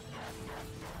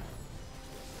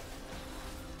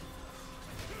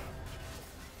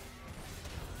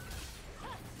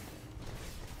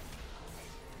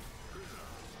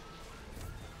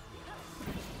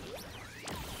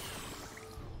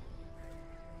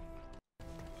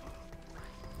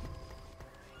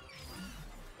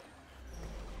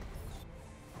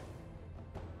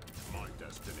 My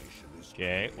destination is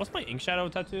Okay, what's my ink shadow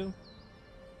tattoo?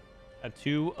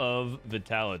 Tattoo of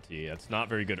vitality. That's not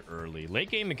very good early. Late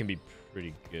game, it can be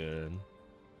pretty good.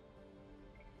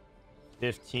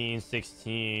 15,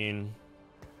 16,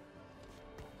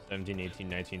 17, 18,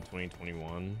 19, 20,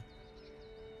 21.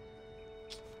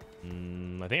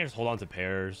 I think I just hold on to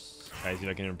pairs. Try to see if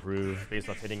I can improve based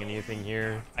off hitting anything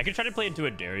here. I could try to play into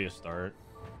a Darius start.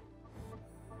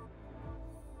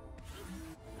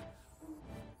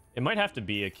 It might have to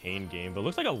be a Kane game, but it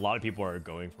looks like a lot of people are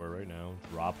going for it right now.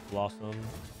 Drop Blossom.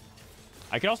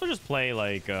 I could also just play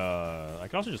like Kaisa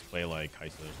or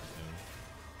something.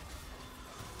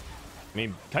 I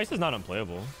mean, Kaisa's not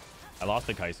unplayable. I lost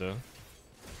to Kaisa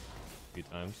a few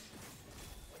times.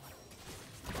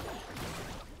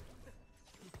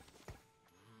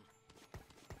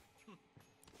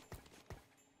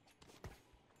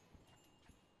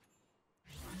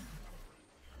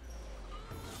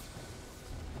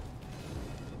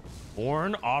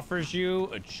 Born offers you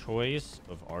a choice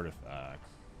of artifacts.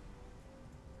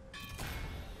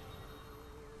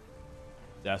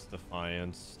 Death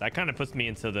Defiance. That kind of puts me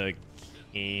into the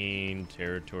Kane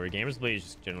territory. Gamers Blade is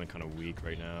just generally kind of weak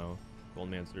right now.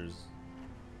 Goldmancer's.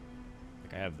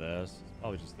 Like, I have this. It's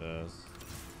probably just this.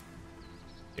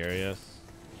 Darius.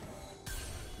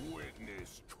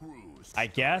 witness true I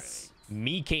guess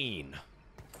me Kane.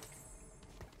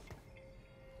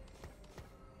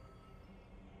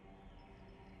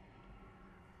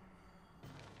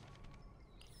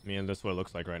 Man, that's what it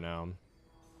looks like right now.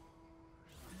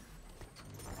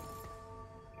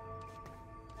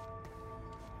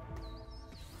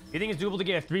 You think it's doable to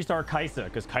get a 3-star Kaisa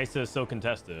because Kaisa is so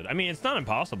contested? I mean, it's not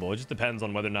impossible. It just depends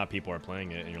on whether or not people are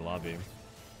playing it in your lobby. If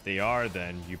they are,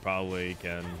 then you probably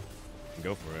can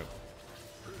go for it.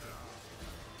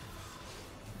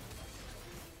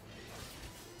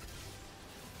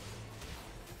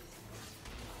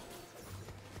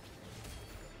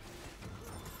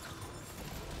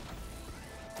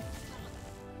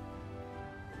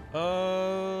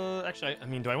 Actually, I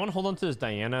mean, do I want to hold on to this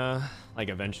Diana? Like,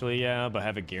 eventually, yeah, but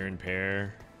have a Garen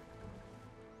pair.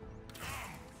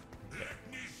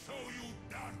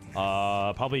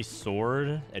 Probably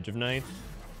Sword, Edge of Night.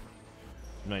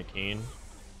 Night Kane.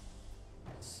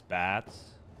 Spat.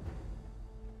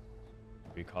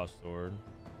 We cost Sword.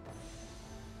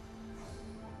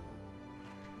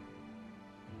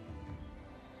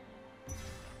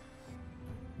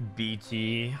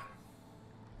 BT.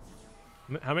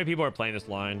 How many people are playing this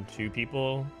line? 2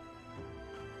 people?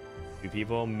 2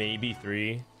 people? Maybe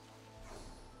 3?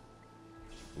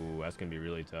 Ooh, that's gonna be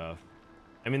really tough.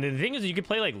 I mean, the thing is, you could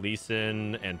play like Lee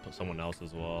Sin and put someone else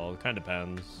as well. It kind of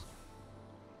depends.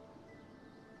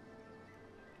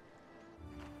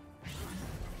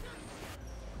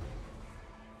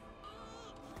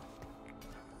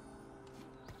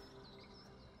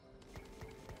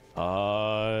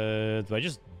 Do I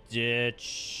just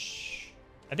ditch?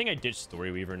 I think I ditched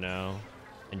Story Weaver now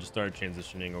and just started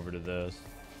transitioning over to this.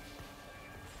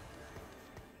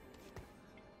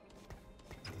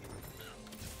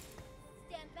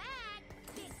 Stand back!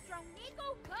 Big strong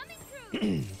Nico coming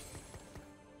through!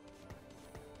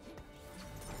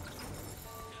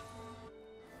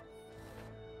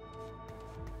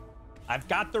 I've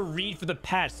got the read for the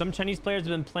patch. Some Chinese players have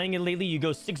been playing it lately. You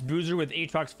go 6 bruiser with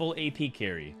Aatrox full AP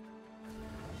carry.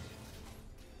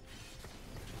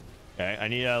 Okay, I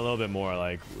need a little bit more.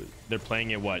 Like, they're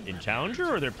playing it what, in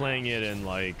Challenger, or they're playing it in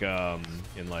like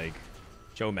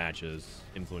show matches,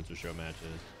 influencer show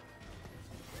matches?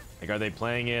 Like, are they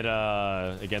playing it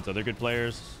against other good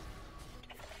players?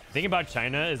 The thing about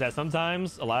China is that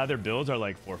sometimes a lot of their builds are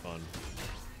like for fun.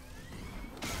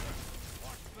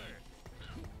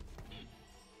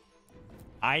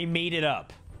 I made it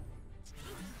up.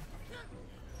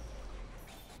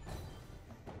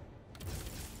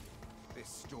 This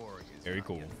story is Very not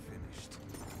cool. yet finished.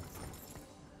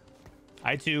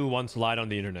 I too once lied on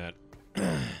the internet.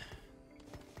 It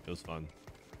was fun.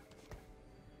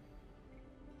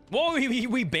 Whoa,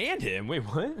 we banned him. Wait,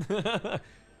 what? Don't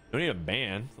need a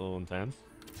ban. It's a little intense.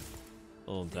 A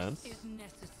little intense. Is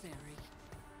necessary.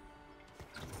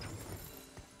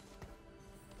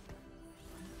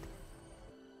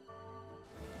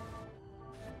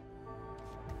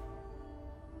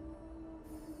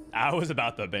 I was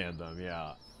about to ban them,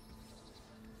 yeah.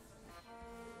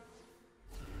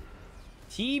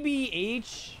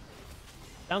 TBH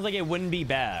sounds like it wouldn't be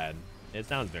bad. It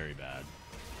sounds very bad.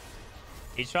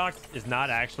 H-Shock is not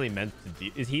actually meant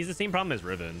to do... He's the same problem as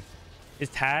Riven. His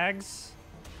tags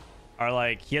are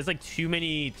like... He has like too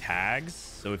many tags.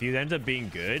 So if he ends up being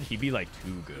good, he'd be like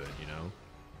too good, you know?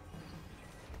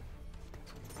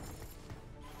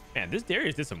 Man, this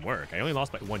Darius did some work. I only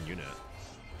lost by 1 unit.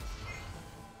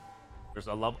 There's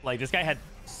a love... Like, this guy had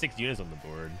 6 units on the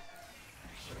board.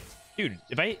 Dude,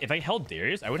 if I held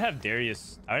Darius, I would have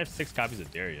Darius... I would have 6 copies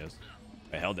of Darius.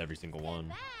 If I held every single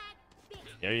one.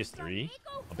 Darius 3?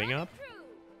 Helping up?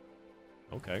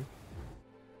 Okay.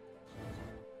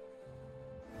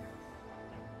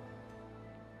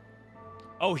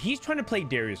 Oh, he's trying to play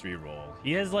Darius reroll.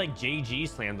 He has like JG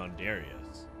slammed on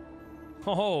Darius.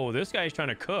 Oh, this guy's trying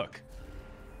to cook.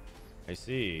 I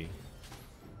see.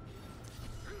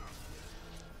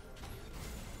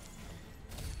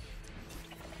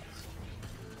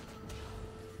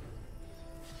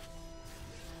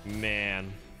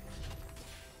 Man.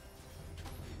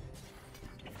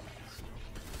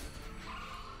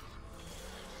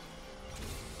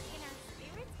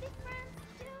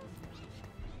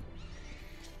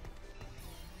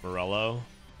 Morello.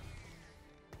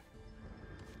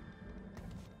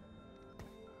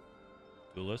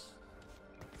 Duelist.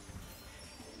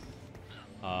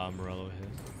 Morello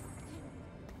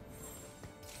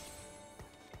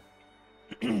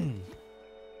his.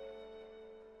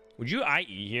 Would you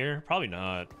IE here? Probably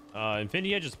not.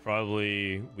 Infinity Edge is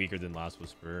probably weaker than Last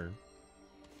Whisper.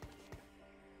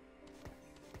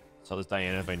 Sell this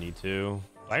Diana if I need to. Do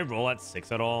I roll at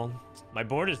 6 at all? My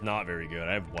board is not very good.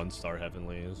 I have 1-star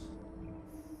Heavenlies.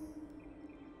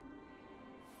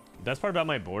 The best part about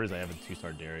my board is I have a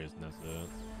 2-star Darius, and that's it.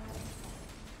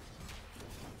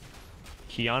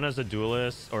 Kiana's a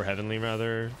duelist, or Heavenly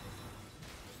rather.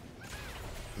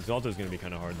 Exalted is going to be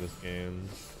kind of hard this game.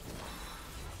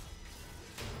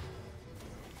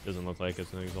 Doesn't look like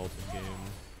it's an Exalted game.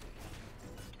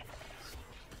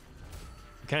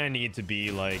 You kind of need to be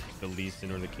like the Lee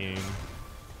Sin or the King.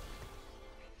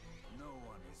 No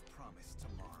one is promised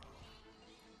tomorrow.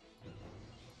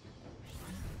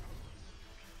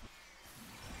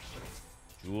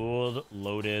 Jeweled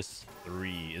Lotus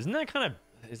 3. Isn't that kind of...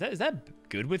 Is that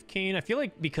good with Kane? I feel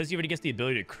like because he already gets the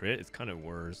ability to crit, it's kind of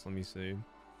worse. Let me see.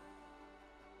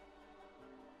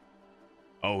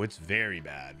 Oh, it's very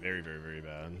bad. Very, very, very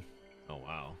bad. Oh,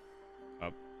 wow.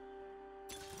 Up.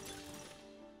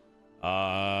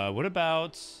 What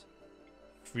about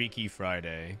Freaky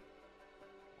Friday?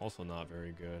 Also not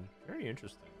very good. Very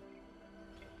interesting.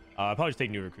 I'll probably just take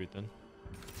new recruit then.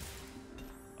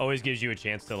 Always gives you a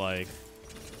chance to like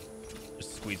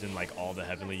just squeeze in like all the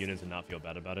heavenly units and not feel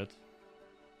bad about it.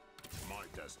 My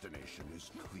destination is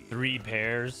clear. 3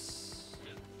 pairs.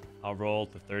 I'll roll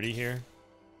to 30 here.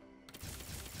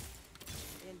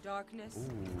 In darkness,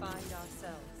 we find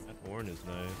ourselves. That horn is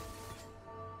nice.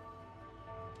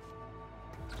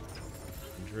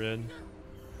 100.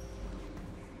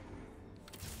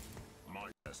 My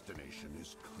destination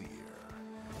is clear.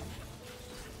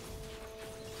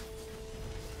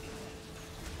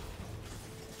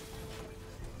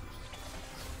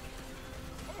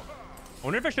 I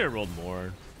wonder if I should have rolled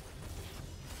more.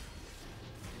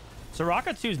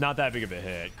 Soraka 2 is not that big of a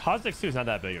hit. Cosmic 2 is not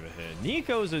that big of a hit.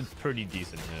 Nico's a pretty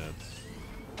decent hit.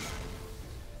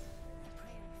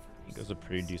 Nico's a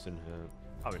pretty decent hit.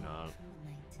 Probably not.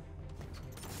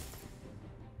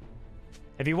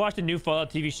 Have you watched the new Fallout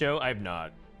TV show? I have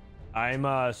not. I'm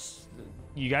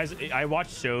you guys, I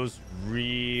watch shows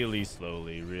really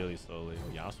slowly, really slowly.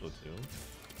 Oh, Yasuo too.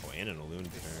 Oh, and an Elune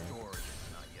This pair. story is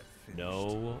not yet finished.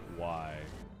 No, why?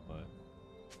 But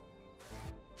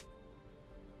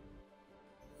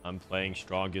I'm playing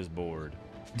strongest board.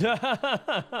 He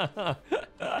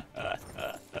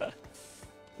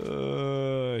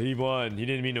won. He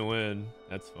didn't mean to win.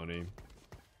 That's funny.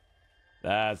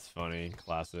 That's funny.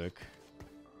 Classic.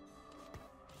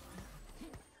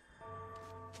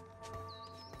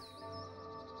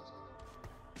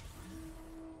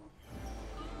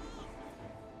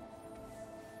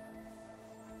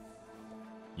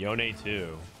 Yone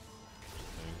too.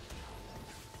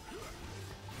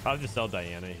 Probably just sell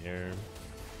Diana here.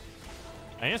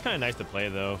 Diana's kind of nice to play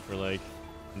though for like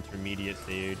intermediate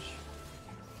stage.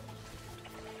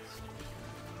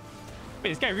 Wait,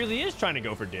 this guy really is trying to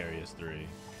go for Darius 3.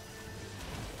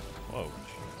 Whoa.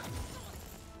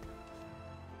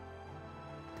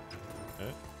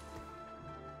 Okay.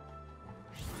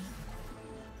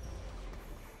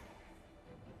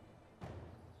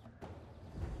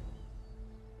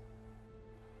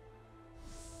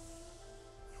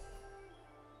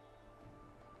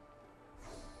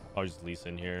 I'll just lease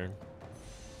in here.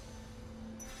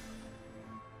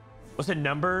 What's the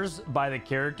numbers by the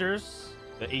characters?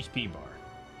 The HP bar.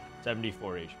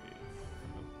 74 HP.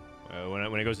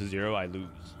 When it goes to 0, I lose.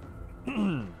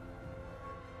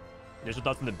 Initial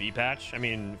thoughts on the B patch. I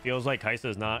mean, it feels like Kai'Sa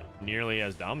is not nearly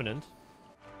as dominant.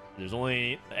 There's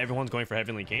only... Everyone's going for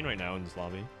Heavenly Kayn right now in this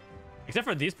lobby. Except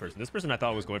for this person. This person I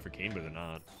thought was going for Kayn, but they're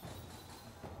not.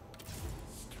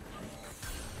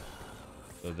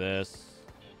 So this...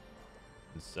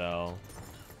 And sell.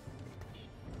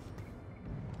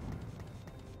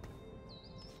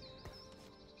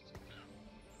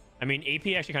 I mean, AP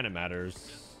actually kind of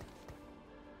matters.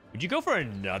 Would you go for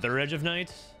another Edge of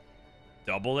Night?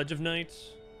 Double Edge of Night?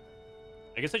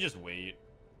 I guess I just wait.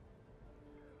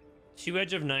 2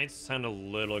 Edge of Nights sound a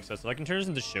little excessive. I can turn this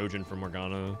into Shojin for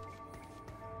Morgana.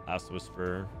 Last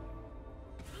Whisper.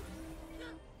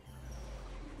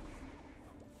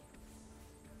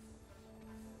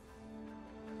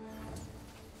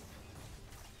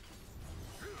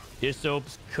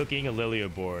 Isope's cooking a Lilia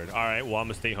board. All right, well, I'm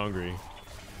gonna stay hungry.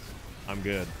 I'm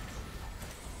good.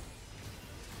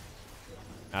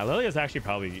 Lilia's actually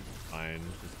probably fine.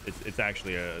 It's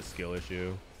actually a skill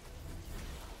issue.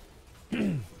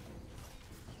 My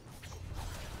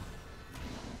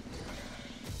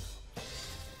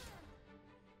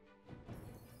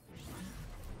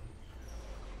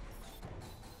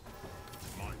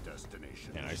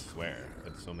destination. And I swear,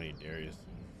 that's so many Darius.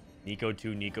 Nico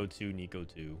 2, Nico 2, Nico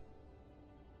 2.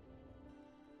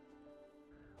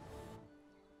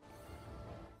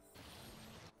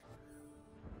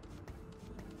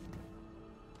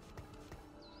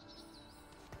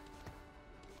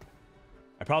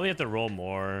 I probably have to roll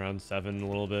more on 7 a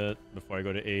little bit before I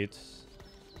go to 8.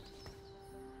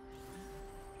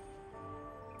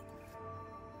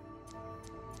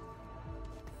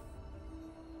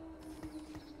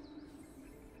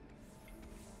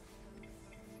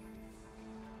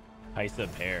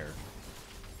 Kai'Sa pair.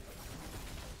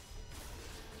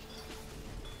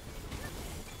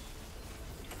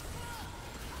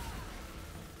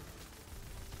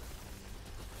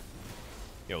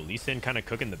 Yo, Lee Sin kind of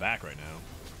cooking the back right now.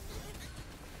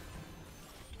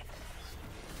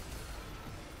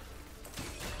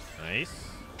 Nice.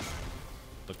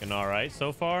 Looking all right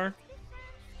so far.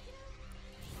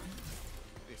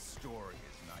 This story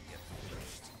is not yet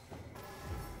finished.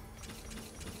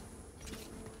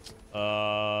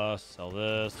 Sell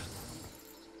this.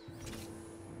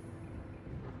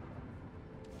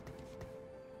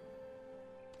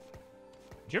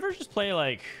 Did you ever just play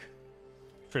like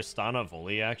Tristana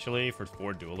Voli actually for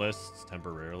 4 duelists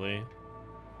temporarily?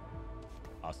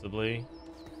 Possibly.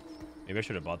 Maybe I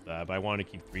should have bought that, but I wanted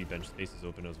to keep 3 bench spaces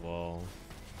open as well.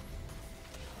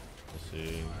 We'll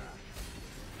see.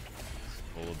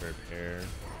 Polar bear pair.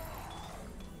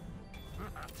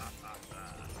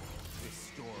 This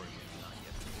story is not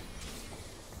yet finished.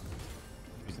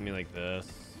 Do something like this.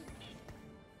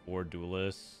 4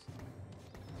 duelists.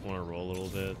 Want to roll a little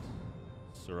bit.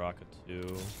 Soraka 2.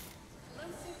 Closer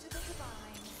to the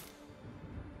divine.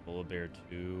 Polar bear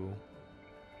 2.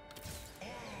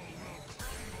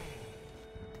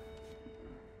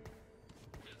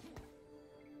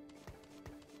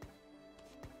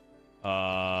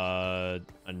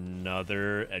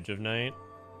 Another Edge of Night.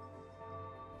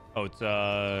 Oh, it's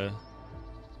I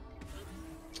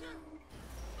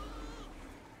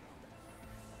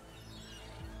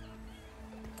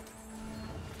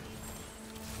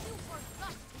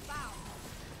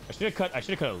should have cut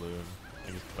a Loon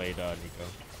and just played Nico.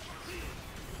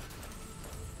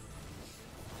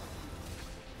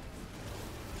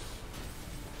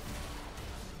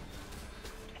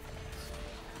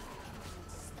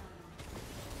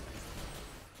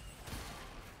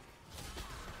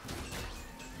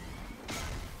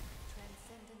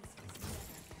 Transcendence is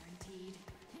never guaranteed.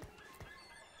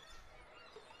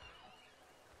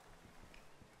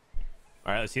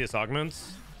 All right, let's see this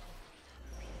augments.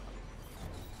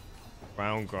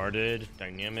 Ground guarded,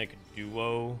 dynamic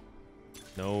duo,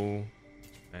 no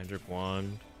magic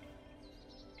wand,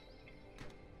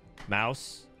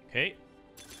 mouse. Okay.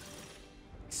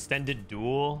 Extended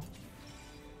duel.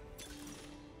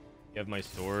 You have my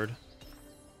sword.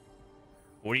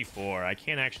 44. I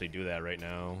can't actually do that right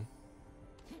now.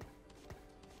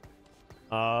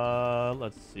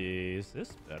 Let's see. Is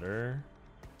this better?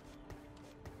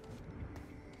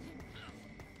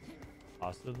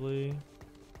 Possibly.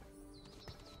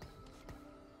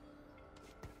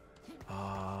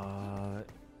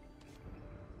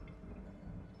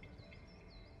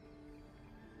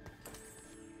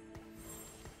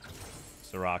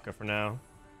 Soraka for now.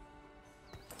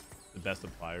 The best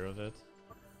applier of it.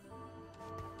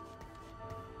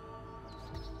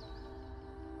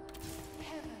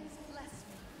 Heavens bless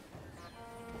me.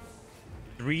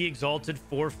 3 exalted,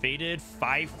 4 fated,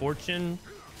 5 fortune,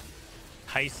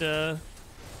 Kaisa,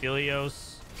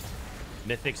 Philios,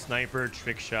 mythic sniper,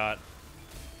 trick shot,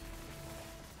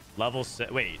 level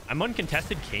set. Wait, I'm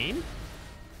uncontested Kane?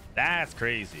 That's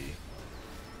crazy.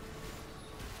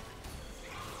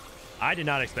 I did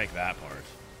not expect that part.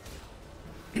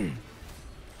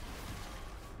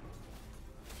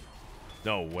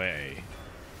 No way.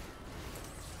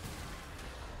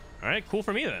 All right, cool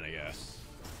for me then, I guess.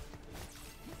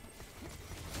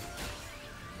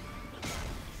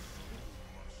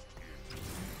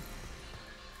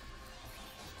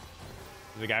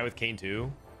 The guy with Kane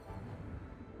too.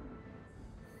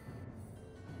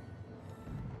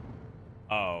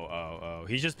 Oh.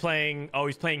 He's just playing. Oh,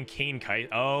 he's playing Kane Kite.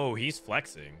 Oh, he's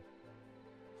flexing.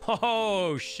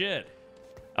 Oh, shit.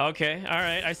 Okay. All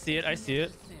right. I see it. I see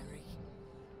it.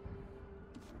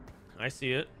 I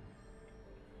see it.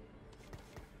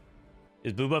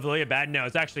 Is Blue Buff Lilia bad? No,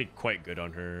 it's actually quite good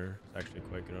on her. It's actually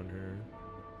quite good on her.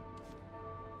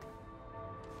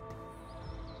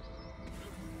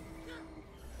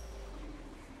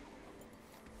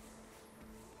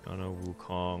 Gonna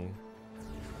Wukong.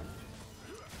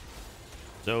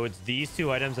 So it's these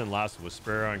 2 items and Last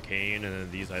Whisper on Kane, and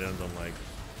then these items on like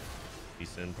Lee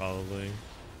Sin probably.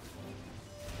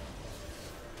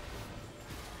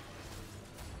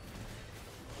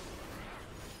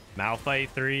 Malphite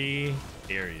 3,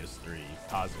 Darius 3,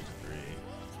 Kha'Zix 3.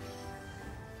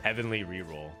 Heavenly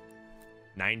reroll.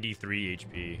 93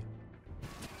 HP.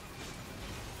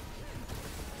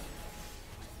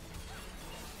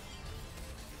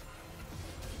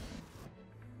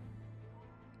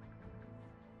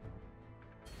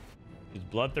 Is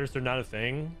Bloodthirster not a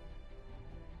thing?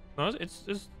 No, it's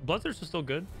Bloodthirster is still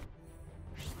good.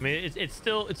 I mean,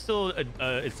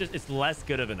 it's less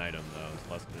good of an item though. It's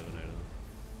less good of an item.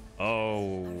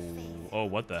 Oh,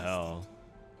 what the hell?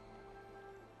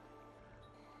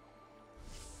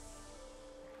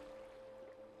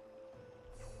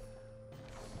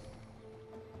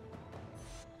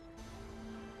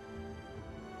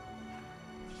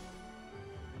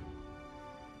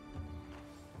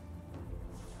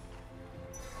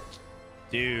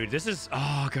 Dude, this is,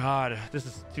 oh god, this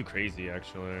is too crazy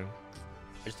actually. I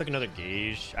just took another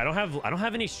gauge. I don't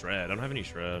have any shred. I don't have any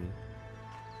shred.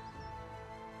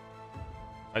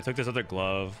 I took this other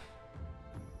glove.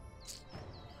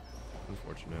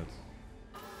 Unfortunate.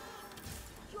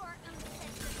 Your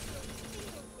ancestors will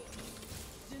feel this.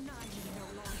 Deny me no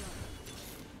longer.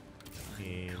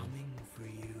 Kane. Coming for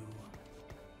you.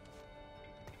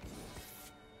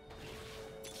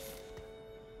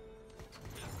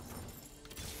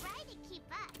 Try to keep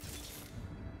up.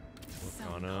 Some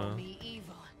call Morgana. me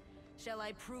evil. Shall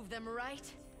I prove them right?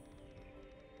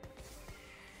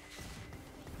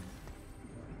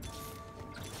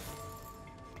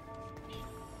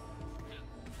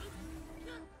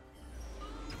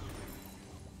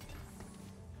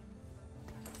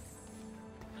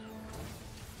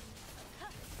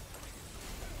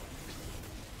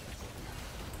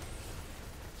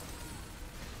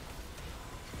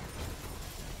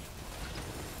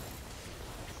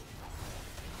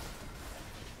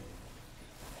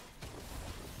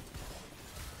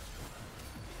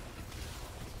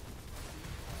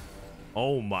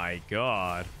 Oh my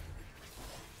god.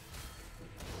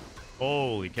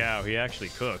 Holy cow, he actually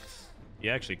cooked. He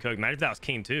actually cooked. Imagine if that was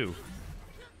King too.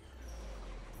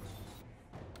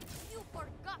 You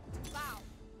forgot to bow.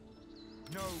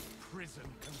 No prison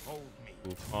can hold me.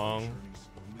 Wukong. Journey's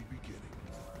only beginning.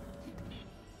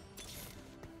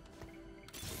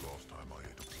 The last time I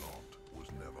ate a plant was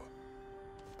never.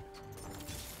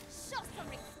 Show some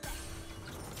respect.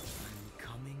 I'm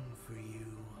coming for you.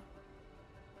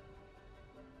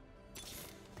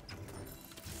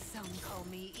 Some call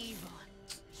me evil.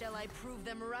 Shall I prove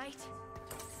them right?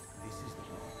 This is the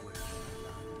part where you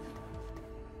land.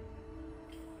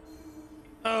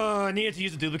 Oh, I needed to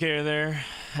use the duplicator there.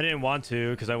 I didn't want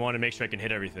to because I want to make sure I can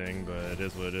hit everything, but it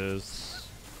is what it is.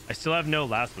 I still have no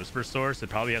Last Whisper source. It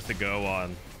probably has to go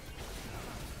on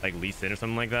like Lee Sin or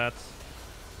something like that.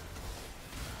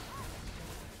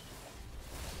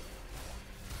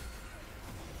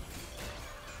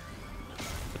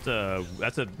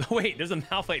 That's a wait, there's a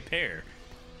Malphite pair.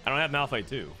 I don't have Malphite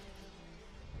too.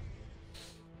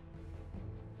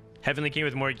 Heavenly King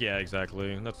with more, yeah,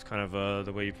 exactly. That's kind of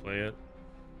the way you play it.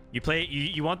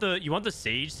 You want the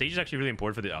Sage. Sage is actually really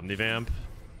important for the Omnivamp.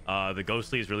 The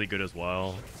Ghostly is really good as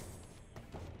well.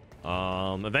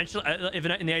 Eventually, if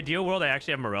in the ideal world, I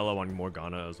actually have Morello on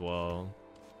Morgana as well.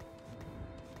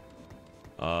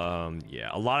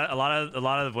 Yeah, a lot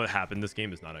of what happened this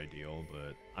game is not ideal,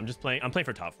 but I'm playing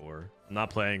for top 4. I'm not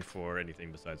playing for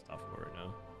anything besides top 4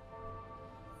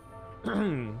 right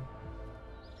now.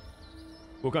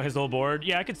 Work on his whole board.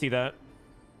 Yeah, I could see that.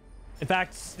 In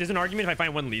fact, there's an argument if I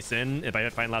find one Lee Sin, if I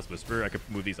find Last Whisper, I could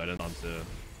move these items onto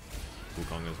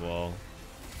Wukong as well.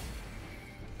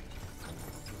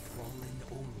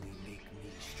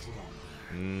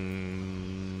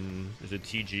 There's a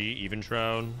TG, Even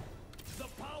Shroud. The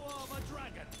power of a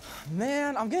dragon.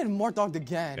 Man, I'm getting more dogged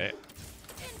again. Okay.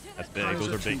 That's big. Those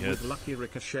are big hits. Lucky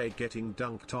Ricochet getting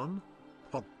dunked on.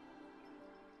 Hot.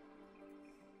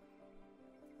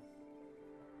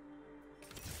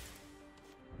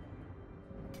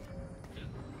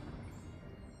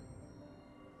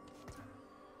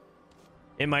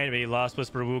 It might be Last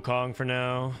Whisper Wukong for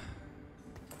now.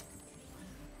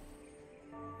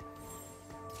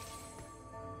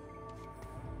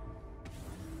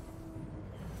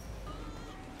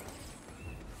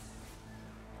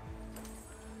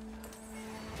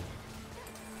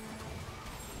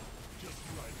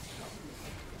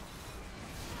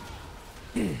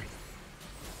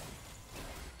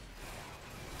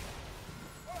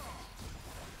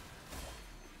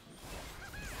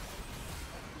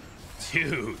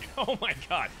 Dude, oh my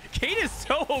god. Kate is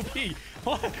so OP.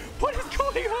 What is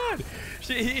going on?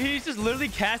 He's just literally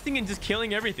casting and just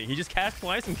killing everything. He just casts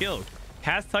twice and kills.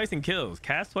 Cast twice and kills.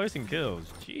 Cast twice and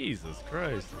kills. Jesus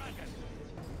Christ.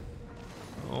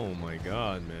 Oh my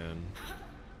god, man.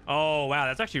 Oh, wow.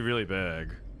 That's actually really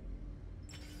big.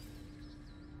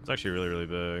 It's actually really, really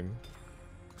big.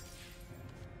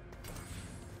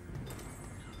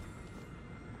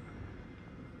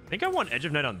 I think I want Edge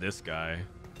of Night on this guy.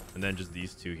 And then just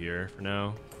these two here for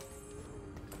now.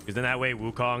 Because then that way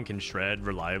Wukong can shred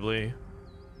reliably.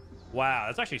 Wow,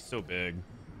 that's actually so big.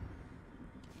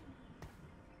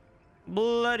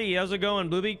 Bloody, how's it going,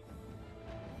 Blueby?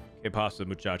 Que pasa,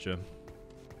 muchacha?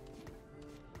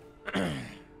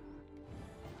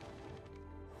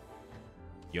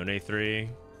 Yone 3.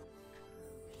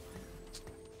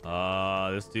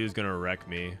 This dude's gonna wreck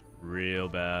me real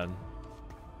bad.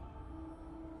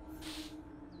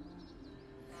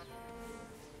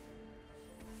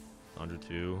 Under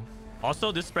 2.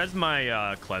 Also, this spreads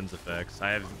my cleanse effects. I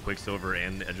have Quicksilver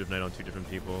and the Edge of Night on 2 different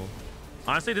people.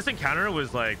 Honestly, this encounter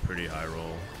was like pretty high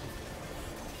roll.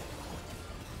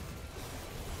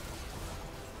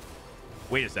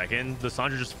 Wait a second. The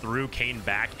Sandra just threw Kayn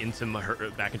back into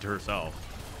herself.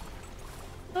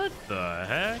 What the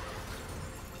heck?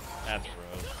 That's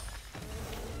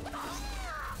gross.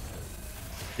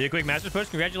 Did a quick Masters push.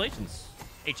 Congratulations.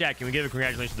 Hey, chat, can we give a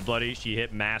congratulations to Bloody? She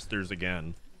hit Masters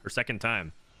again. Her second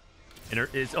time. And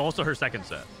it's also her second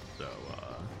set. So,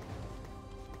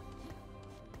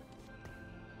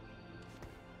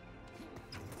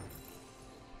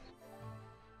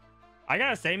 I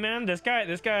gotta say, man, this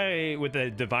guy with the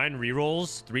divine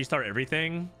rerolls, 3-star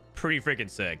everything, pretty freaking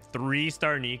sick.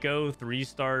 3-star Nico,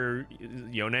 3-star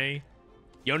Yone.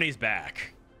 Yone's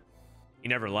back. He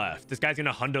never left. This guy's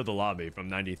gonna hundo the lobby from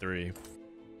 93.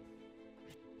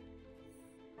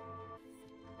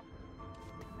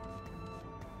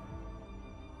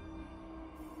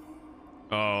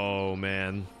 Oh,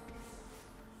 man.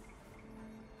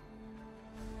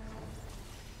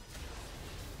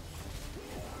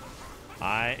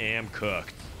 I am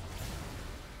cooked.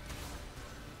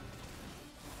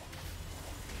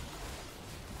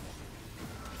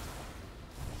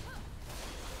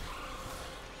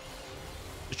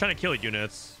 Just trying to kill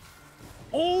units.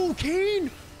 Oh, Kayn!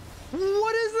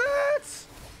 What is that?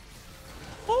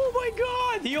 Oh my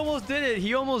god! He almost did it.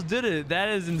 He almost did it. That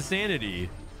is insanity.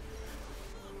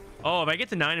 Oh, if I get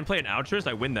to 9 and play an Outrist,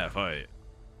 I win that fight.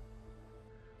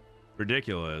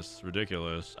 Ridiculous.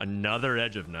 Ridiculous. Another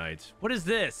Edge of Night. What is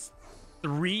this?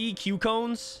 3 Q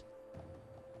cones?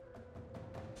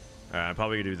 Alright, I'm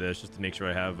probably gonna do this just to make sure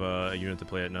I have a unit to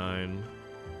play at 9.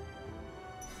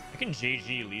 I can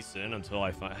JG Lee Sin until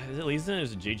I find... Is it Lee Sin or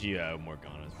is it JG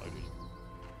Morgana? It's probably...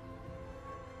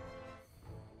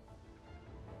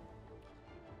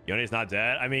 Yone's not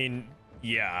dead. I mean,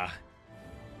 yeah.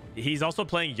 He's also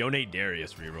playing Yone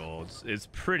Darius reroll. It's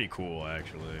pretty cool,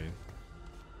 actually.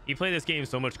 He played this game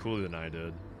so much cooler than I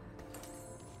did.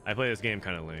 I play this game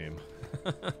kind of lame.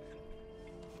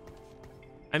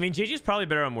 I mean, JJ's probably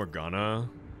better on Morgana.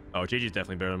 Oh, JJ's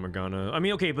definitely better on Morgana. I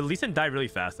mean, okay, but Lee Sin died really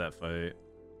fast that fight.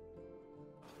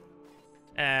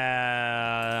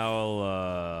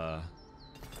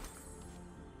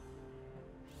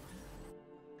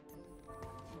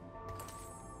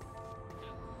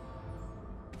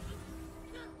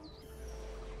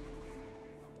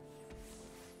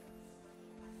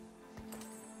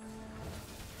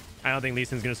 I don't think Lee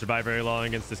Sin's gonna survive very long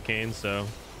against this Kayn, so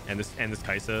and this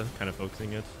Kai'Sa kind of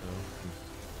focusing it, so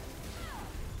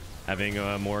having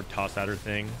a more toss at her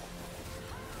thing.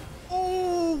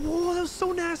 Oh, whoa, that was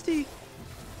so nasty.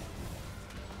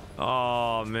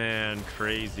 Oh man,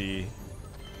 crazy.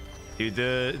 Dude,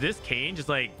 this Kayn just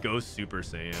like goes Super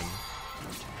Saiyan.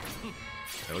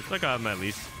 It looks like I'm at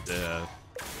least I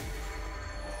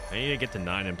need to get to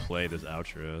 9 and play this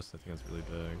Outros. I think that's really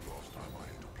big.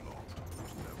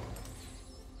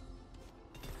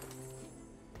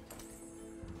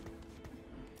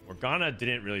 Morgana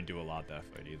didn't really do a lot that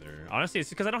fight either. Honestly, it's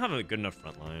because I don't have a good enough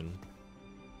front line.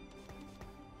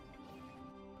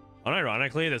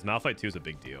 Unironically, this Malphite 2 is a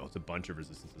big deal. It's a bunch of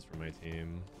resistances for my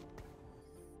team.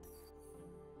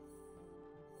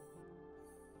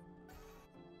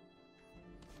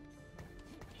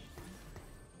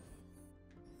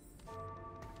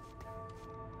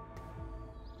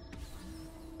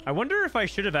 I wonder if I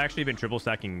should have actually been triple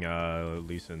stacking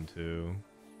Lee Sin too.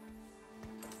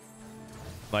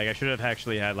 Like, I should have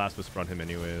actually had Last Whisper on him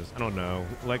anyways. I don't know.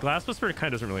 Like, Last Whisper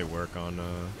kind of doesn't really work on...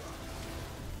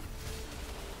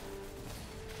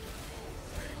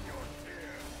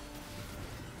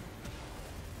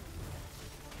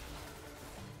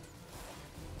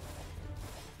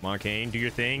 Come on, Kayn, do your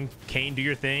thing. Kayn, do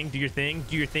your thing. Do your thing.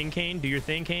 Do your thing, Kayn. Do your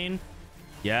thing, Kayn.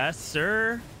 Yes,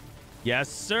 sir. Yes,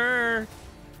 sir.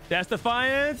 That's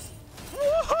Defiance.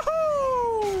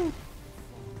 Woohoo!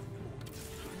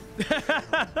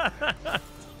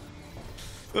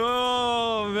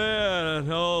 Oh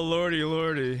man, oh lordy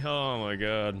oh my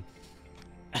god.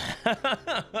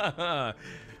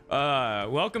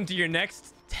 Welcome to your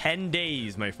next 10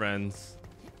 days, my friends.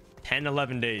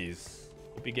 10-11 days.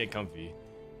 Hope you get comfy.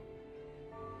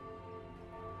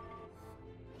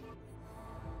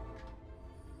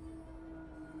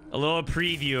 A little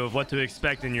preview of what to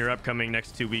expect in your upcoming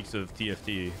next 2 weeks of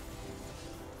TFT.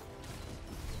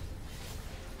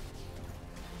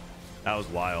 That was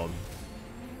wild.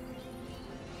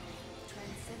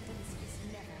 Transcendence is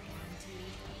never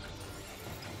guaranteed.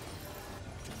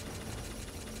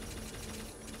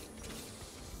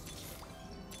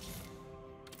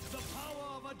 The power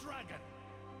of a dragon.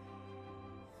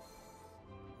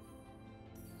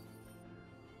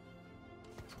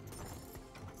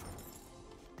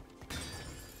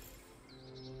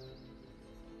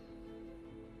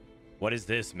 What is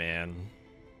this, man?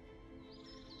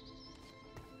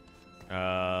 Sure,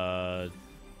 I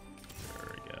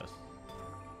guess.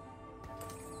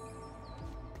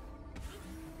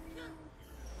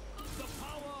 The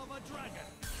power of a dragon.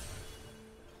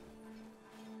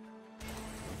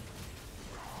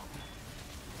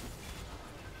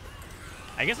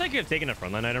 I guess I could have taken a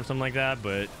frontline item or something like that,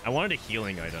 but I wanted a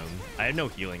healing item. I had no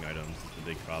healing items. It's a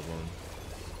big problem.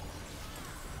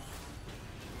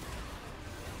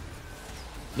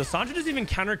 Lissandra doesn't even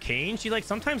counter Kayn. She like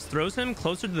sometimes throws him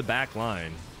closer to the back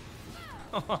line.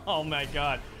 Oh my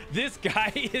god. This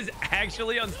guy is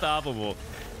actually unstoppable.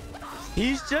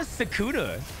 He's just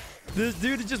Sakuda. This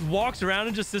dude just walks around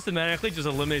and just systematically just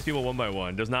eliminates people one by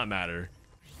one. Does not matter.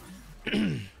 My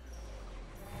journey's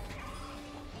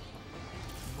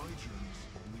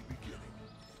only beginning.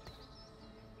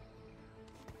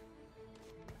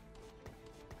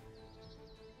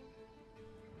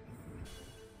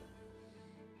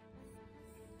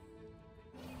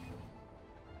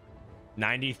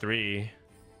 $93.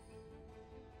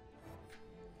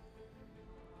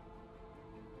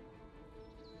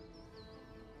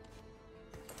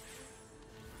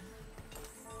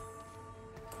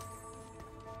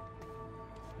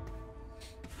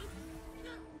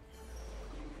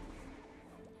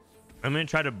 I'm gonna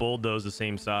try to bulldoze the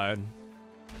same side.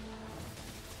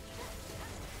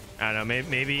 I don't know,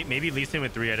 maybe Lee Sin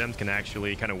with 3 items can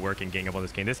actually kind of work and gang up on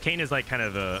this Kayn. This Kayn is like kind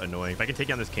of annoying. If I can take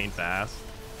down this Kayn fast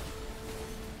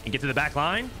and get to the back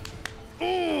line.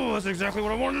 Oh, that's exactly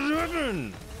what I wanted to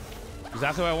happen.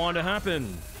 Exactly what I wanted to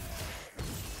happen.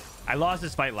 I lost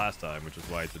this fight last time, which is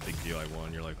why it's a big deal I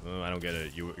won. You're like, oh, I don't get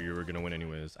it. You were gonna win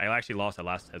anyways. I actually lost that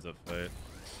last heads up fight.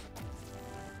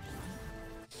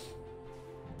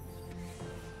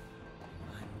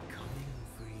 I'm coming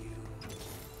for you.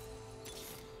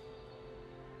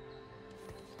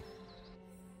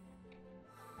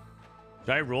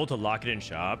 Should I roll to lock it in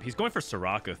shop? He's going for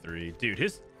Soraka 3. Dude,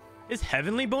 his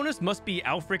heavenly bonus must be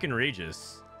out freaking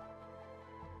rageous.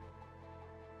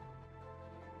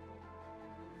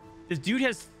 This dude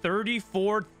has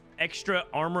 34 extra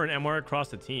armor and MR across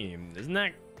the team. Isn't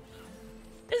that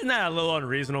a little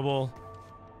unreasonable?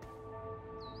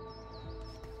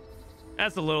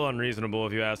 That's a little unreasonable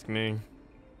if you ask me.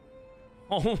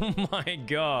 Oh my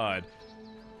god.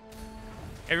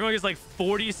 Everyone gets like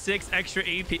 46 extra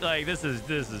AP. Like this is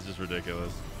just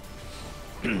ridiculous.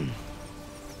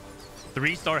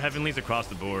 3-star heavenlies across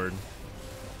the board.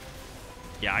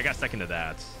 Yeah, I got second to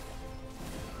that.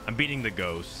 I'm beating the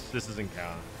ghost. This doesn't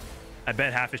count. I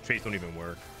bet half his traits don't even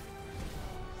work.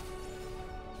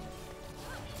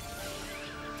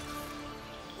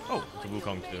 Oh, it's a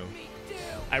Wukong too.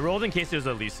 I rolled in case there's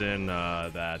a Lee Sin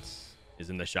that is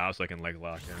in the shop, so I can like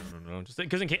lock in. I don't know, just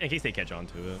because in case they catch on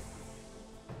to it.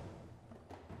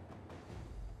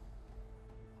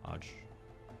 Hodge.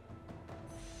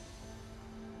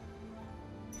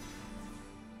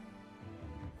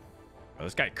 Oh,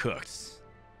 this guy cooked.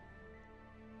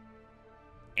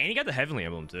 And he got the heavenly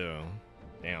emblem too.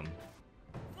 Damn.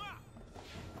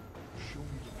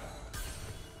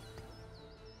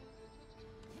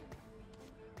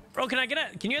 Bro,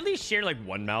 can you at least share like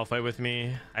one Malphite with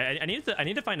me? I need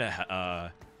to find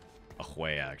a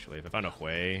Hui actually. If I found a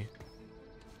Hui.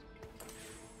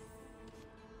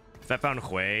 If I found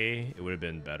Hui, it would have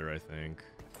been better, I think.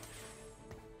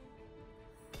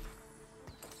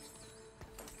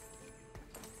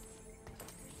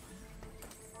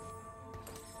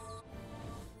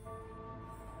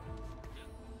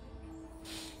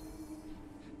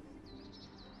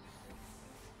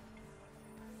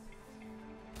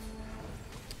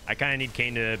 I kind of need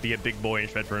Kane to be a big boy and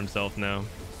shred for himself now.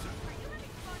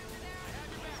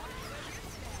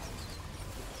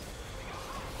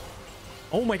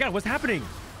 Oh my god, what's happening?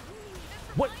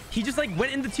 What? He just like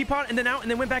went in the teapot and then out and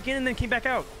then went back in and then came back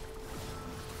out.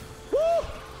 Woo!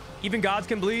 Even gods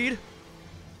can bleed.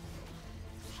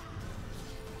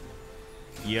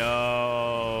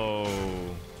 Yo.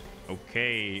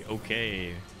 Okay,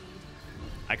 okay.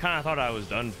 I kind of thought I was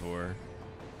done for.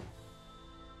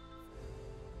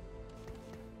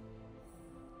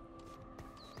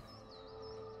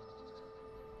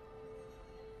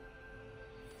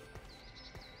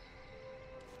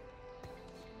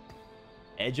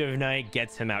 Edge of Night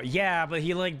gets him out. Yeah, but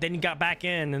he like then he got back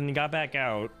in and he got back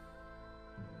out.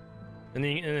 And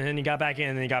then he got back in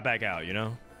and then he got back out, you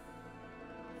know?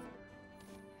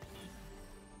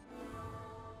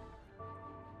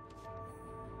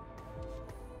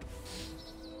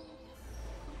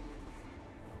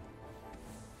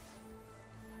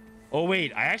 Oh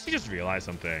wait, I actually just realized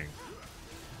something.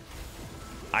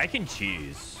 I can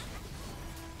cheese.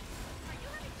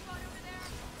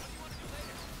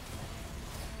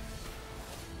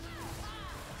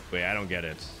 Wait, I don't get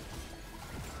it.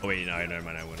 Oh wait, no, never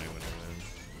mind. I win.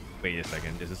 Wait a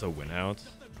second. Is this a win out?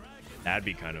 That'd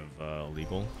be kind of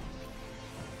illegal.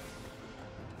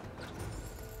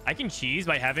 I can cheese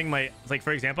by having my, like,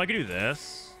 for example, I could do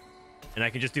this, and I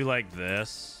can just do like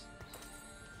this,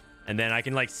 and then I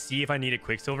can like see if I need to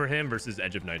Quicksilver him versus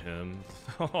Edge of Night him.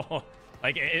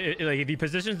 Like, like if he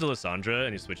positions the Lysandra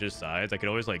and he switches sides, I can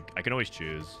always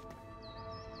choose.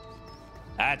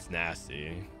 That's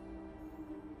nasty.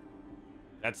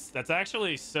 That's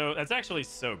actually so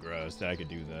gross that I could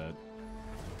do that.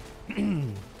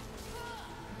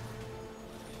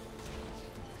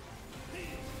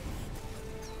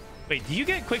 Wait, do you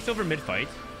get Quicksilver mid-fight?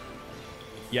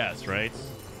 Yes, right?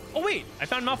 Oh wait, I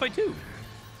found Malphite too.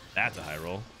 That's a high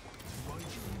roll.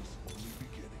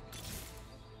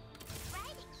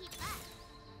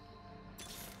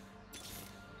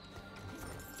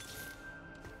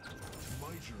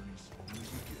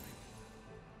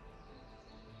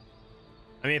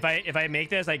 I mean, if I make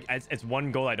this, like, it's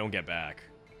one goal I don't get back.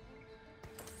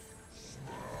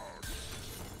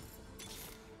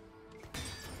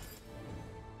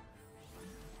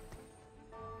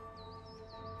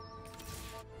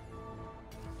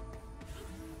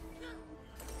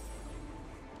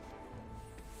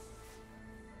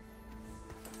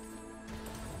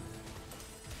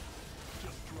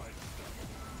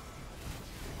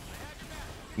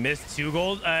 Missed 2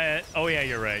 gold? Oh yeah,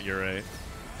 you're right.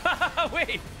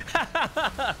 Wait.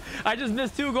 I just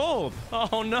missed 2 gold.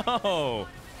 Oh no.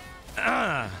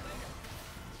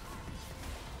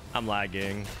 I'm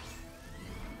lagging.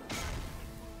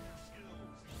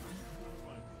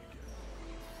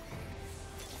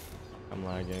 I'm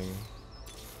lagging.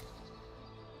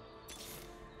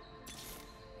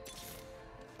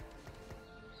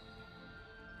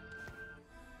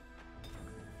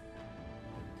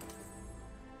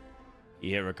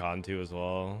 He hit Rakan too as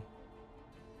well.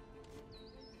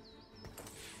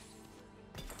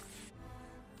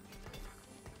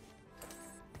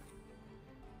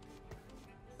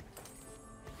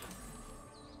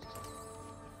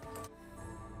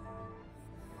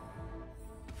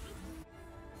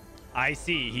 I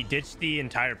see. He ditched the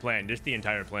entire plan.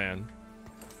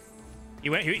 He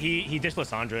went. He ditched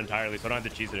Lissandra entirely, so I don't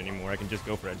have to cheese it anymore. I can just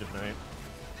go for Edge of Night.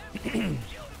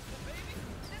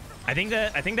 I think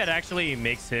that actually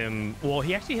makes him. Well,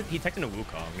 he teched into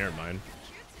Wukong. Never mind.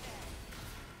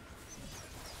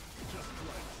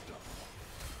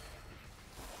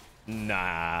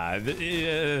 Nah.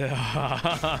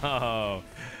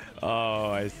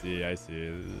 Oh, I see. I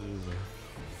see.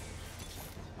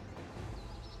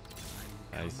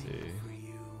 I see. For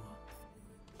you.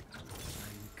 I'm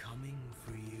coming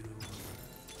for you.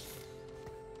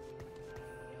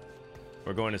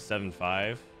 We're going to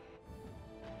 7-5.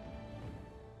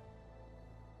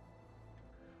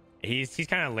 He's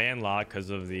kind of landlocked because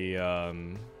of the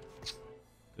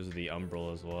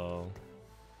Umbral as well.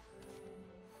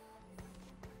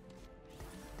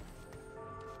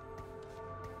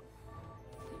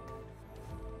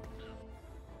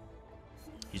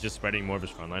 He's just spreading more of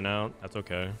his front line out. That's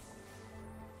okay.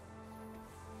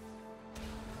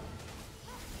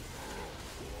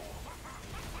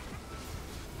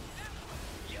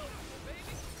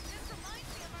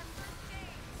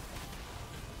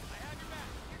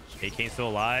 AK's still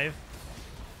alive.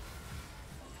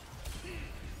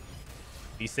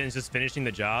 Sin's just finishing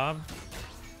the job.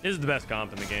 This is the best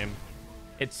comp in the game.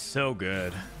 It's so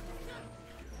good.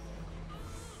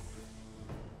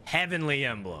 Heavenly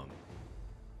Emblem.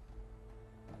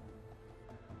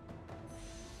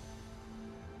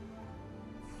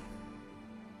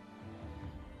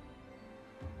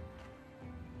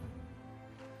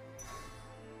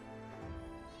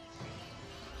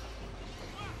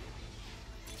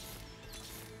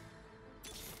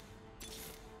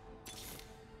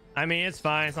 I mean, it's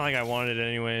fine. It's not like I wanted it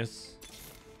anyways.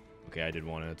 Okay, I did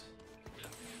want it.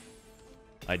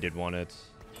 I did want it.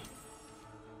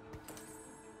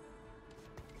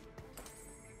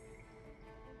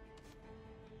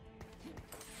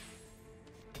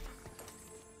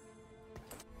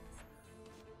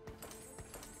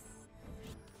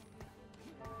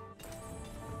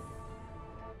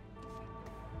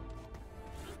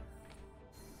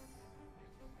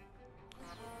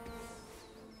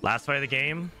 Last fight of the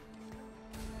game.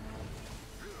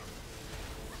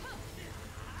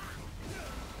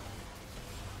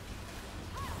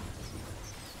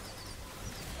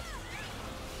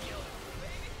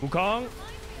 Wukong?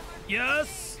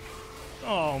 Yes!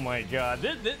 Oh my god.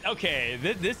 This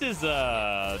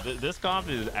comp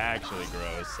is actually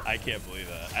gross. I can't believe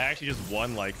that. I actually just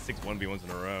won like 6 1v1s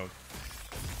in a row.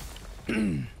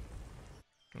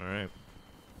 Alright.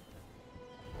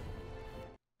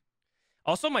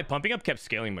 Also, my pumping up kept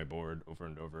scaling my board over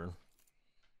and over.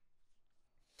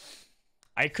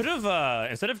 I could have,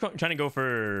 instead of trying to go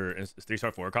for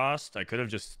 3-star 4 cost, I could have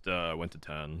just went to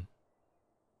 10.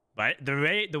 But the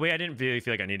way I didn't really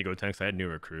feel like I need to go 10 because I had new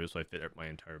recruits, so I fit my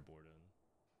entire board in.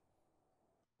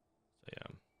 So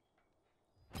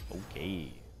yeah.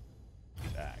 Okay.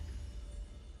 Back.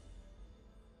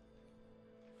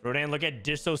 Frodan, look at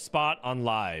Disso Spot on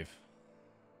live.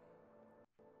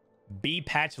 B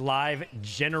patch live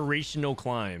generational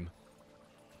climb.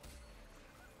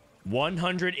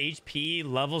 100 HP,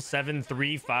 level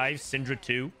 735, Syndra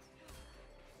 2.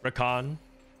 Rakan.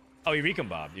 Oh, you recon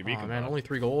Bob. You recon man, Bob. only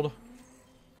 3 gold.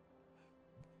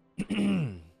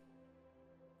 I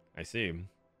see.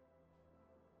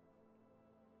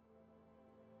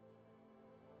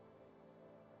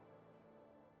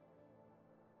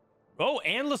 Oh,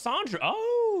 and Lissandra.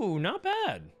 Oh, not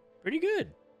bad. Pretty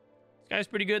good. This guy's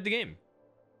pretty good at the game.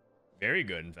 Very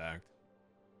good, in fact.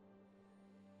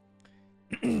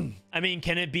 I mean,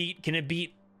 can it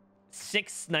beat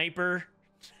 6 sniper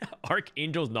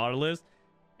Archangel's Nautilus?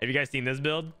 Have you guys seen this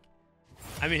build?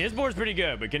 I mean, his board's pretty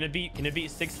good, but can it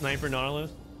beat 6 sniper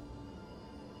Nautilus?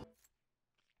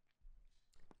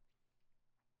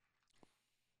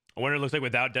 I wonder what it looks like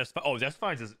without Death. Oh, Death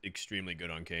Defiance is extremely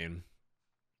good on Kayn.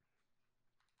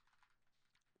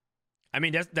 I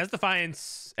mean, Death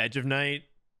Defiance Edge of Night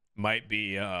might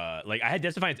be like I had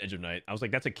Death Defiance Edge of Night. I was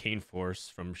like, that's a Kayn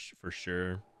force for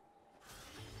sure.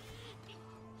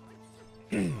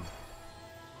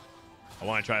 I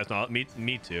want to try this now.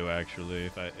 Me too, actually.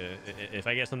 If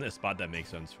I get something a spot that makes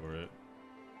sense for it.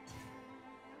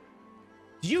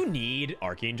 Do you need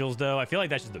archangels though? I feel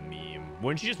like that's just a meme.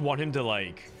 Wouldn't you just want him to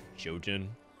like Shojin?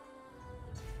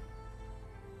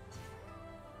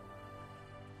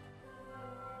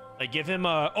 Like give him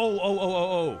a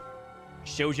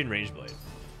Shojin Rangeblade.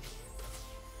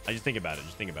 I just think about it.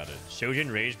 Just think about it. Shojin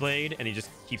Rangeblade, and he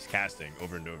just keeps casting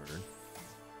over and over.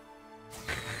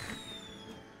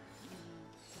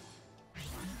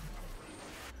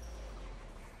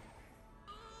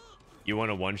 You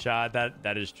want a one shot?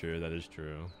 That is true. That is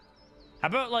true. How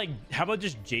about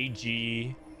just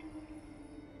JG?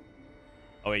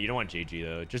 Oh wait, you don't want JG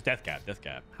though. Just Death Cap. Death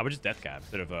Cap. How about just Death Cap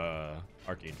instead of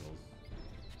Archangels?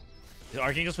 Is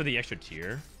Archangels for the extra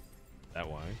tier? That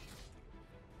why?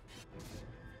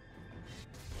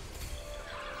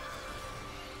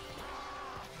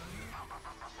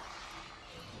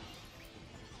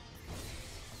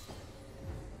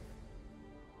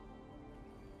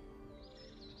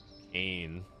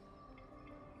 Kane.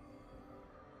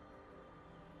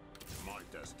 My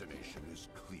destination is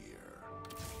clear.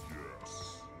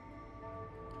 Yes.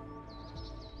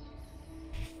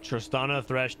 Tristana,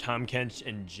 Thresh, Tom Kench,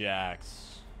 and Jax.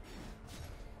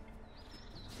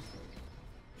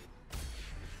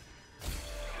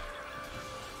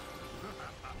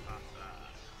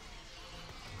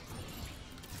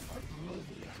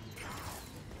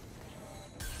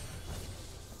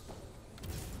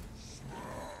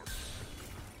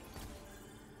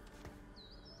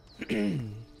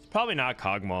 It's probably not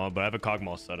Kog'Maw, but I have a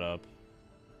Kog'Maw set up.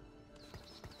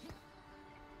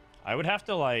 I would have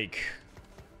to like...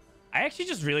 I actually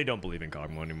just really don't believe in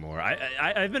Kog'Maw anymore.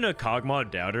 I've been a Kog'Maw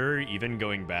doubter even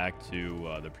going back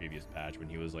to the previous patch when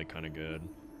he was like kind of good.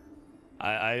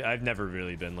 I've never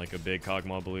really been like a big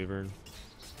Kog'Maw believer.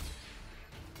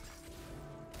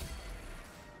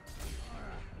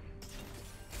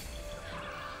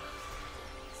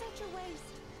 Such a waste.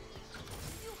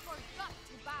 You forgot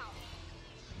to bow.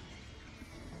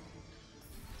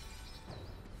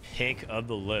 Pick of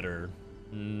the litter.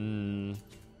 I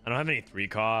don't have any 3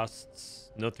 costs.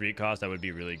 No 3 cost that would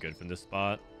be really good from this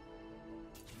spot.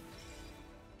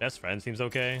 Best friend seems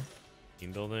okay.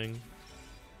 Team building.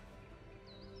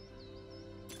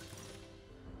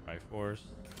 Triforce.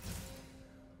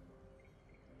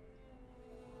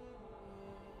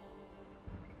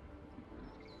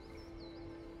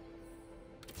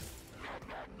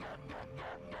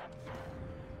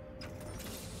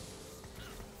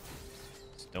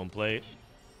 Stone plate.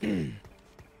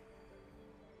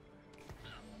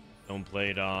 Stone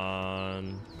plate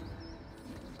on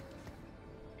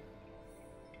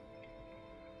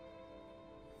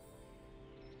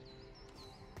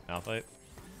Malphite.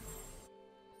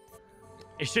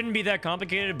 It shouldn't be that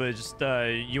complicated, but just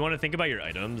you want to think about your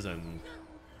items and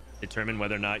determine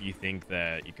whether or not you think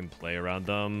that you can play around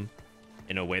them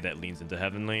in a way that leans into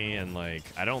Heavenly. And like,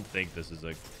 I don't think this is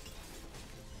a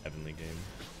Heavenly game.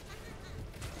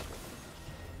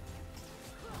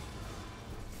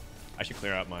 I should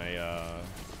clear out my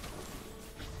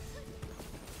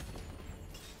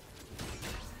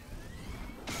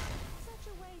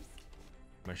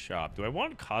my shop. Do I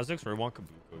want Kha'Zix or I want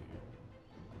Kabuko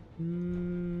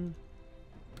here?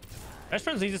 Best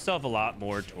Friends leads itself a lot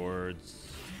more towards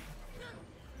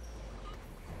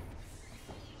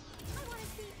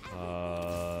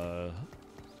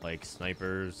like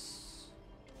snipers,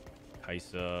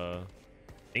 Kaisa,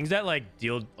 things that like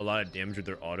deal a lot of damage with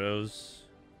their autos.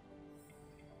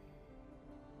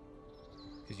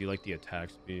 Because you like the attack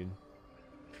speed.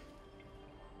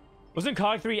 Wasn't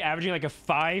Cog 3 averaging like a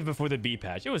 5 before the B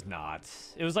patch? It was not.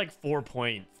 It was like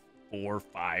 4.45 or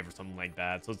something like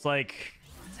that. So it's like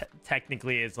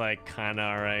technically it's like kind of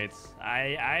all right.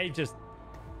 I'm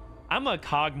a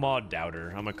Kog'Maw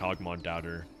doubter. I'm a Kog'Maw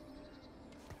doubter.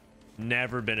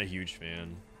 Never been a huge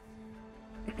fan.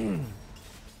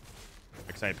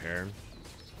 Excite pair.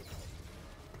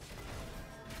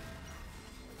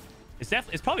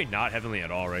 It's probably not Heavenly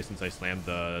at all, right? Since I slammed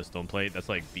the Stone Plate, that's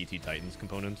like BT Titans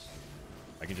components.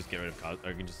 I can just get rid of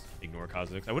I can just ignore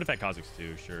Kha'Zix. I would have had Kha'Zix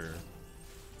too, sure.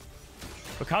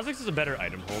 But Kha'Zix is a better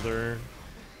item holder.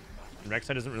 And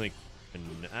Rek'Sai doesn't really...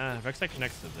 Rek'Sai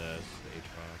connects to this, the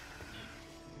H-Rock.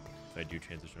 If I do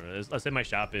transition. Let's say my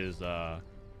shop is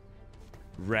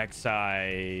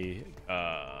Rek'Sai,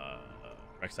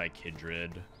 Rek'Sai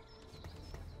Kindred.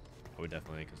 I would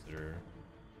definitely consider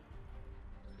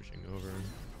switching over.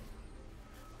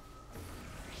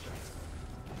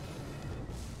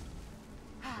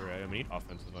 Alright, I'm gonna need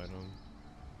offensive item.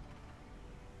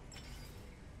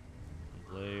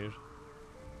 Blade.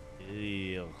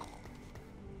 Ew.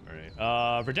 Alright.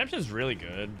 Redemption's really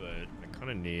good, but I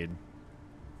kinda need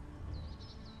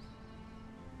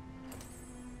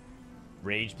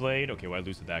Rage Blade. Okay, why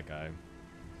lose to that guy?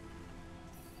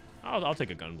 I'll take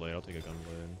a Gunblade. I'll take a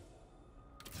Gunblade.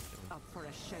 Up for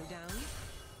a showdown?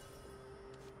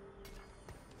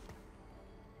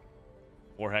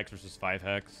 4 hex versus 5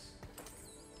 hex.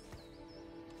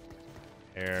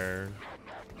 Air.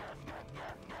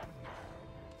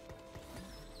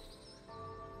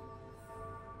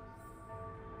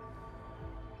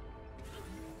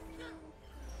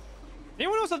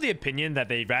 Anyone else have the opinion that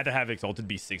they'd rather have Exalted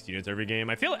be 6 units every game?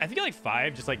 I feel like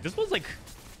 5, just like, this was like,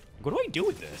 what do I do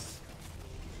with this?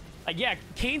 Like, yeah,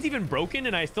 Kane's even broken,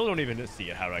 and I still don't even see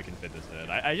it, how I can fit this in.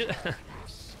 I just,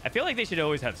 I feel like they should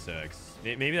always have 6.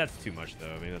 Maybe that's too much,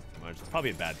 though. Maybe that's too much. It's probably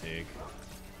a bad take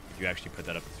if you actually put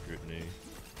that up to scrutiny.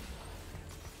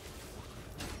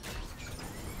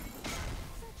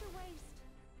 Such a waste.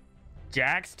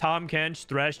 Jax, Tom Kench,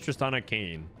 Thresh, Tristana,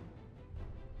 Kane.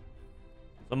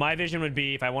 So my vision would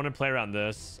be, if I want to play around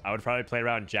this, I would probably play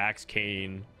around Jax,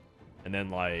 Kane, and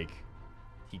then like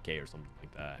TK or something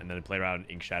like that, and then play around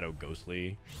Ink Shadow,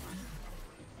 Ghostly.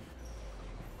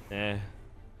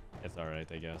 It's all right,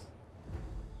 I guess.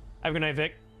 Have a good night,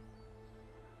 Vic.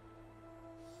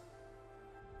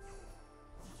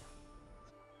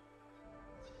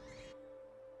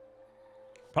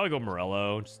 Probably go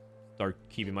Morello. Just start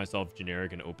keeping myself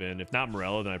generic and open. If not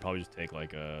Morello, then I'd probably just take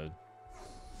like a...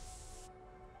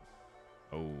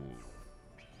 Oh.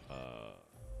 Oh.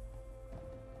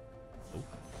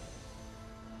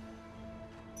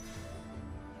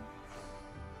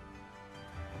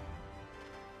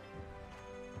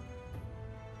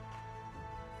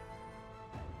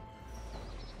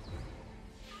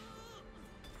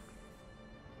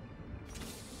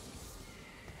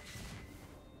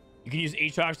 You can use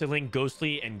Aatrox to link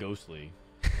Ghostly and Ghostly.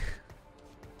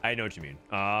 I know what you mean.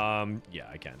 Yeah,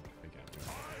 I can.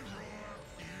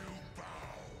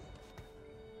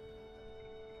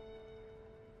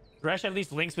 Thresh at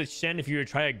least links with Shen if you were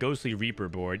to try a Ghostly Reaper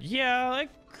board. Yeah, I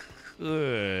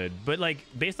could. But, like,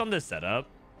 based on this setup,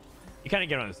 you kind of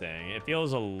get what I'm saying. It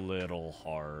feels a little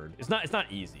hard. It's not easy. It's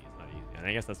not easy. And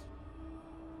I guess that's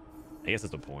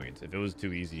the point. If it was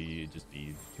too easy, it'd just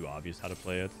be too obvious how to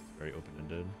play it. It's very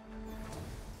open-ended.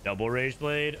 Double Rage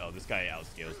Blade. Oh, this guy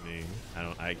outscales me.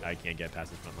 I can't get past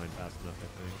his front line fast enough, I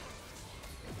think.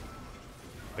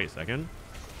 Wait a second.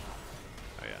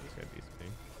 Oh, yeah, this guy beats me.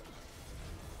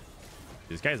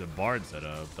 This guy's a bard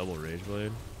setup. Double Rage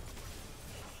Blade.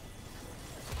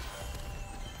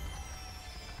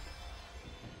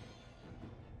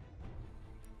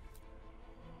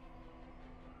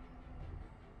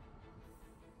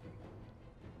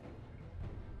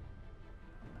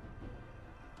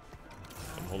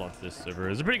 Hold on to this server.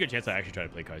 There's a pretty good chance I actually try to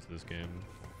play Kai'Sa this game.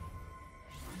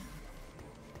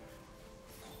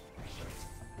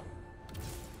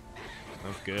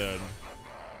 That's good.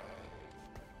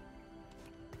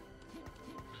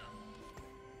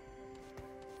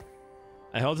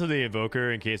 I held to the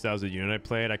Evoker in case that was a unit I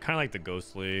played. I kind of like the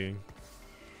Ghostly.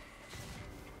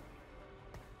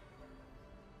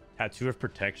 Tattoo of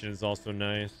Protection is also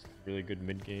nice. Really good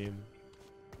mid game.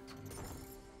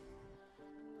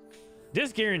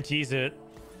 This guarantees it.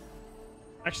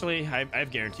 Actually,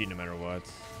 I've guaranteed no matter what.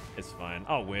 It's fine.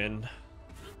 I'll win.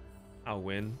 I'll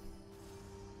win.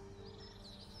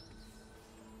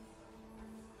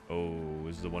 Oh,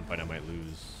 this is the one fight I might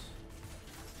lose.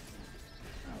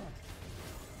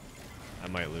 I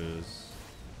might lose.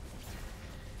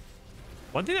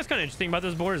 One thing that's kind of interesting about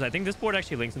this board is I think this board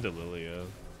actually links into Lilia.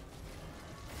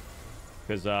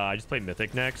 Because I just play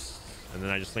Mythic next, and then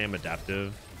I just slam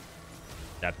Adaptive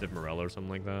Morello or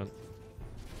something like that.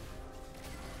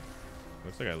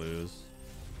 Looks like I lose.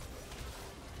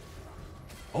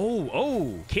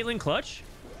 Oh, Caitlyn clutch.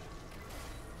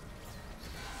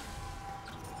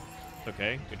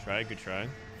 Okay, good try, good try.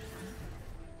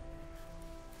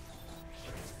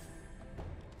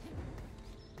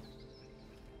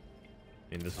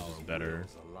 I mean, this is just better.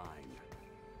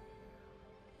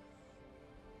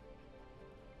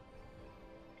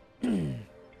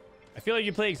 I feel like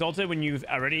you play Exalted when you've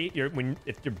already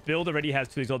if your build already has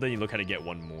 2 Exalted, you look how to get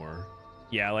 1 more.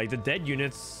 Yeah, like the dead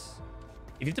units.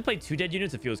 If you have to play 2 dead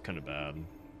units, it feels kind of bad.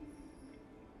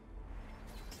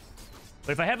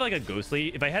 But if I have like a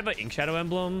Ghostly, if I have an Ink Shadow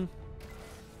emblem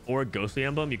or a Ghostly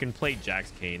emblem, you can play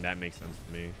Jax Kane. That makes sense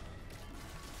to me.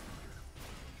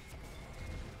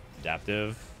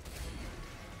 Adaptive.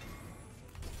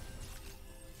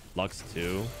 Lux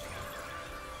 2.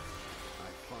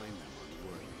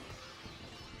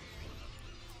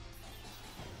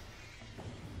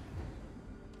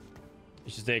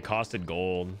 You should say it costed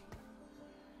gold.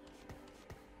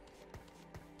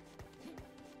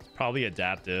 It's probably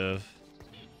Adaptive.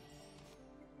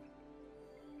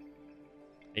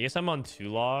 I guess I'm on 2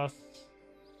 loss.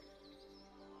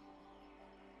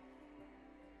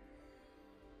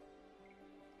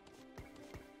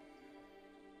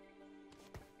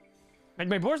 Like,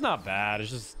 my board's not bad.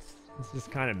 It's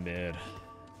just kind of mid.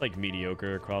 Like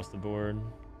mediocre across the board.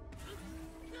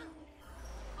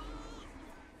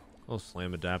 I'll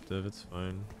slam adaptive. It's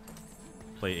fine.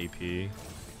 Play AP.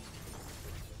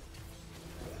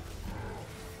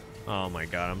 Oh my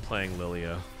god, I'm playing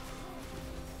Lilia.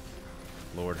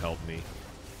 Lord help me.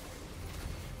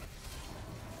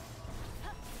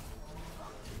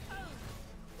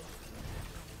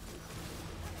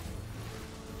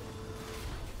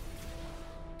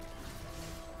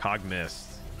 Cog missed.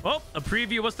 Well, a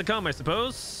preview what's to come, I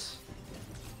suppose.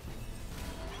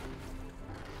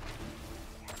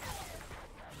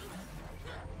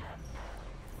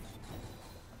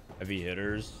 Heavy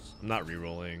hitters. I'm not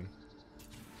re-rolling.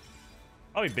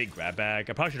 Probably big grab bag.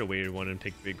 I probably should have waited one and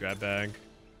take big grab bag.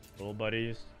 Little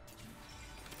buddies.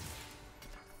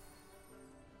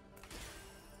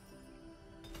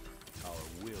 Our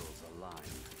wills align.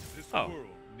 This Oh. world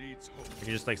needs hope. I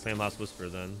can just like slam Last Whisper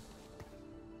then.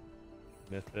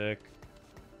 Mythic.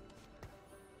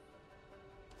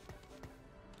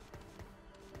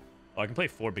 Oh, I can play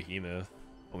 4 Behemoth.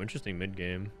 Oh, interesting mid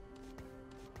game.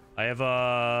 I have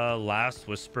Last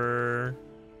Whisper.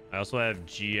 I also have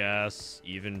GS,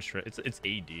 even it's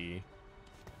AD.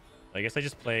 I guess I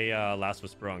just play Last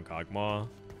Whisper on Kog'Maw.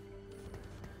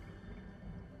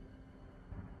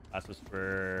 Last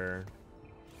Whisper.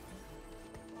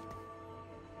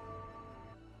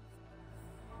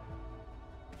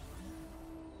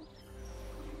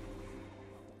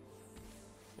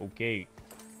 Okay.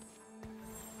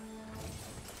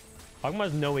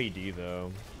 Kog'Maw's no AD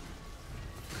though.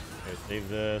 Okay, save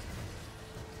this.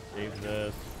 Save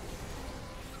this.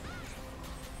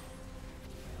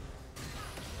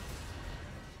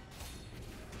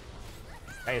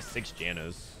 Guy has 6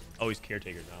 Jannas. Oh, he's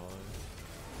Caretaker's ally.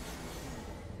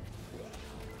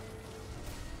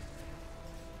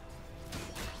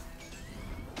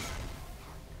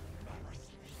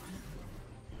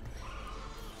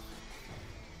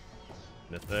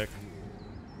 Mythic.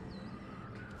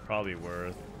 Probably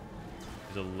worth.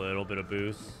 There's a little bit of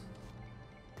boost.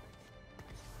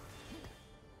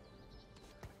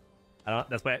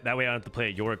 That's why that way I don't have to play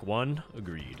at Yorick 1.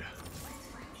 Agreed.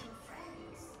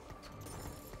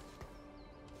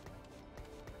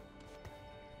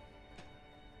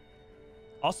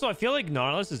 Also, I feel like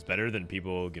Nautilus is better than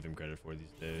people give him credit for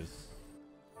these days.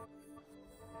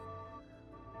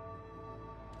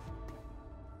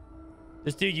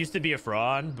 This dude used to be a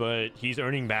fraud, but he's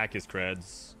earning back his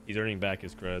creds. He's earning back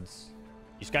his creds.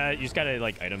 You just gotta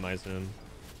like itemize him.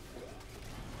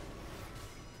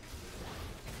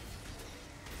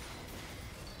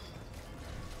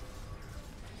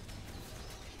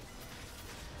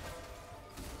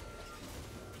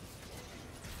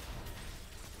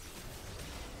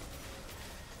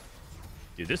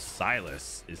 Dude, this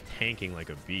Silas is tanking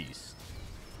like a beast.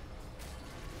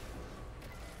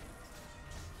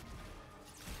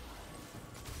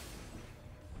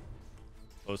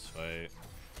 Close fight.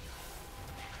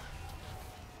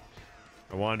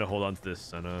 I wanted to hold on to this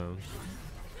Senna.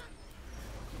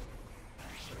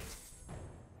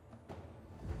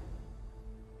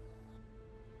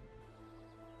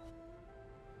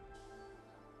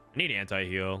 I need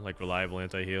anti-heal, like reliable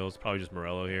anti-heals. Probably just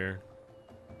Morello here.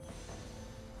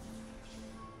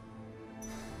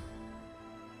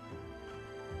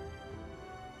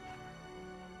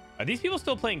 Are these people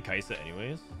still playing Kaisa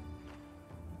anyways?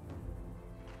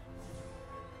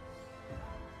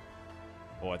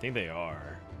 Oh, I think they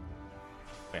are.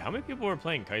 Wait, how many people were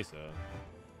playing Kaisa?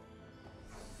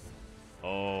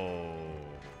 Oh.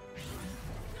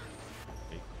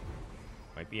 Wait.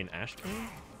 Might be an Ashton?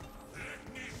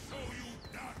 Let me show you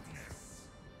darkness.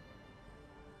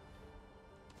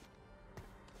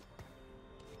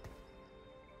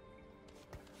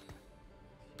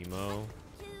 Emo.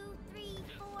 2, 3,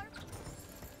 4.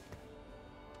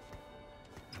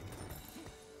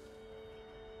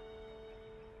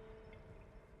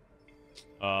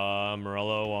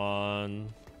 Morello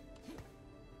on.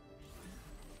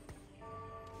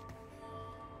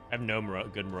 I have no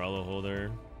good Morello holder.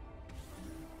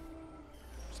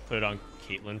 Just put it on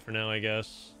Caitlyn for now, I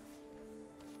guess.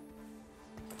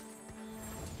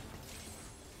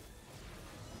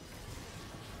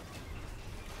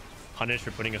 Punished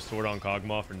for putting a sword on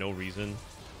Kog'Maw for no reason.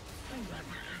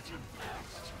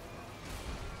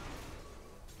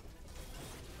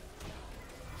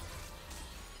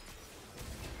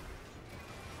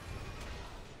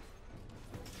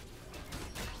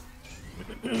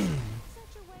 Such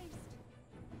a waste.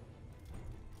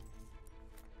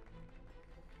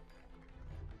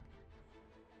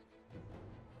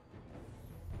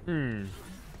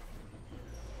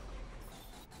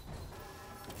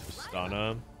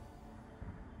 Tristana.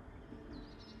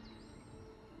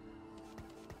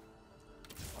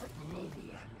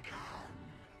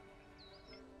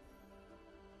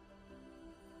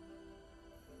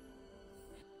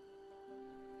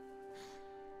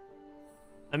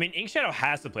 I mean, Ink Shadow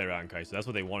has to play around Kai'Sa. That's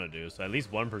what they want to do. So at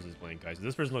least one person's playing Kai'Sa.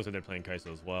 This person looks like they're playing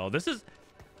Kai'Sa as well.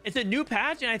 It's a new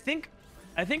patch, and I think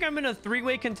I'm in a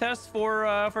 3-way contest for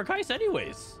Kai'Sa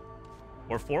anyways.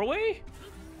 Or 4-way?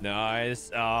 Nice.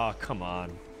 Oh, come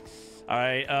on. All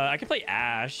right, I can play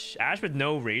Ashe. Ashe with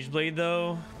no Rage Blade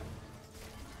though.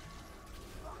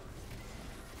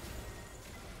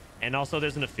 And also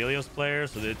there's an Aphelios player,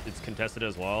 so it's contested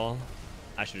as well.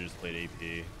 I should have just played AP.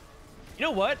 You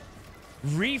know what?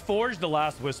 Reforge the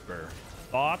Last Whisper.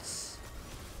 Thoughts?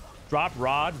 Drop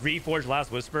Rod, reforge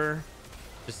Last Whisper.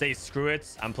 Just say screw it.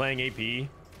 I'm playing AP.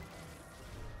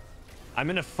 I'm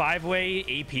in a 5-way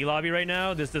AP lobby right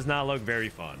now. This does not look very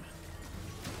fun.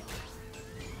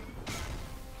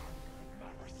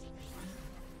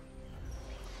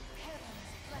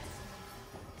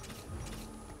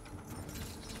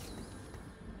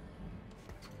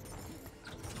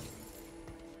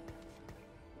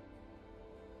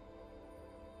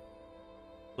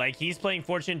 Like, he's playing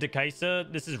Fortune into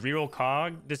Kai'Sa. This is reroll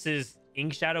Cog. This is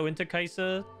Ink Shadow into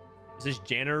Kai'Sa. This is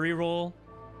Janna reroll.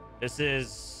 This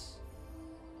is...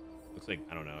 looks like,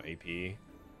 I don't know, AP.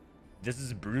 This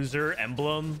is Bruiser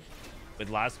Emblem with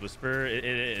Last Whisper. It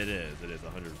is 100%.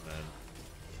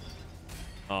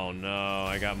 Oh no,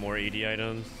 I got more AD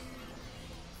items.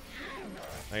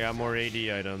 I got more AD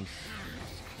items.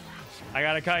 I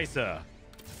got a Kai'Sa.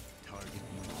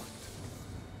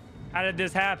 How did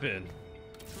this happen?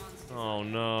 Oh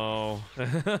no.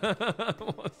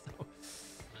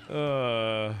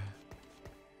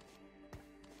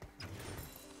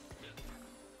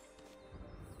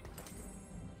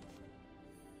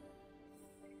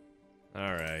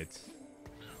 All right.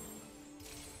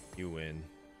 You win.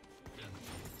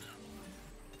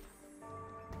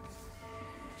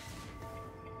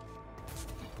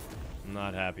 I'm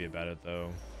not happy about it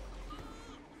though.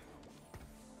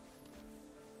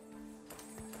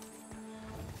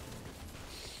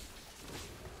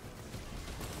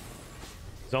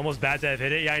 It's almost bad to have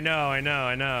hit it. Yeah, I know.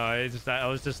 I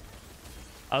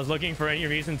was looking for any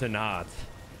reason to not.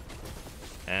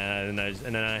 And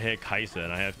then I hit Kai'Sa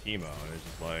and I have Teemo. And it's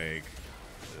just like,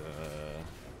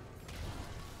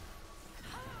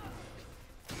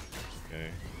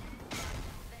 okay.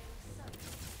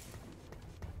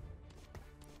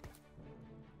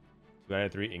 2 out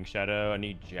of 3 Ink Shadow. I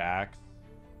need Jax.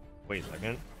 Wait a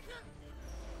second.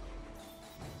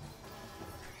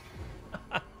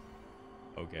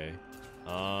 Okay.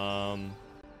 All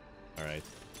right.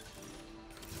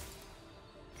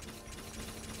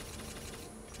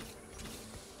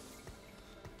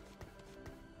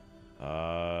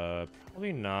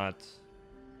 Probably not.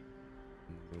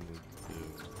 Live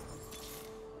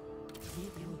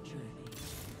your journey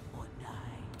or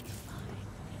die in mine.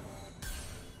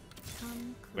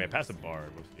 Come Wait, I passed a bar.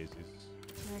 Most cases.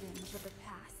 burdens of the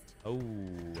past. Oh,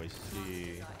 I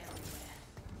see.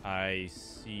 I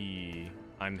see.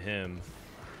 I'm him.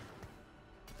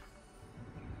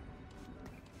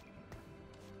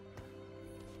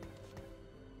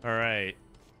 All right.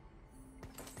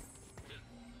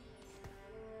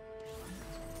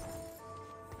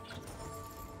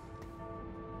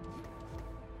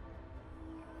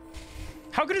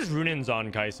 How good is Runan's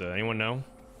on Kai'Sa? Anyone know?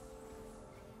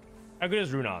 How good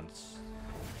is Runan's?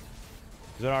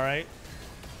 Is it all right?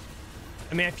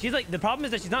 I mean, she's like, the problem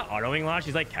is that she's not autoing a lot.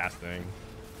 She's like casting.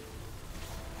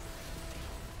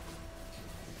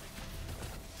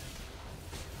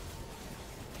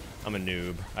 I'm a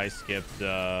noob. I skipped, oh,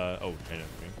 I know.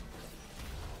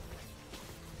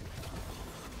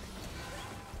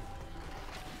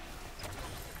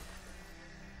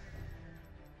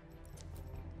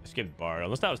 I skipped bar.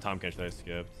 Unless that was Tom Kench that I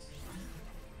skipped.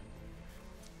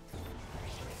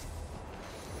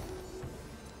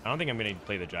 I don't think I'm gonna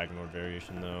play the Dragon Lord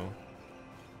variation though.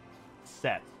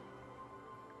 Set.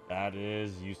 That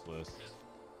is useless.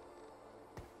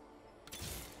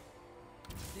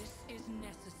 This is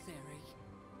necessary.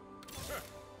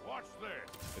 Watch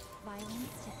this.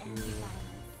 Violence to end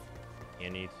violence. I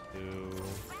need to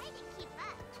Try to keep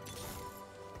up.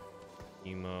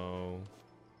 emo.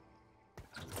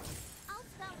 I'll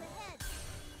scout ahead.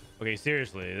 Okay,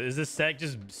 seriously, is this set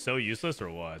just so useless or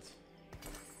what?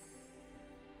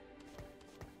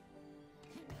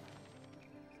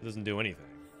 It doesn't do anything.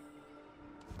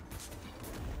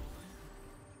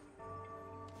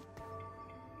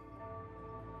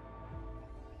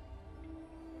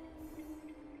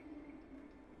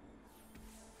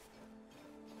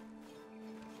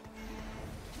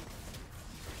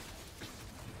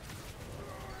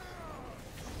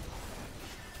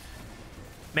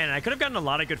 Man, I could have gotten a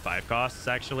lot of good 5 costs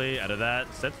actually out of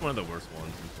that. So that's one of the worst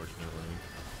ones, unfortunately.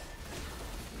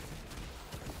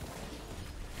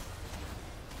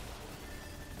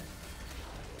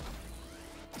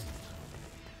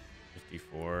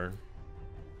 $54.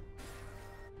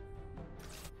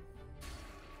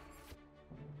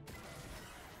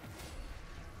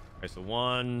 Okay, so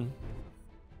 1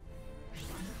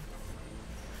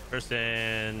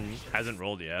 person hasn't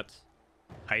rolled yet.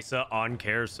 Kaisa on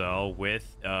carousel with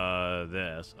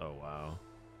this. Oh wow.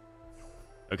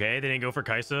 Okay, they didn't go for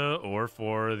Kaisa or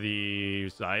for the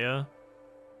Zaya.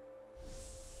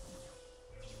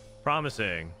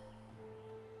 Promising.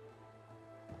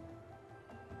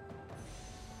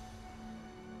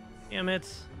 Damn it.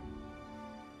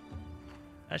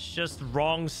 That's just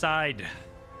wrong side.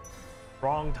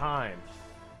 Wrong time.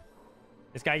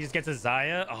 This guy just gets a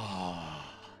Zaya. Oh.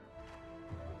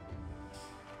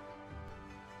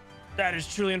 That is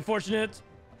truly unfortunate.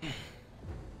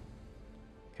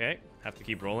 Okay, have to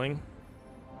keep rolling.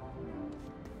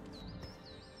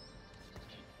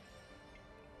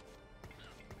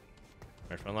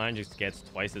 My front line just gets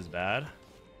twice as bad.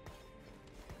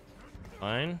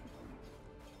 Fine.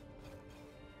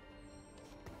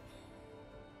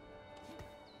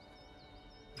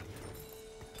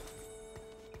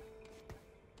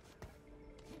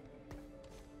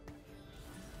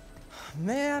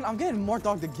 Man, I'm getting more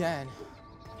dogged again.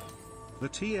 The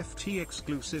TFT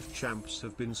exclusive champs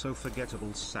have been so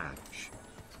forgettable, Sag.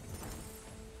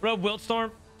 What up,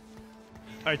 Wiltstorm?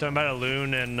 Are you talking about a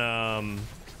loon and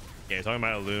yeah, talking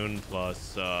about a loon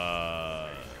plus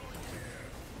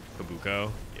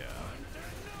Kabuko? Yeah.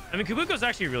 I mean, Kabuko's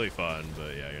actually really fun,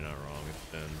 but yeah, you're not wrong.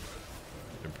 It's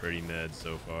been pretty mid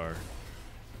so far.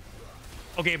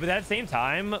 Okay, but at the same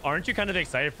time, aren't you kind of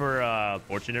excited for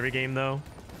Fortune every game though?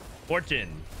 Fortune.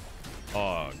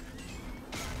 Hog. Size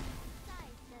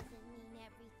doesn't mean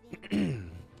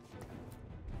everything.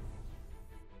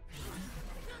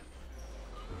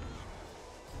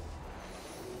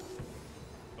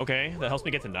 Okay, that helps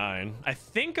me get to 9. I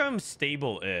think I'm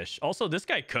stable-ish. Also, this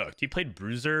guy cooked. He played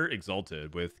Bruiser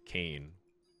Exalted with Kane.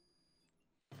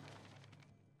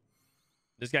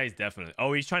 This guy's definitely...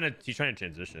 Oh, he's trying to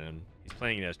transition. He's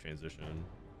playing it as transition.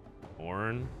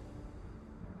 Born.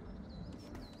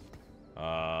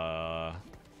 Wow,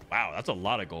 that's a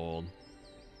lot of gold.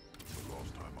 The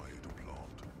last time I ate a plant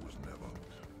was never.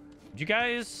 Did you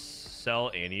guys sell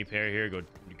Annie pair here? Go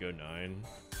 9.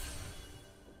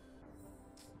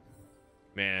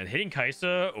 Man, hitting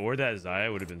Kaisa or that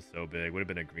Zaya would have been so big. Would have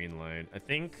been a green light. I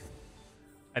think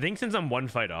since I'm 1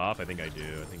 fight off, I think I do.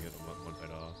 I think I'm 1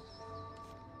 fight off.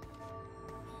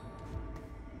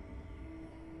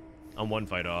 I'm 1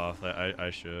 fight off.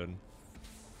 I should.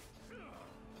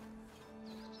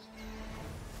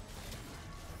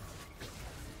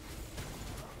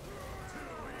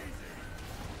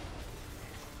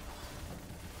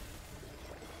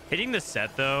 Hitting the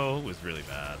set though was really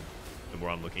bad. The more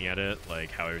I'm looking at it,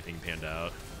 like how everything panned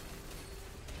out.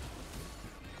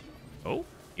 Oh,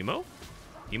 emo?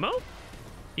 Who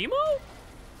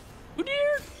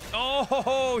dared?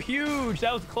 Oh, huge.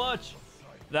 That was clutch.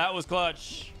 That was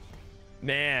clutch.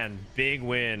 Man, big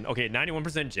win. Okay,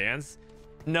 91% chance.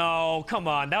 No, come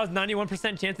on. That was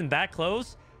 91% chance in that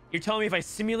close. You're telling me if I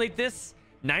simulate this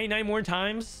 99 more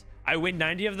times, I win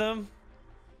 90 of them?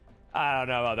 I don't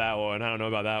know about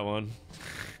that one.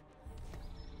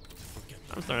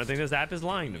 I'm starting to think this app is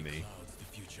lying to me.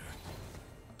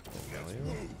 I've got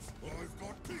people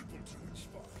to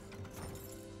inspire.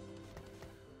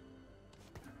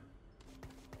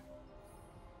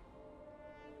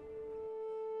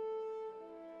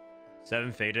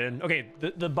 7 faded. Okay,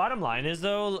 the bottom line is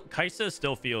though, Kaisa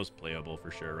still feels playable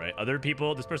for sure, right? Other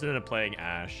people, this person ended up playing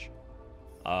Ashe.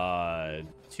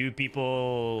 2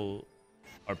 people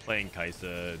are playing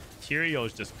Kaisa.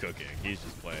 Tyrio's just cooking. He's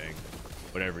just playing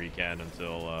whatever he can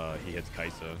until he hits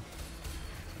Kaisa.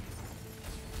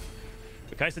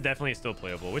 But Kaisa definitely is still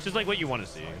playable, which is like what you want to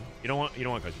see. You don't want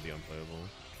Kaisa to be unplayable.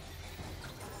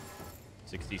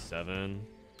 67.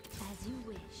 As you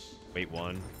wish. Wait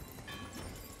 1.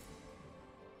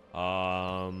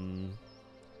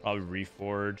 Probably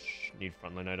reforge. Need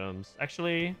frontline items.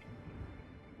 Actually,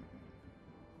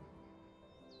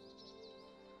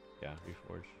 yeah,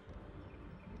 reforge.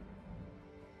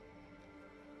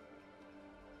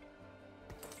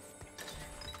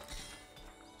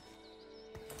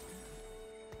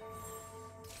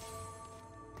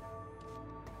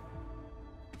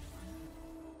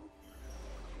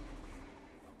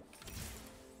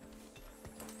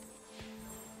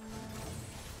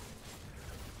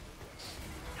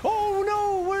 Oh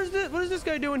no! What is this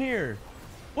guy doing here?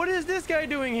 What is this guy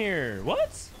doing here? What?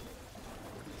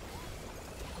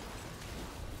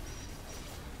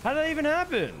 How did that even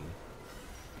happen?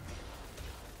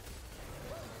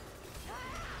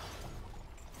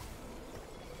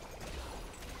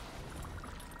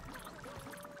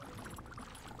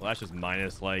 Well, that's just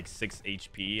minus like 6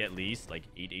 HP at least, like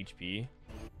 8 HP.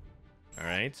 All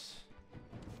right.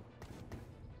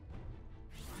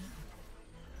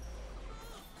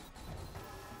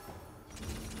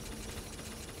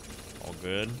 All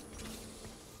good.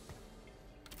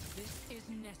 This is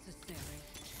necessary.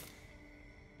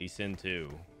 Lee Sin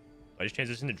too. I just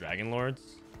transitioned to Dragon Lords.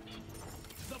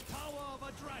 The power of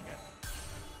a dragon.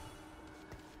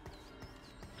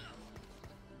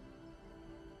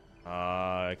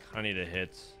 I kind of need to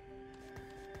hit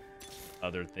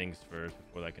other things first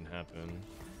before that can happen.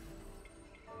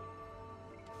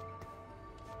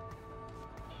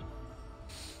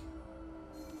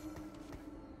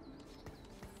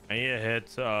 I need to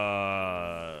hit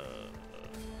Polar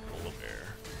Bear.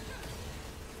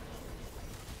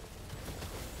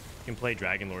 You can play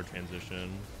Dragon Lord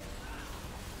transition.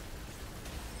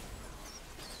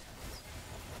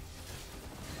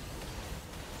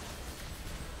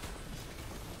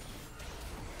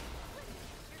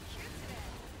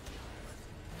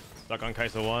 Stuck on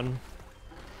Kaisa 1.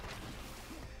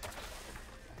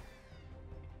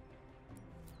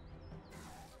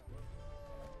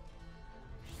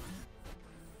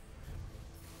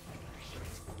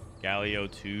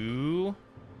 Galio 2.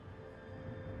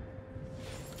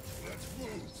 Let's move.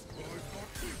 I've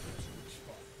got people to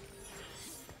expect.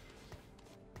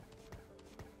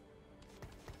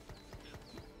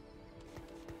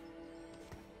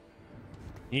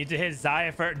 You need to hit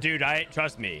Zaya first. Dude,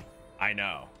 trust me. I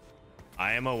know.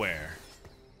 I am aware.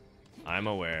 I'm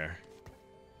aware.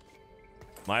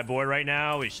 My board right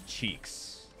now is Cheeks.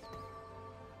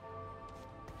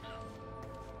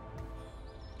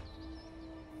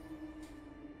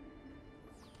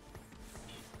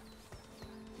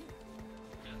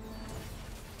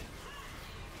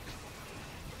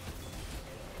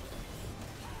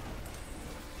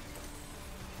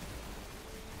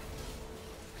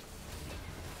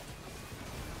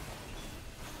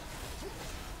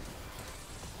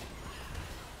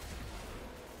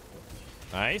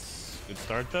 Nice. Good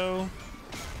start, though. I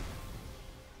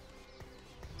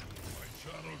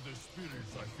channel the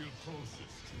spirits I feel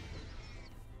closest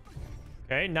to.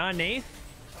 Okay, non-eighth.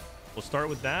 We'll start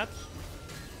with that.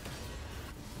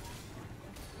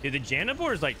 Dude, the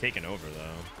Janabor is like taking over,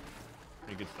 though.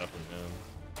 Pretty good stuff from him.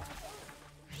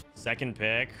 Second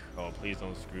pick. Oh, please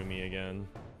don't screw me again.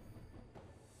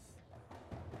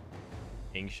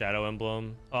 Ink Shadow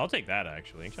Emblem. Oh, I'll take that,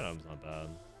 actually. Ink Shadow Emblem's not bad.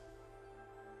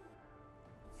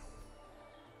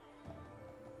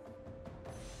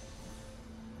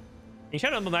 Ink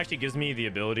Shadow Emblem actually gives me the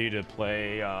ability to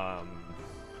play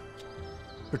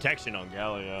protection on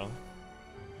Galio.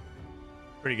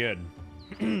 Pretty good.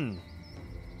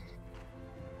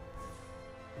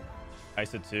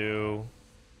 Isa 2.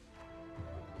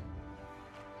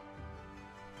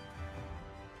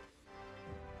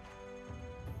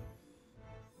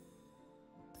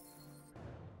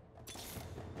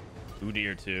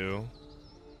 Udyr 2.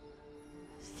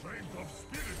 Strength of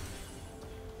spirit.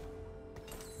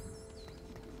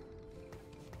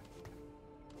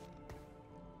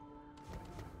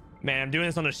 Man, I'm doing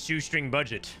this on a shoestring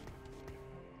budget.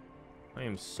 I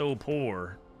am so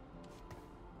poor.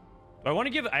 I want to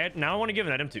give. Now I want to give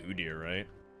an item to Udyr, right?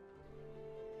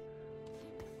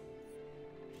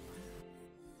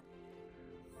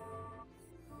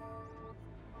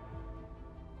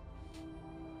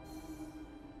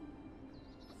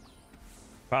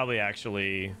 Probably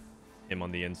actually him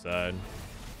on the inside.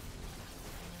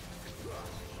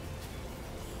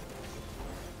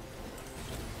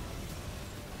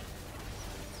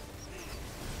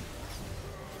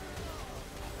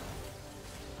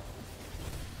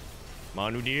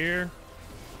 Udyr.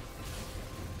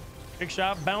 Trick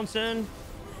shot bouncing.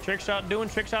 Trick shot doing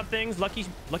trick shot things.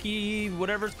 Lucky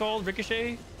whatever it's called.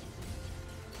 Ricochet.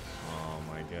 Oh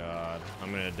my god.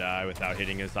 I'm gonna die without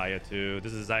hitting a Zaya 2.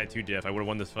 This is Zaya 2 diff. I would have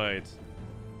won this fight.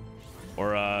 Or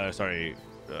sorry.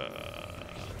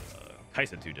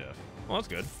 Kaisa 2 diff. Well, that's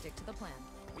good. Stick to the plan.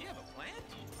 We have a plan?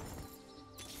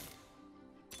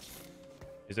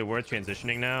 Is it worth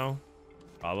transitioning now?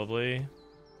 Probably.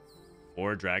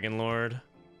 Or Dragon Lord.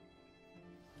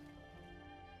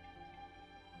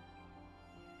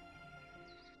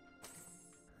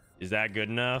 Is that good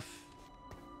enough?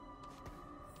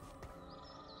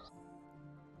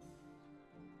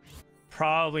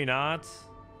 Probably not.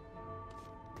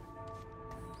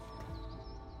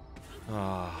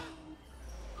 Ah.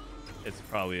 it's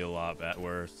probably a lot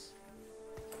worse.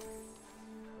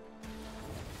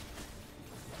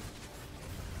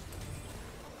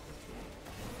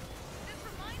 This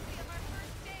reminds me of our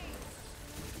first days.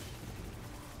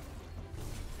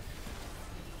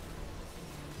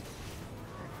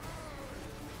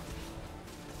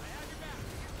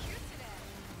 You're cute today.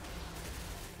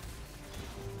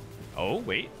 Oh,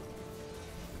 wait.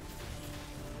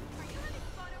 Are you having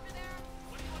fun over there?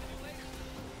 What do you want to do later?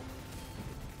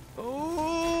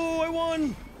 Oh, I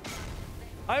won.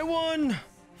 I won.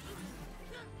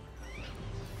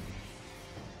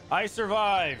 I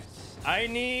survived. I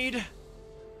need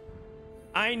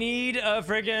a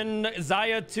friggin'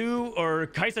 Zaya 2 or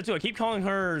Kaisa 2. I keep calling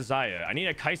her Zaya. I need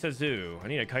a Kaisa 2. I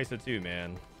need a Kaisa 2,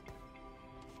 man.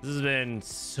 This has been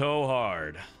so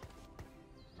hard.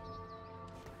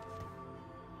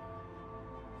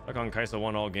 Stuck on Kaisa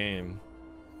 1 all game.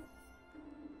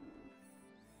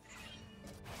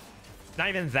 Not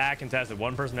even that contested.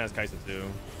 One person has Kaisa 2.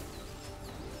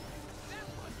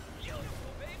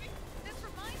 This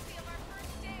reminds me of our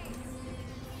first days.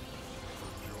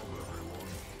 Job, everyone.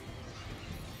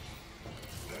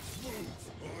 Let's move.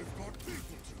 I've got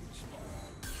people to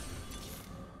inspire.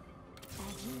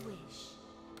 As you wish.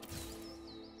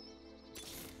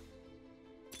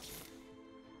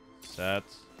 Set.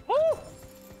 Woo!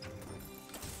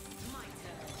 My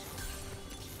turn.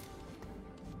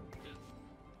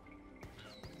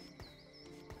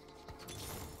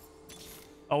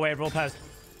 Oh wait, roll past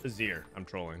Azir. I'm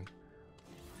trolling.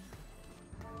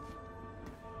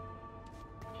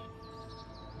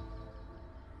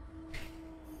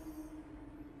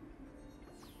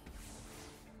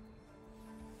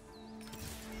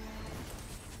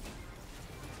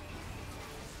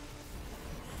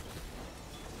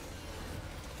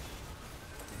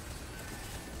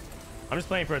 I'm just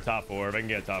playing for a top 4. If I can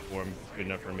get a top 4, it's good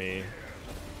enough for me.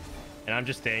 And I'm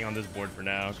just staying on this board for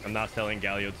now. I'm not selling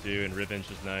Galio 2, and Riven's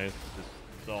just nice.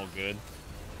 It's all good.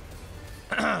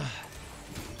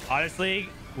 Honestly,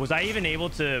 was I even able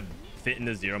to fit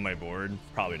into 0 on my board?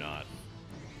 Probably not.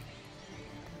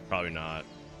 Probably not.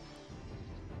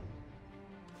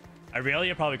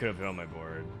 Irelia probably could have fit on my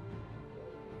board.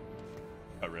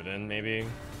 But Riven, maybe.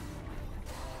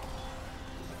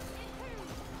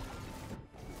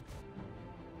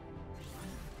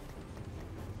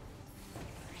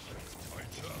 I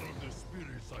channel the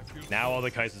spirits I feel. Now all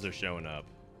the Kaisas are showing up.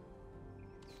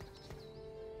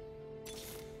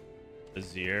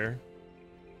 Azir.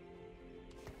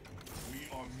 We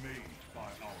are made by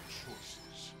our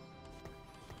choices.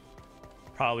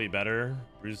 Probably better.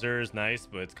 Bruiser is nice,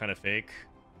 but it's kind of fake.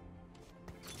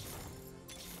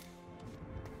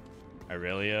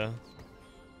 Irelia.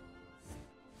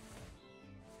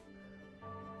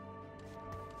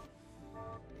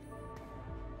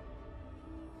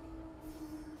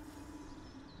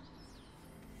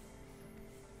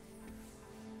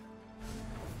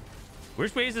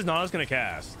 Which ways is Nautilus gonna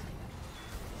cast?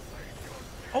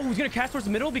 Oh, he's gonna cast towards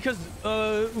the middle because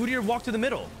Udyr walked to the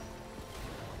middle.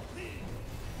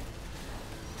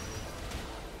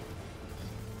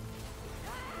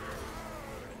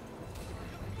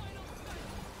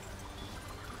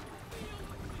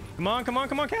 Come on, come on,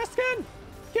 come on, cast again!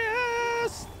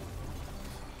 Cast!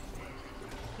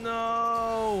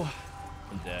 No!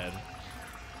 I'm dead.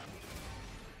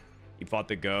 He fought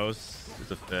the ghost. It's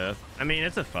a 5th. I mean,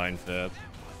 it's a fine 5th.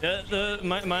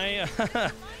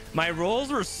 My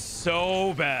rolls were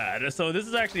so bad. So this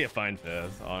is actually a fine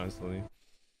 5th, honestly.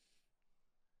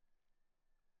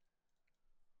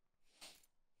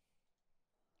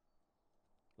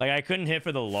 Like, I couldn't hit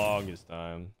for the longest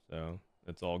time, so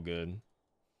it's all good.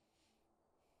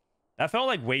 That felt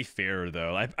like way fairer,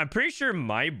 though. I'm pretty sure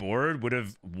my board would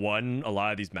have won a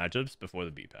lot of these matchups before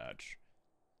the B patch.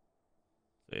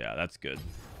 So yeah, that's good.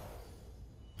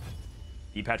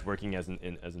 B patch working as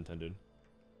intended.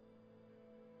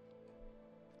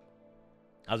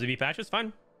 How's the B patch? It's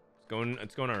fine.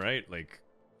 It's going all right. Like,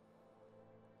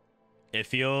 it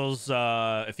feels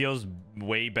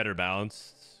way better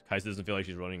balanced. Kaisa doesn't feel like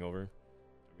she's running over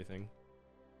everything.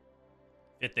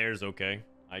 It there is okay.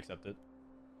 I accept it.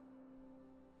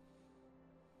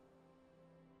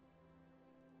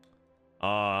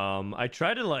 I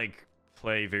try to like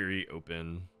play very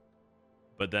open,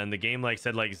 but then the game like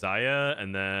said like Zaya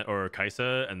and then or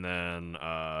Kaisa, and then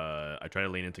I try to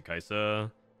lean into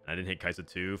Kaisa. And I didn't hit Kaisa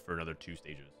 2 for another 2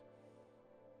 stages.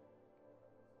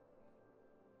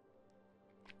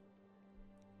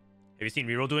 Have you seen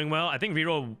Reroll doing well? I think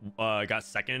Reroll got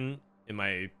second in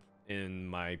my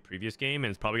previous game,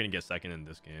 and it's probably gonna get second in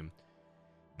this game.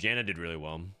 Janna did really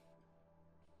well.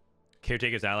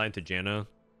 Caretaker's ally into Janna.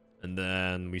 And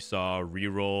then we saw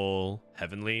reroll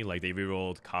Heavenly, like they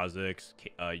rerolled Kha'Zix,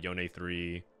 Yone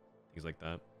 3, things like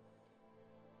that.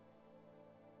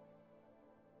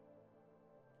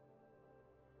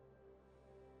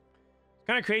 It's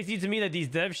kind of crazy to me that these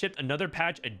devs shipped another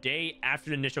patch a day after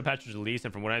the initial patch was released,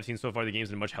 and from what I've seen so far, the game's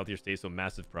in a much healthier state, so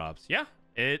massive props. Yeah,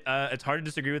 it's hard to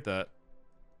disagree with that.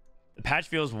 The patch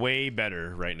feels way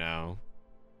better right now.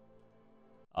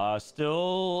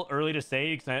 Still early to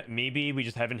say, because maybe we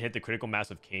just haven't hit the critical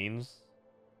mass of Canes.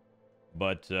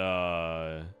 But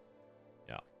yeah.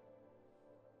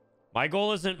 My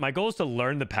goal is to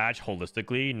learn the patch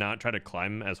holistically, not try to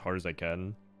climb as hard as I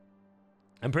can.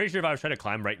 I'm pretty sure if I was trying to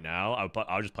climb right now,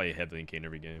 I'll just play heavily in Kane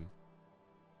every game.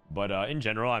 But in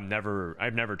general, I've never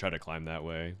tried to climb that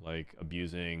way, like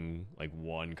abusing like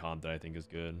one comp that I think is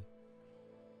good.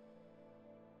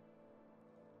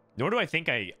 Nor do I think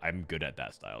I'm good at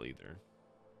that style either.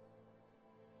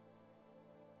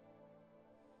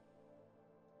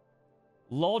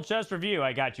 LOL chest review.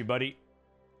 I got you, buddy.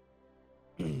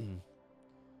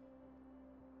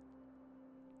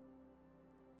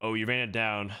 Oh, you ran it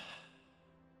down.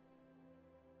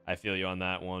 I feel you on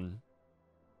that one.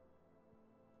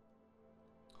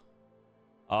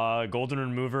 Golden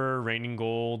Remover, Raining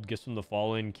Gold, Gifts from the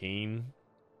Fallen, Kane.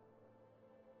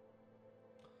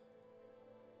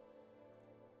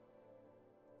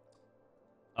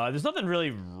 There's nothing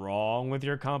really wrong with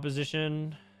your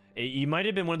composition. You might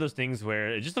have been one of those things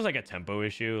where it just looks like a tempo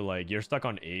issue. Like you're stuck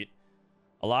on 8.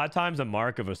 A lot of times, a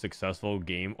mark of a successful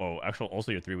game. Oh, actually,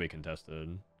 also your 3-way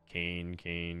contested.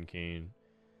 Kane.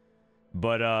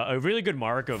 But a really good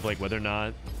mark of like whether or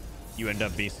not you end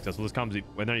up being successful. This comp, whether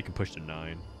or not you can push to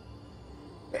 9.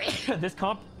 this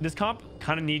comp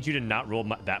kind of needs you to not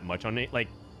roll that much on 8. Like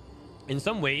in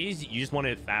some ways, you just want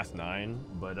it fast 9,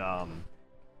 but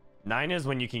 9 is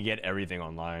when you can get everything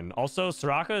online. Also,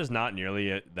 Soraka is not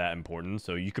nearly that important,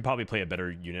 so you could probably play a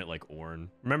better unit like Ornn.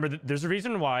 Remember, there's a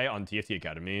reason why on TFT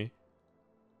Academy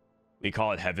we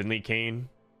call it Heavenly Kane,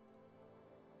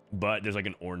 but there's like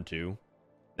an Ornn too.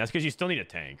 That's because you still need a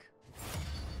tank.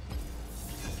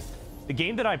 The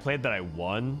game that I played that I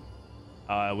won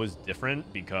was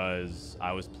different because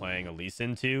I was playing a Lee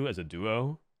Sin 2 as a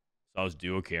duo, so I was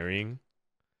duo carrying.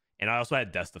 And I also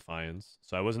had Death Defiance,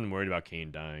 so I wasn't worried about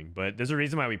Kane dying. But there's a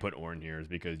reason why we put Ornn here, is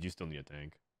because you still need a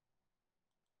tank.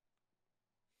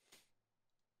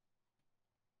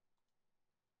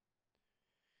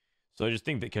 So I just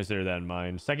think that consider that in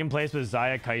mind. Second place was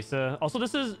Xayah Kaisa. Also,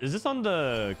 is this on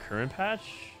the current patch?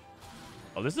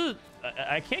 Oh, this is...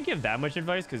 I can't give that much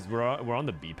advice because we're on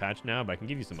the B patch now, but I can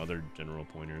give you some other general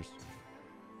pointers.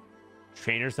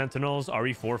 Trainer Sentinels. Are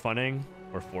we for-funning?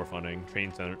 Or for-funning?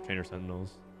 Trainer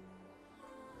Sentinels.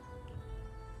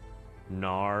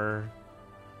 Gnar.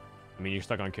 I mean, you're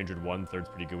stuck on Kindred 1. Third's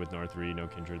pretty good with Gnar 3. No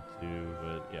Kindred 2.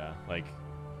 But yeah, like...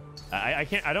 I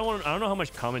can't... I don't know how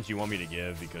much comments you want me to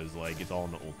give because, like, it's all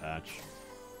in the old patch.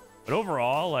 But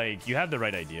overall, like, you have the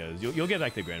right ideas. You'll get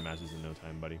back to Grandmasters in no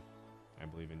time, buddy. I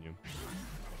believe in you.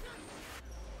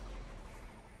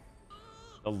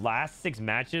 The last 6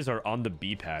 matches are on the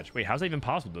B patch. Wait, how's that even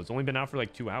possible? It's only been out for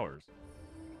like 2 hours.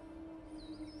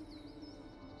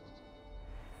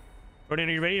 Frodan,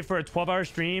 are you ready for a 12-hour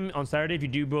stream on Saturday if you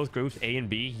do both groups A and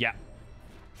B? Yeah.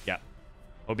 Yeah.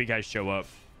 Hope you guys show up.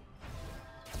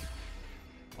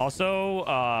 Also,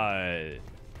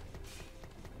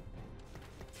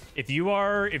 if you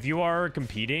are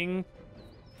competing,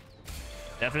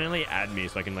 definitely add me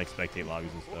so I can like spectate lobbies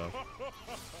and stuff.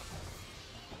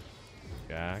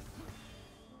 Jack.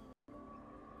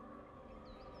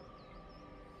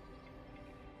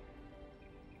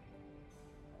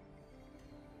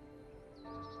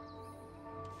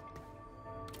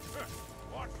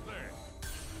 Watch this.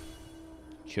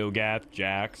 Cho'Gath,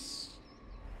 Jax.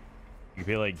 You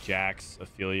can play like Jax,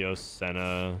 Aphelios,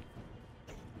 Senna.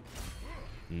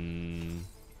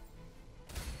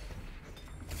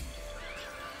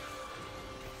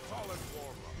 Solid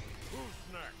warm-up. Who's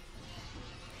next?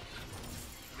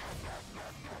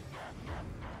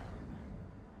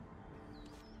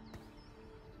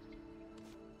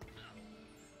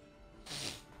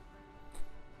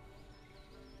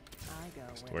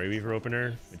 Story Weaver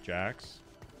opener with Jax.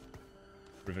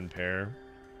 Riven Pair.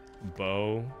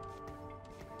 Bow.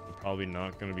 We're probably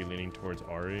not going to be leaning towards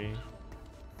Ahri.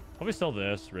 Probably still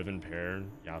this. Riven Pair.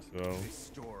 Yasuo. This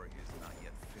story is not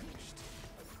yet finished.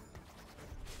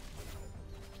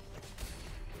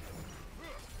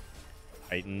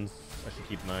 Titans. I should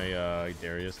keep my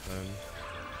Darius then.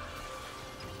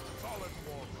 Solid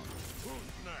warm-up. Who's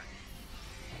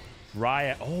next?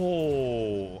 Riot.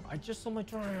 Oh, I just saw my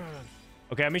Darius.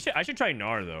 Okay, I mean, I should try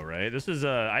Gnar though, right? This is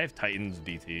I have Titans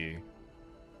BT.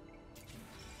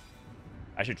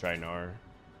 I should try Gnar.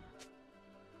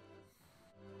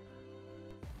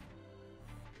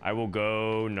 I will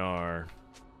go Gnar.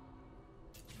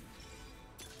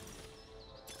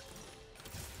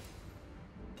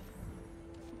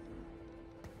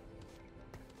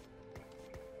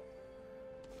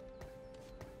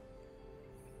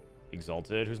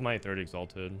 Exalted. Who's my third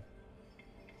Exalted?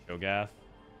 Shogath.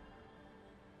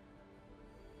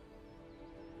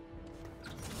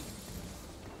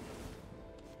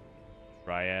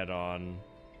 Triad on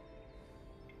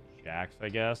Jax, I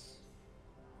guess.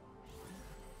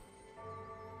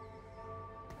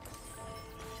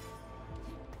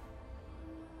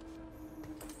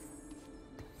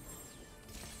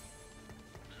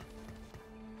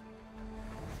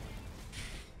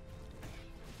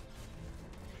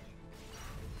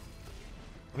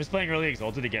 I'm just playing early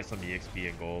Exalted to get some EXP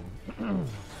and gold.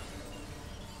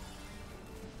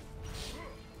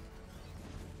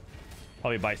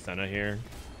 Probably buy Senna here.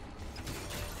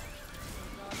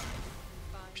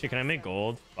 Actually, can I make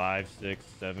gold? 5, 6,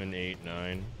 7, 8,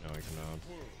 9. No, I cannot.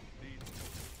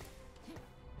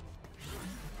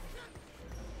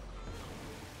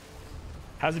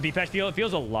 How's the B patch feel? It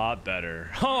feels a lot better.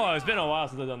 Oh, it's been a while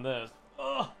since I've done this.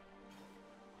 Oh,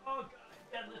 oh god,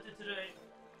 I deadlifted today.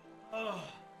 Oh.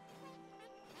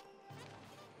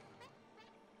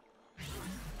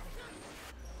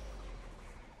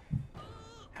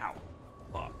 Ow.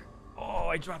 Fuck. Oh,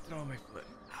 I dropped it on my foot.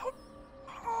 Ow.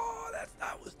 Oh,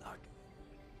 that was not good.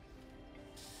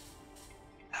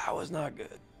 That was not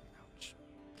good. Ouch.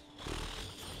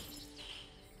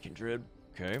 Kindred.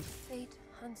 Okay. Fate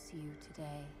hunts you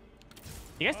today.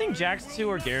 You guys think Jax 2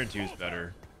 or Garen 2 is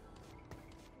better?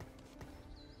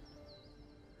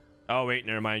 Oh, wait,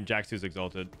 never mind. Jax 2 is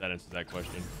Exalted. That answers that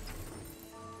question.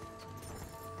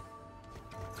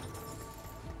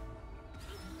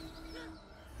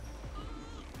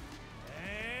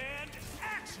 And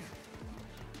action.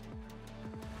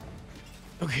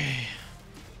 Okay.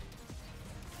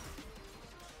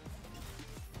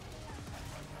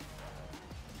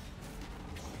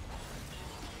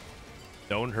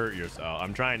 Don't hurt yourself.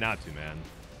 I'm trying not to, man.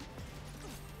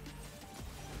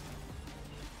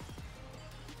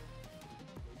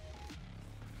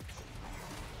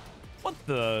 What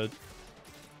the?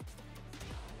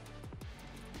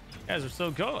 You guys are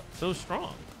so good, so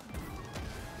strong.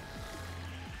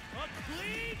 A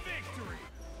clean victory.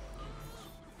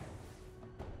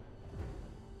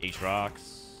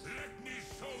 Aatrox. Let me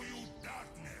show you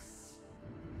darkness.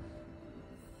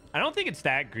 I don't think it's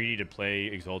that greedy to play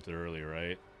Exalted early,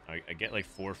 right? I get like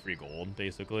 4 free gold,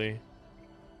 basically.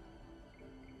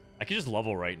 I could just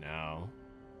level right now.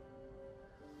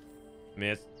 I mean,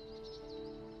 it's...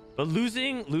 But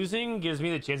losing gives me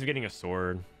the chance of getting a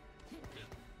sword.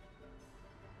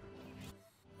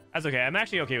 That's okay. I'm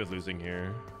actually okay with losing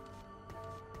here.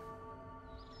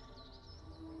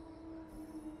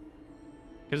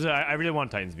 Because I really want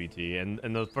Titans BT, and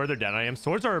the further down I am,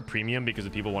 swords are a premium because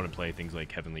if people want to play things like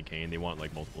Heavenly Cane, they want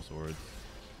like multiple swords.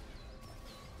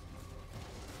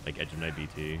 Like Edge of Night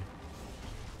BT.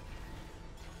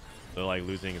 So like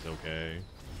losing is okay.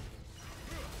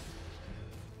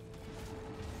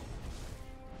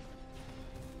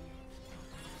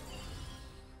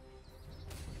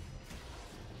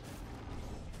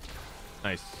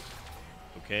 Nice.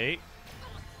 Okay.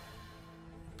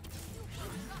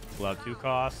 Pull out 2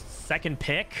 costs. Second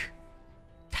pick.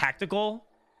 Tactical.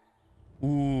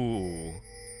 Ooh.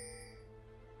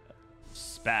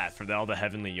 Spat for all the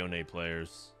Heavenly Yone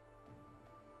players.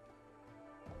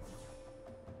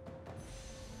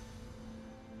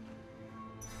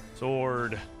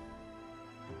 Sword.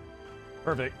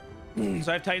 Perfect. So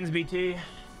I have Titans BT.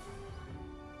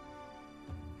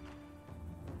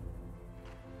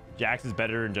 Jax is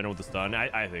better in general with the stun.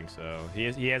 I think so. He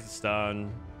has a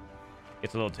stun.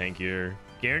 Gets a little tankier.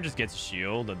 Garen just gets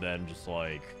shield and then just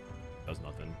like does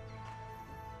nothing.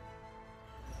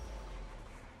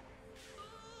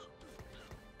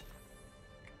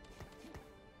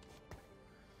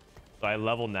 So I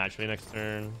level naturally next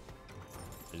turn.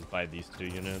 I just buy these 2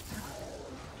 units.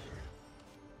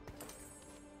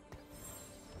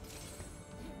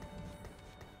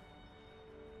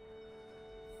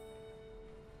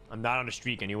 I'm not on a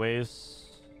streak anyways.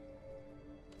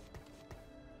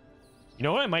 You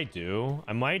know what I might do?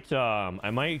 I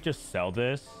might just sell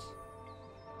this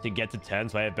to get to 10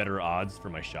 so I have better odds for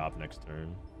my shop next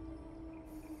turn.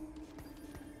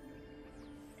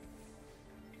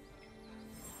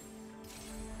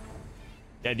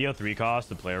 Yeah, deal 3 cost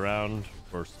to play around.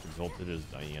 First Exalted is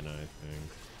Diana, I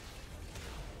think.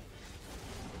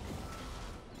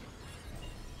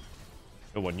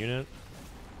 Go 1 unit.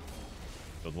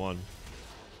 Build 1.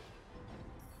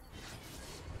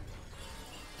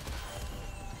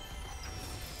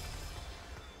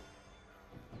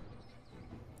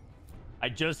 I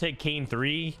just hit Kane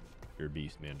 3. You're a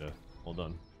beast, Manda. Hold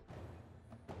on.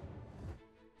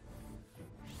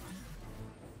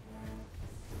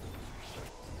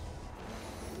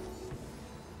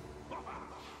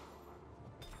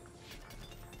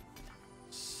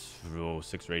 Oh,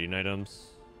 6 rating items.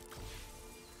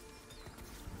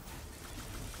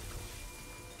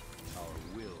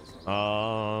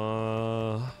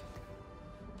 Oh,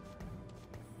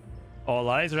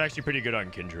 lies are actually pretty good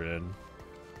on Kindred.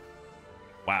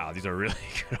 Wow, these are really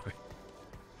good.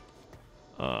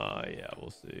 Yeah,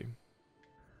 we'll see.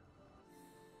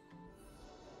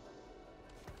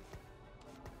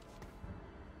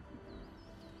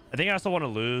 I think I also want to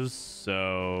lose,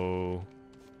 so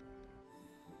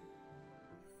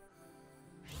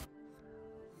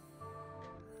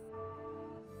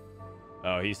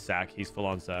oh, he's full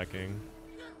on sacking.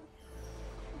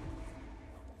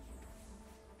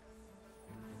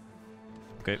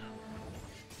 Okay.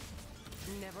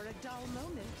 Never a dull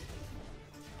moment.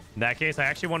 In that case, I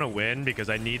actually want to win because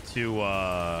I need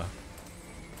to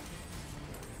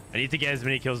get as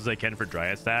many kills as I can for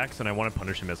Dryad stacks, and I want to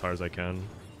punish him as hard as I can.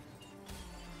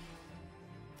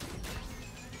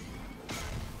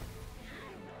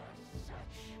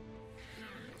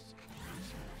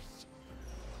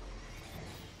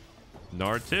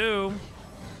 Nard 2.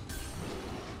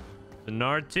 The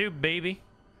Nard 2, baby.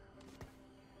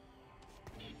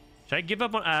 Should I give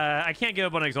up on... I can't give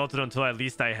up on Exalted until at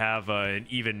least I have an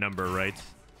even number, right?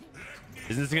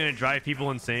 Isn't this going to drive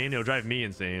people insane? It'll drive me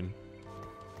insane.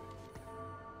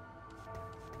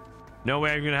 No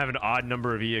way I'm going to have an odd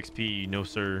number of EXP. No,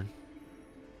 sir.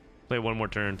 Play one more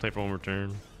turn. Play for one more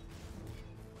turn.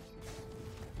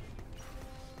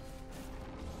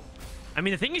 I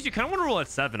mean, the thing is, you kind of want to roll at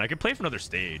 7. I could play for another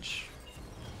stage.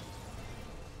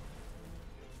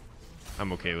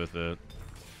 I'm okay with it.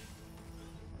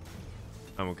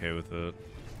 I'm okay with it.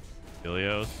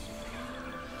 Ilios.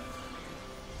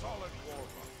 Solid warmer.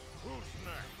 Who's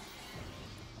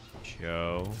next?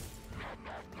 Joe.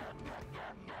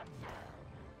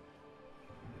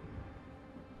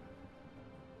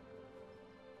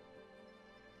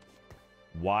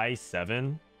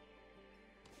 Y7.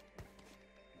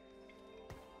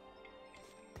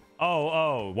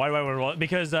 Oh, why do I want to roll it?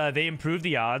 Because they improved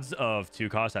the odds of 2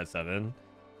 costs at 7.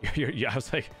 Yeah, I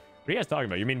was like, what are you guys talking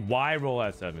about? You mean why roll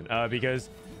at 7? Because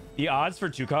the odds for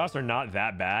 2 costs are not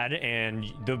that bad, and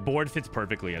the board fits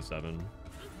perfectly at 7.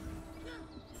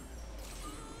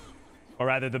 Or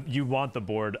rather, you want the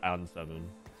board on 7.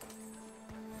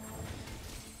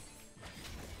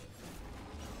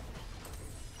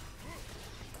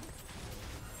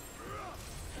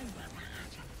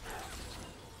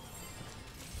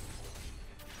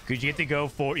 Because you get to go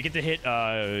for, you get to hit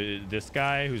this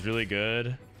guy who's really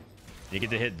good. You get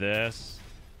to hit this.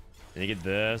 And you get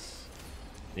this.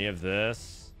 And you have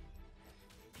this.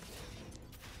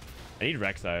 I need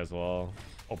Rek'Sai as well.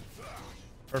 Oh,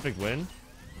 perfect win.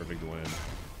 Perfect win.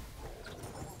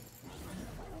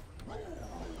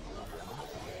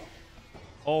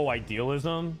 Oh,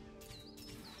 idealism.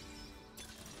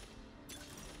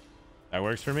 That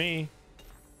works for me.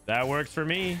 That works for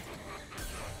me.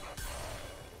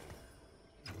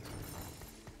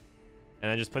 And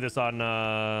I just put this on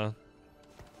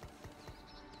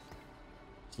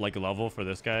it's like a level for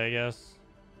this guy, I guess.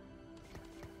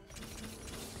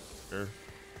 Sure.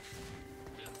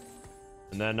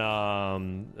 And then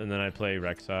I play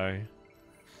Rek'Sai.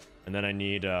 And then I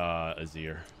need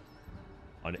Azir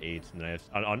on 8. And then I have,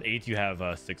 on 8 you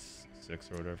have 6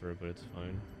 or whatever, but it's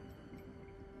fine.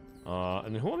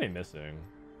 And then who am I missing?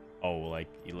 Oh, like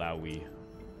Ilawi.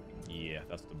 Yeah,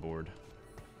 that's the board.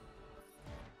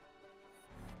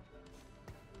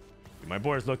 My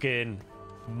board's looking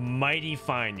mighty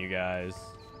fine, you guys.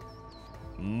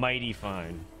 Mighty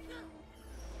fine.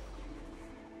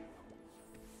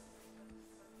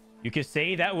 You could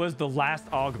say that was the last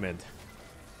augment.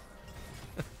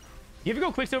 You ever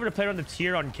go Quicksilver to play on the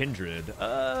tier on Kindred?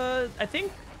 I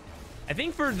think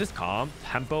for this comp,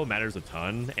 tempo matters a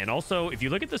ton. And also, if you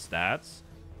look at the stats,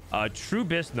 True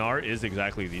Bis Gnar is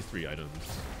exactly these 3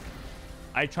 items.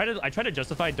 I try to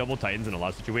justify double Titans in a lot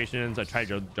of situations. I try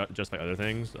to justify other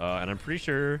things, and I'm pretty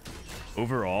sure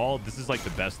overall this is like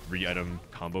the best 3-item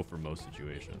combo for most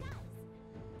situations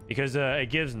because it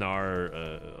gives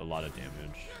Gnar a lot of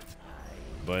damage.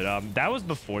 But that was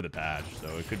before the patch, so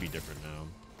it could be different now.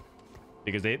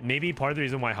 Because maybe part of the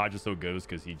reason why Hodge is so good is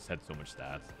because he just had so much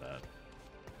stats that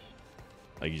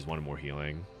like he just wanted more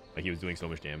healing. Like he was doing so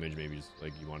much damage, maybe just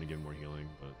like you want to give him more healing,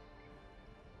 but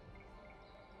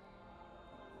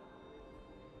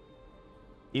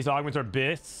these augments are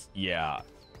bits. Yeah,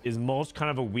 is most kind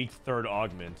of a weak third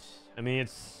augment. I mean,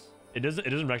 it doesn't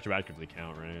retroactively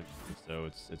count, right? So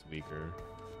it's weaker.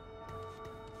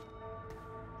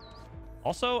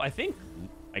 Also, I think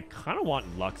I kind of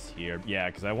want Lux here. Yeah,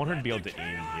 because I want her to be able to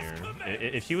aim here.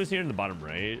 If she was here in the bottom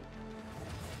right,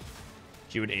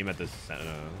 she would aim at this. I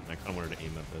kind of want her to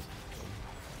aim at this.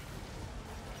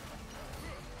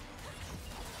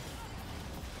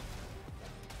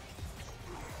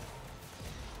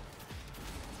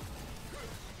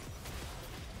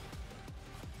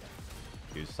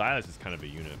 Dude, Silas is kind of a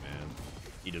unit, man.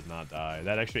 He does not die.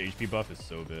 That extra HP buff is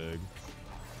so big.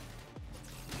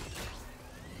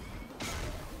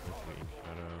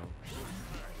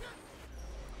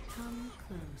 Come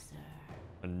closer.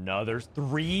 Another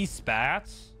 3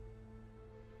 spats.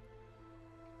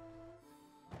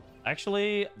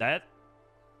 Actually, that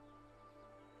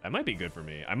might be good for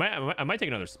me. I might take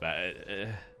another spat.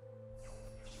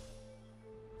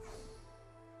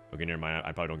 Okay, never mind.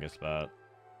 I probably don't get spat.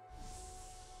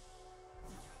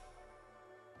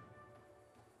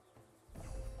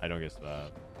 I don't get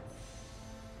spat.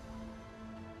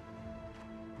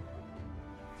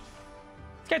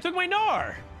 This guy took my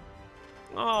Gnar.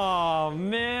 Oh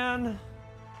man.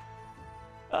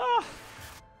 Ah.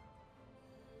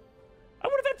 I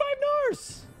would have had 5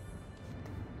 Gnars.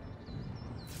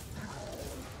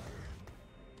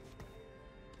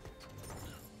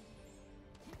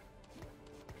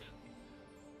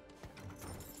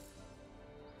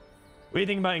 What do you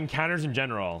think about encounters in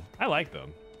general? I like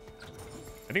them.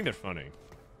 I think they're funny.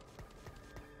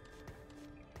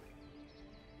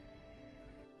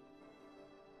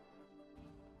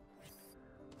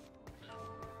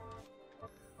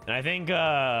 And I think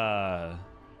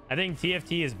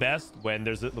TFT is best when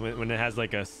when it has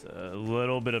like a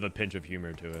little bit of a pinch of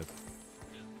humor to it.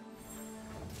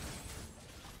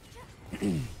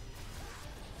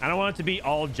 I don't want it to be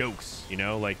all jokes, you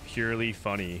know, like purely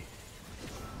funny.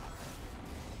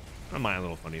 I don't mind a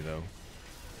little funny though.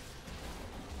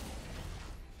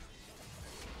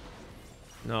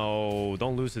 No,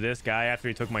 don't lose to this guy after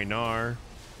he took my Gnar.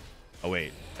 Oh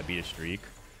wait, I beat a streak.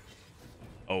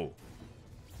 Oh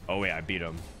wait, I beat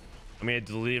him. I'm gonna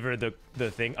deliver the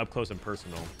thing up close and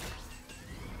personal.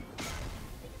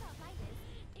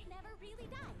 It never really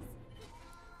dies.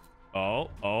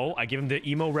 Oh, I give him the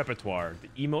emo repertoire. The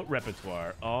emote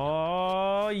repertoire.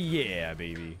 Oh yeah,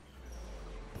 baby.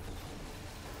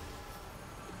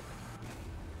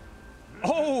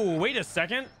 Oh, wait a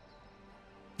second.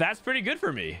 That's pretty good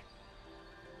for me.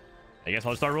 I guess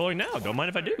I'll start rolling now. Don't mind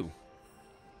if I do.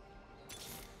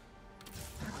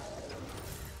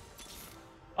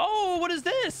 Oh, what is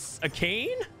this? A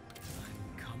cane?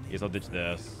 I guess I'll ditch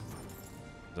this.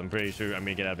 I'm pretty sure I'm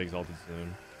gonna get out of Exalted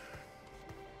soon.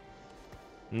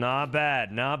 Not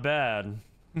bad, not bad.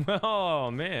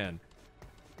 Oh man,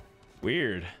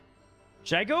 weird.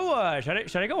 Should I go?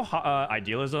 Should I go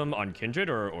Idealism on Kindred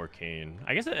or Kane?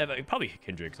 I guess probably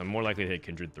Kindred, because I'm more likely to hit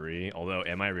Kindred 3. Although,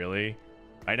 am I really?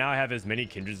 Right now, I have as many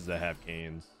Kindreds as I have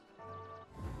Canes.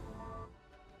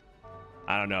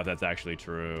 I don't know if that's actually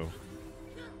true.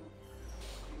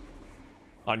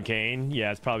 On Kane? Yeah,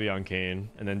 it's probably on Kane.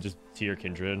 And then just tier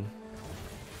Kindred.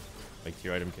 Like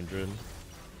tier item Kindred.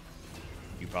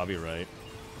 You're probably right.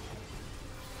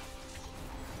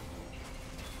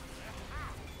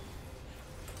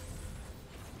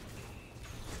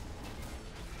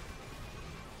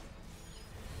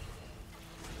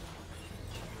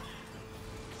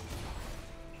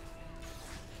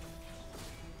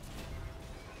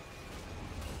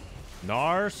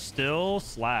 Gnar still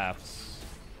slaps,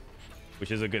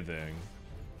 which is a good thing.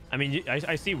 I mean,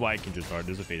 I see why Kindred's hard.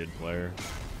 There's a faded player.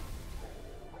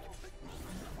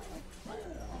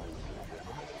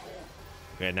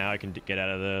 Okay, now I can get out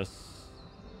of this.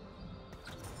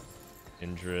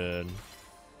 Kindred.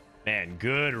 Man,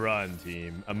 good run,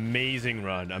 team. Amazing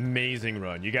run. Amazing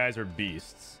run. You guys are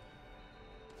beasts.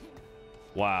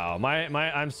 Wow,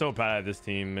 I'm so proud of this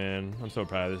team, man. I'm so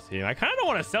proud of this team. I kind of don't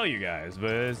want to sell you guys, but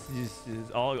it's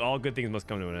all good things must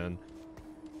come to an end.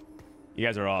 You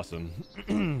guys are awesome.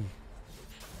 Fate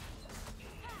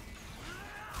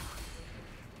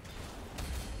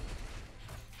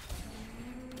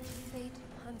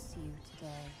hunts you today.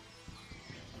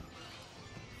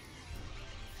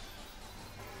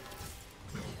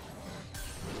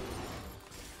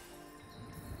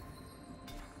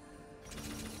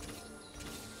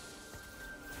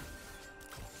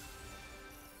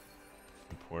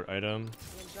 Support item.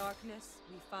 In darkness,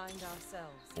 we find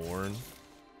ourselves. Born.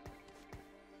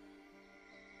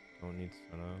 Don't need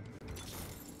Senna.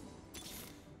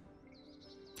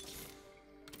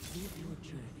 Live your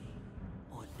journey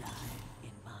or die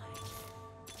in mine.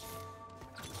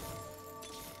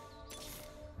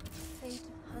 Fate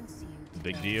hunts you.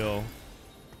 Big together. deal.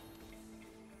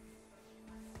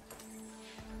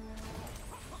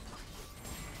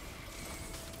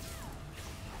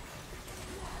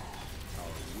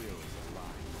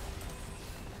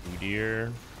 Ooh,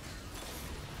 dear.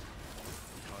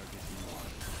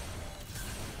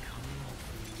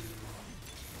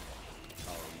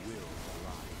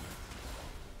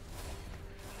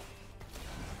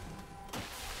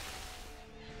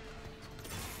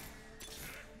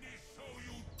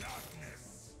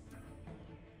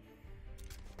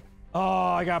 Oh,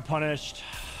 I got punished.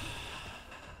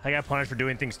 I got punished for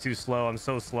doing things too slow. I'm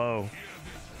so slow.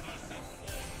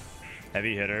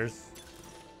 Heavy hitters.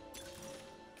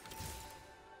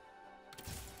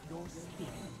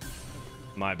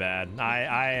 My bad.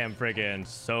 I am freaking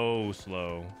so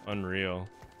slow. Unreal.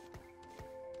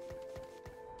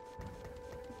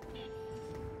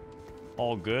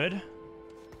 All good.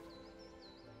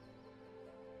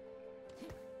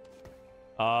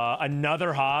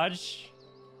 Another Hodge.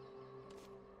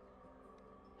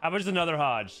 How much is another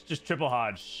Hodge? Just triple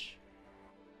Hodge.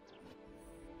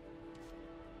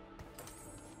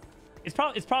 It's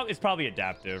probably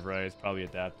adaptive, right? It's probably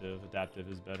adaptive. Adaptive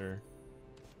is better.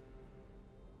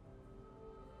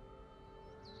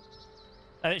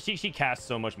 She casts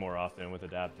so much more often with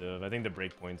adaptive. I think the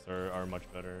breakpoints are much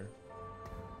better.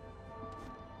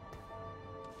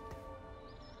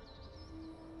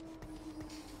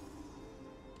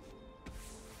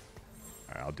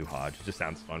 Alright, I'll do Hodge. It just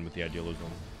sounds fun with the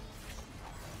idealism.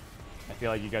 I feel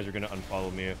like you guys are gonna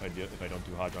unfollow me if I don't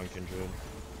do Hodge on Kindred.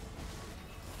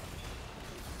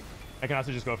 I can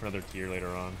also just go for another tier later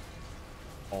on.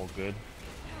 All good.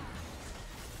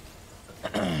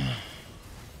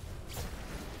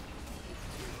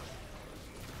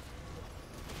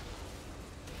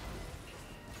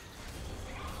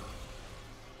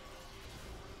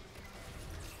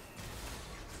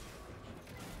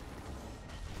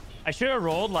 I should have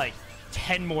rolled like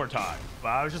 10 more times, but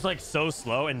I was just like so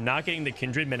slow, and not getting the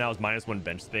Kindred meant I was -1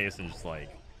 bench space, and just like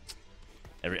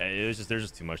there's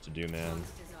just too much to do, man.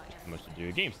 Too much to do.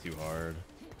 The game's too hard.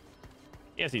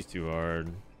 Yes, he's too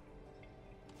hard.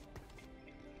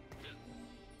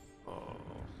 Oh.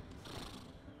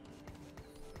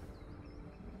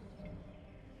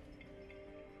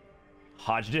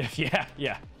 Hodge diff,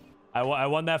 yeah. I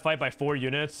won that fight by 4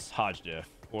 units. Hodge diff,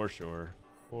 for sure,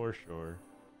 for sure.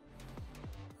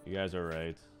 You guys are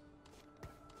right.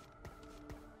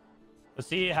 Let's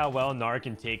see how well Nar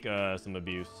can take some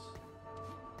abuse.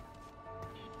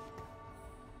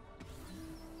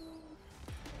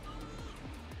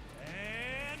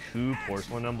 And 2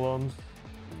 porcelain emblems.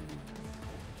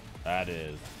 That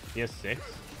is. He has 6.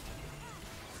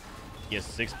 He has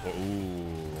 6.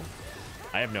 Ooh.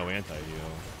 I have no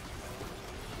anti-heal.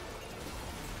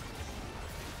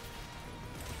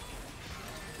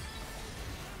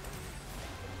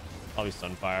 Probably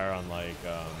Sunfire on like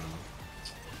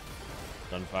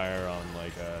Sunfire on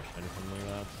like something like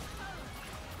that.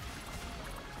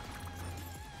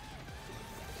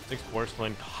 6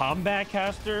 porcelain combat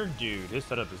caster, dude. His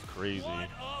setup is crazy. What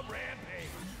a rampage!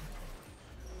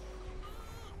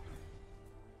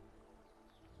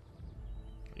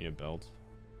 Need a belt.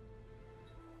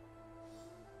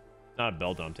 Not a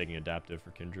belt. I'm taking adaptive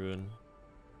for Kindred.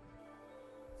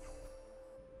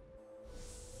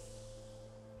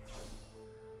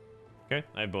 Okay,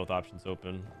 I have both options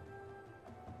open.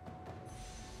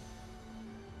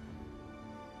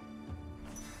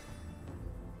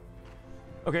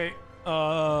 Okay,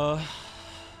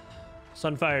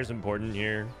 Sunfire is important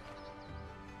here.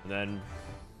 And then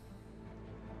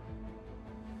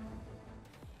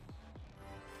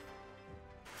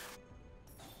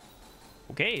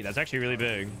okay, that's actually really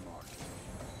big.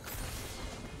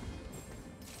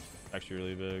 Actually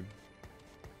really big.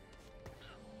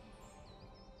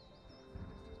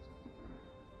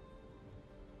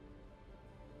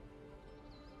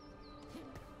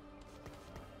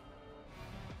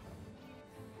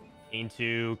 Kane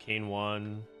 2, Kane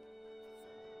 1.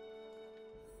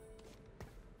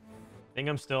 I think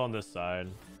I'm still on this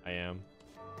side. I am.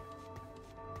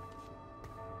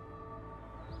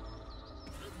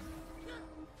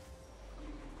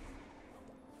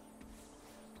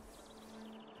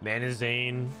 Mana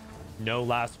Zane, no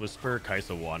Last Whisper,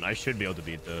 Kaisa 1. I should be able to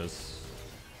beat this.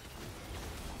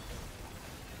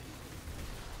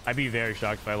 I'd be very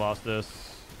shocked if I lost this.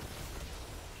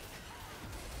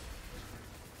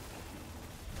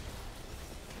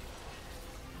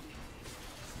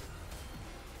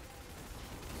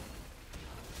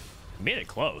 Made it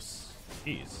close.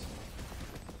 Jeez.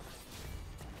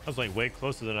 That was like way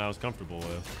closer than I was comfortable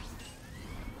with.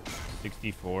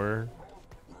 64.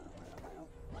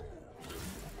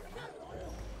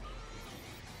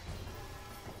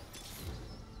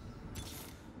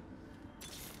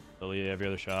 Lily, every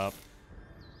other shop.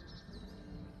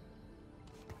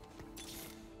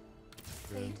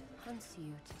 Fate hunts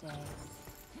you today.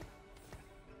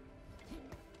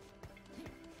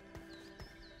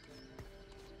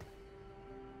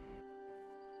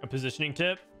 A positioning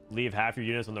tip: leave half your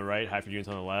units on the right, half your units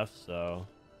on the left, so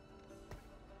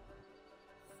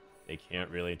they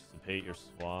can't really anticipate your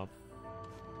swap.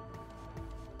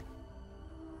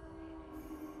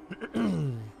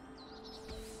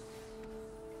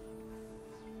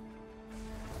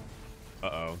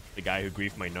 Uh-oh, the guy who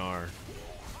griefed my Gnar.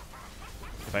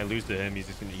 If I lose to him, he's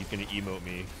gonna emote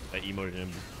me. I emoted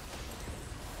him.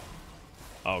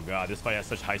 Oh god, this fight has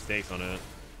such high stakes on it.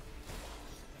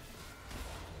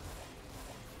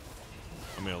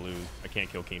 I'm gonna lose. I can't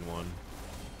kill King 1.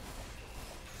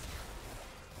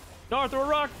 Gnar, throw a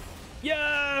rock!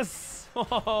 Yes!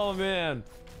 Oh man.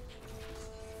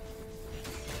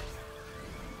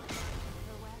 The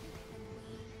web and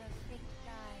weave of fate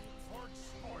guides. Hard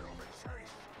spoil the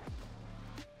chase.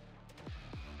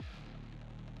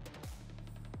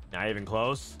 Not even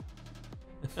close.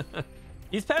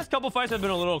 These past couple fights have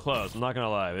been a little close. I'm not gonna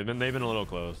lie. They've been a little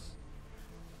close.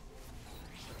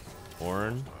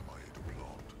 Orn. Time I hit a plant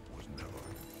was never.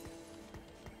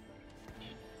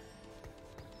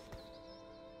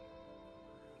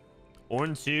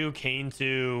 Orn 2, Kane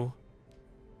 2.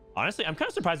 Honestly, I'm kind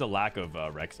of surprised the lack of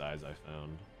Rek'Sais I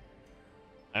found.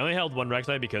 I only held one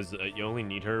Rek'Sai because you only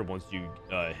need her once you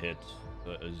hit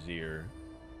Azir.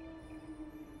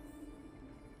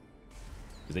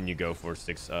 Because then you go for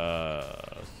six Triad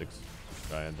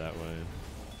that way.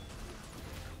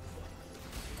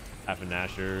 Half a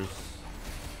Nashers.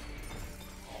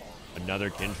 Another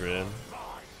Kindred.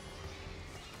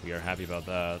 We are happy about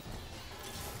that.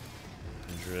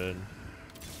 Kindred.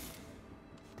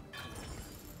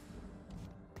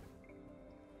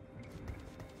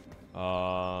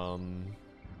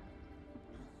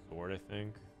 Sword, I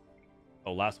think.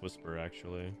 Oh, Last Whisper,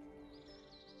 actually.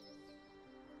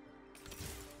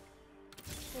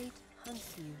 Fate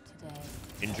hunts you today.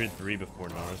 Kindred 3 before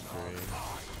Nars 3.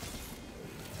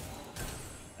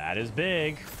 That is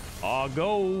big. I'll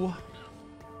go.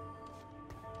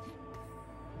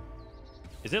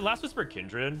 Is it Last Whisper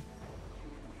Kindred?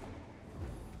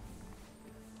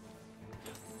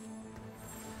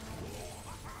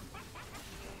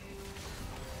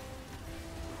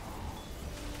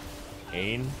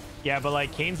 Kane? Yeah, but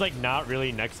like Kane's like not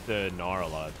really next to Gnar a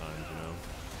lot of times, you know?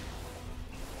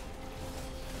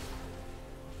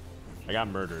 I got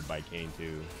murdered by Kane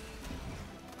too.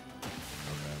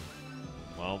 Okay.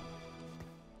 Well,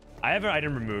 I have an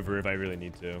item remover if I really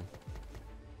need to.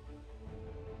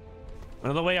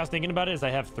 Another way I was thinking about it is I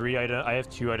have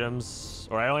two items,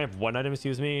 or I only have one item,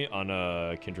 excuse me, on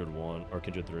a Kindred 1 or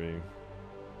Kindred 3.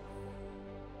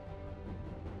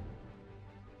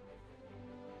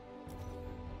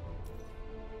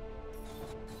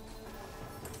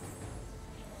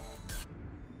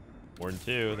 Warden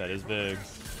 2, that is big.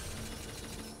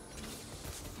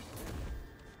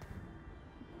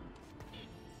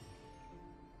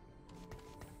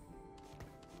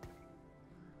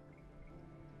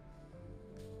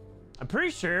 I'm pretty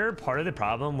sure part of the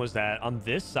problem was that on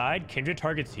this side, Kindred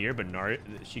targets here, but Gnar,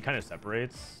 she kind of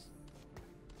separates.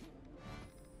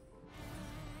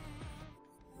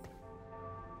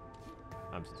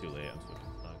 I'm too late. I'm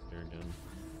switching stocks here again.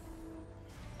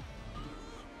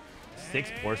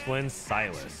 6 porcelain,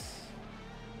 Silas.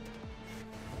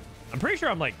 I'm pretty sure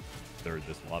I'm like third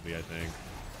this lobby, I think.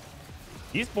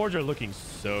 These boards are looking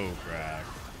so cracked.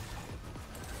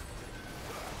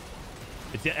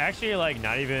 It's actually like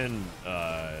not even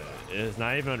it's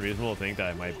not even unreasonable to think that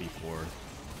I might be 4th.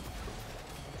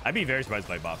 I'd be very surprised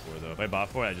if I bought 4 though. If I bought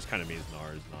 4, that just kind of means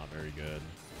Gnar is not very good.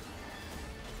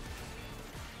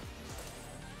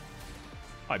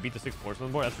 Oh, I beat the 6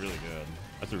 porcelain board. That's really good.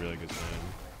 That's a really good thing.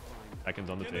 Seconds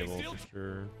on the table for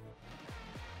sure.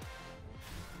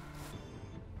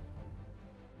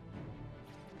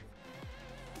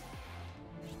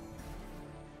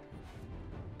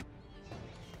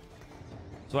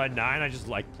 So at 9, I just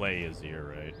like play Azir,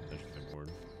 right? That's just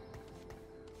important.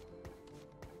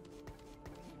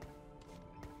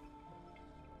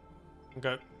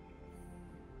 Okay.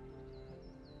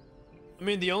 I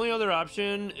mean, the only other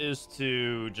option is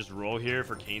to just roll here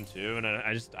for Kane 2, and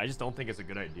I just don't think it's a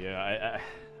good idea.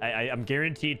 I'm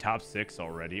guaranteed top 6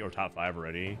 already, or top 5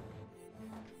 already.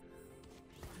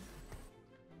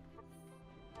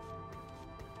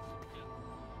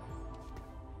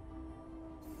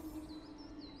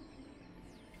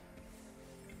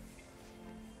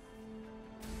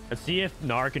 Let's see if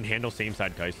Nar can handle same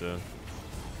side Kaisa.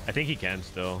 I think he can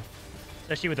still.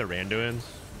 Especially with the Randuins.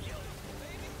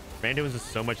 Randuins is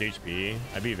so much HP.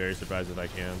 I'd be very surprised if I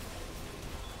can.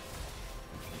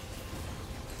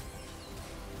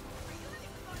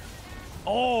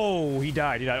 Oh, he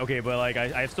died. He died. Okay, but like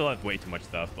I still have way too much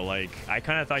stuff. But like I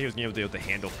kind of thought he was gonna be able to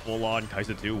handle full on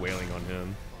Kaisa 2 wailing on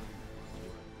him.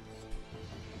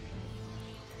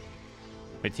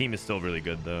 My team is still really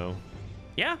good though.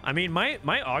 Yeah, I mean my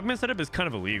augment setup is kind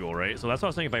of illegal, right? So that's what I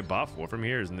was saying. If I bought 4 from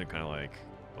here, isn't it kind of like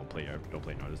don't play Nar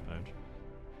this match?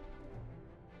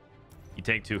 You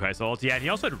take 2 Kaisa ults. Yeah, and he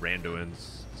also had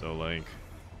Randuins. So like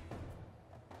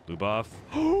blue buff.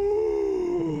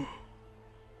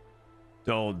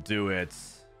 Don't do it.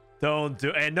 Don't do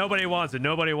it. And nobody wants it.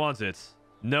 Nobody wants it.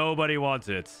 Nobody wants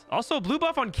it. Also, blue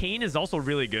buff on Kayn is also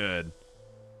really good.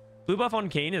 Blue buff on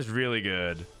Kayn is really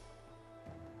good.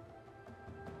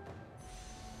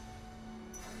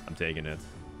 I'm taking it.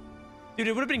 Dude,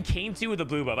 it would have been Kayn 2 with the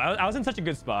blue buff. I was in such a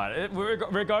good spot.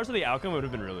 Regardless of the outcome, it would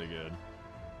have been really good.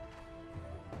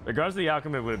 Regardless of the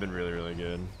outcome, it would have been really, really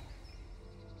good.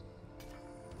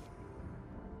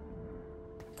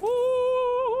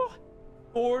 Woo!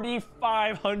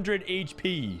 4,500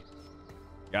 HP.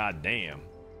 God damn.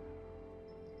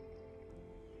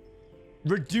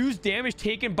 Reduced damage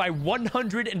taken by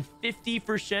 150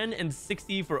 for Shen and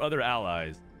 60 for other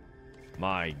allies.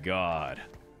 My God.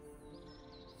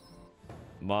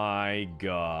 My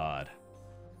God.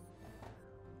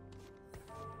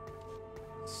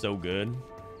 So good.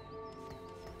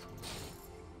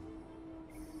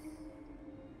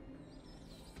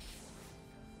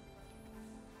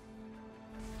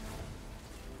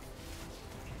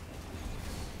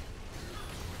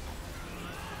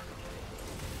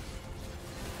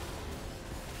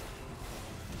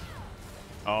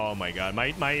 Oh my God,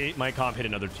 my comp hit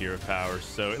another tier of power.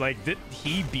 So like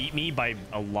he beat me by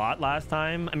a lot last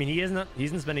time. I mean, he's not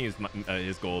spending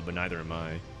his gold, but neither am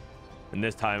I. And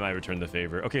this time I returned the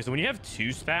favor. Okay, so when you have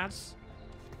 2 spats,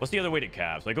 what's the other way to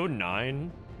cap? So I go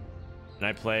 9 and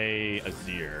I play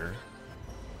Azir.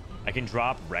 I can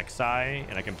drop Rek'Sai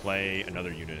and I can play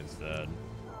another unit instead.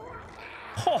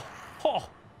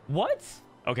 What?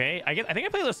 Okay, I think I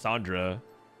play Lissandra.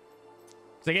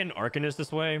 So I get an Arcanist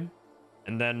this way.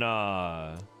 And then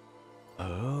oh,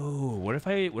 what if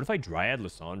I Dryad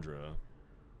Lissandra?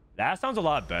 That sounds a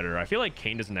lot better. I feel like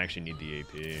Kayn doesn't actually need the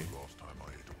AP. Last time I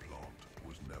ate a plant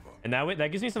was never. And that way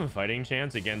that gives me some fighting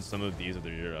chance against some of these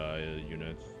other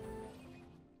units.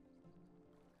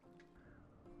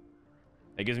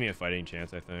 That gives me a fighting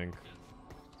chance, I think.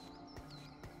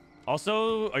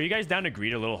 Also, are you guys down to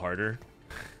greed a little harder?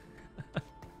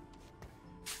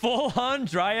 Full on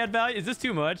Dryad value? Is this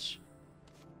too much?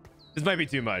 This might be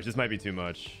too much. This might be too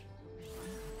much.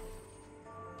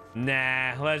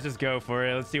 Nah, let's just go for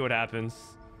it. Let's see what happens.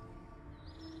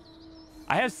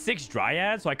 I have 6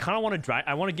 Dryads, so I kind of want to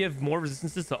I want to give more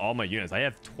resistances to all my units. I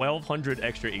have 1,200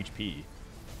 extra HP.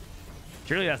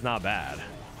 Surely that's not bad.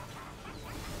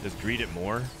 Just greed it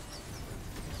more.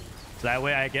 So that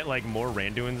way I get like more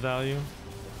Randuin's value.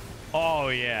 Oh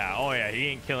yeah. Oh yeah. He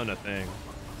ain't killing a thing.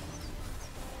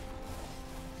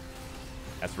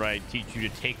 That's right. Teach you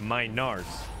to take my Nars.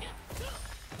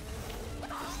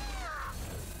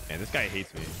 Man, this guy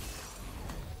hates me.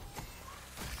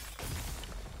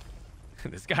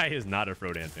 This guy is not a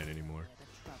Frodan fan anymore.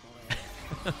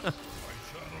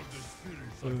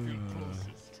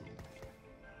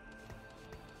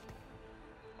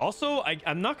 Also,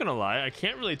 I'm not gonna lie, I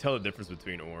can't really tell the difference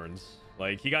between Orns.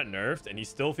 Like, he got nerfed and he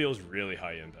still feels really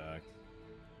high impact.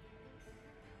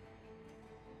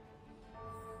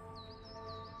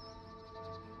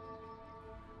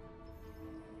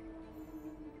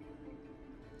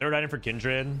 Third item for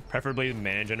Kindred, preferably the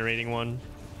mana generating one.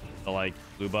 So like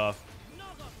blue buff,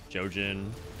 Jojen,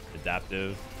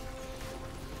 adaptive,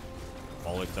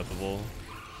 all acceptable.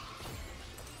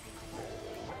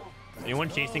 Anyone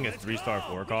chasing a 3-star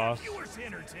 4 cost?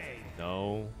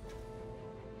 No.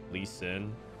 Lee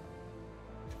Sin.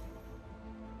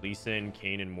 Lee Sin,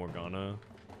 Kayn, and Morgana.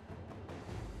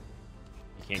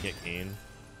 You can't get Kayn.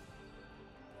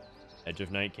 Edge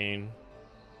of Night Kayn.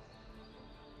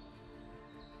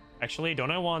 Actually, don't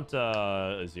I want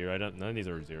a 0 item? None of these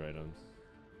are 0 items.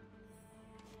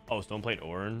 Oh, Stoneplate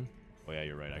Ornn? Oh yeah,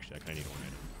 you're right. Actually, I kind of need Ornn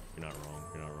item. You're not wrong.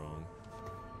 You're not wrong.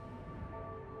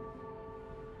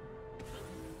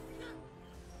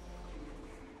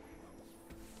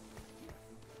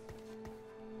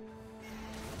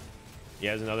 He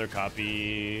has another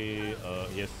copy.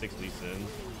 He has 6 Lee Sins.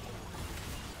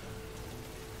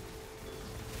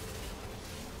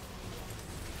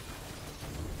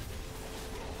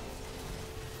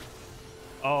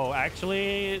 Oh,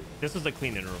 actually, this is a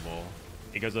clean interval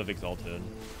because of Exalted.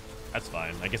 That's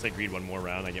fine. I guess I greed one more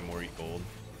round. I get more gold.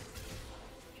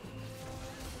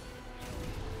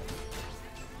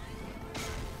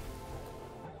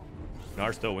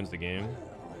 Gnar still wins the game.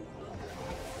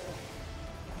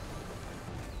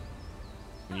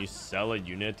 When you sell a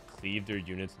unit, cleave their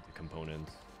units into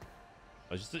components.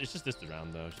 Oh, it's just this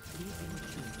round though. It's just this round.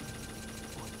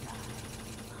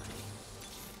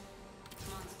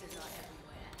 Monsters are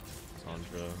everywhere.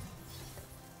 Sandra.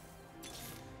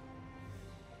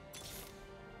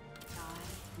 I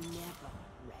never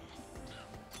rest.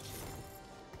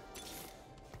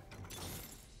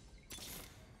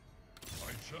 I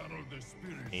channel the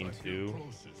spirits Aim I feel two.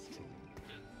 closest to.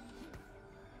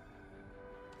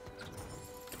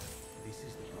 This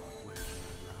is the part where you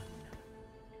run.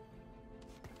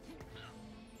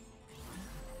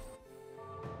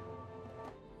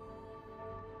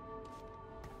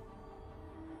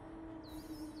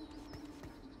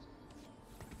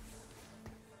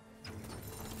 The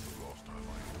last time I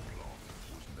hit a plant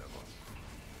was never.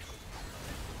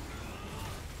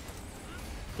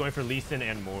 Going for Lee Sin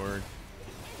and Mord.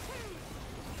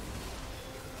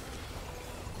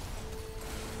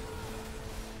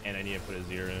 And I need to put a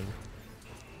 0 in.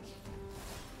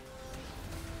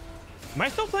 Am I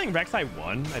still playing Rek'Sai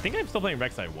 1? I think I'm still playing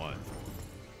Rek'Sai 1.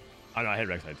 Oh no, I hit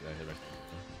Rek'Sai 2. I hit Rek'Sai 2.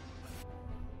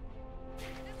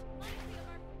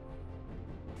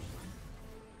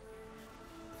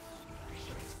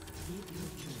 Live your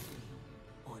journey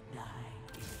or die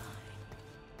in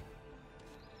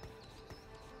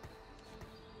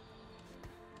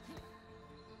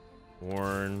mine.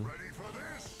 Warren. Ready for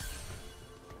this?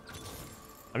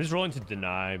 I'm just rolling to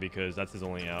deny because that's his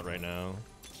only out right now.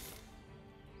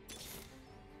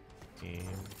 Game.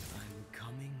 I'm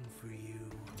coming for you.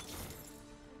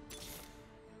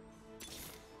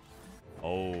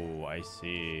 Oh, I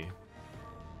see.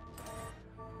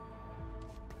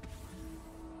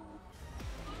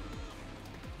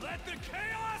 Let the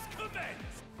chaos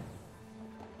commence!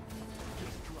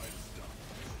 Just try to stop.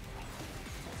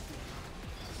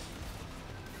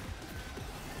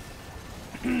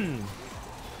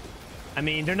 I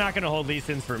mean, they're not going to hold Lee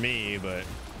Sins for me, but...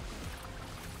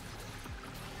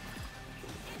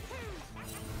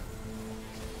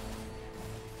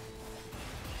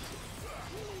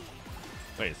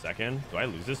 Wait a second. Do I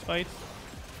lose this fight?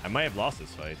 I might have lost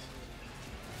this fight.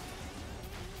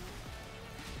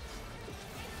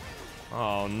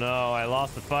 Oh no, I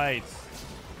lost the fight.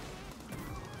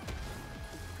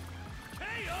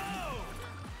 KO!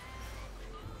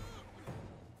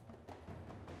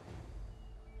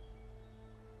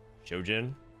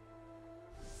 Shojin.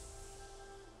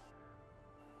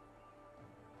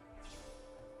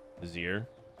 Azir.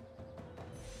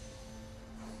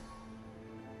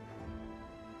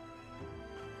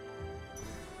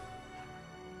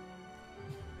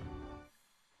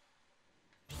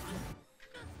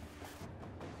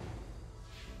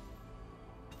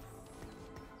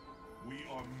 We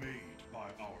are made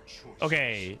by our choices.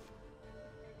 Okay.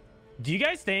 Do you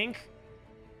guys think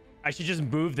I should just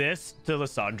move this to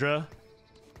Lysandra?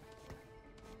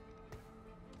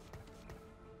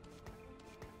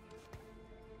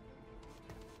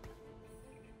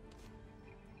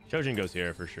 Shojin goes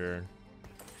here for sure.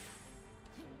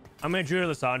 I'm gonna Druid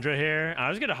Lysandra here. I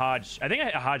was gonna Hodge. I think I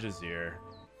Hodge is here.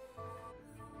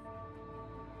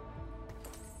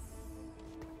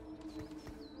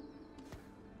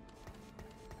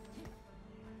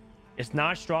 It's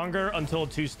not stronger until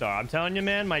 2-star. I'm telling you,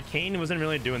 man, my Kayn wasn't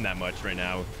really doing that much right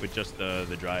now with just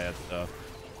the Dryad stuff.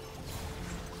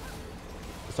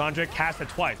 Lysandra cast it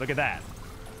twice. Look at that.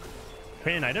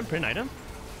 Print an item. Print an item.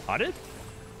 Audit.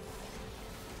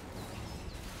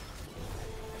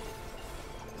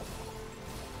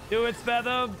 Do it,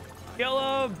 Spetham.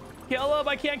 Kill him. Kill him.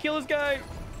 I can't kill this guy.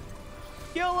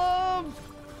 Kill him.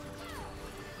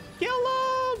 Kill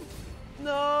him.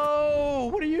 No.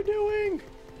 What are you doing?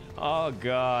 Oh,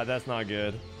 God. That's not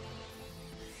good.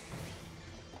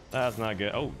 That's not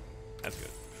good. Oh, that's good.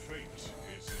 Fate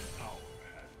is in our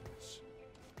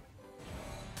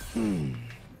hands.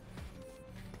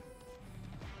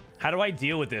 How do I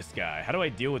deal with this guy? How do I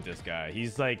deal with this guy?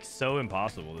 He's like so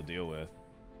impossible to deal with.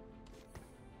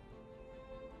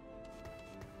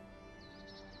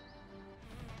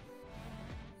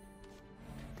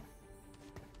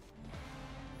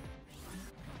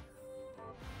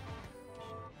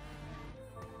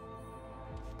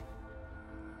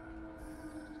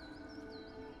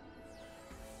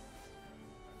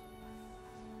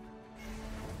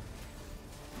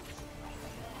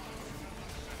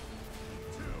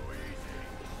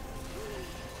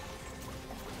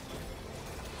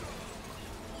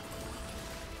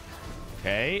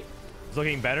 Okay. It's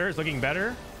looking better. It's looking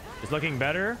better. It's looking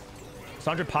better.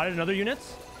 Sandra potted another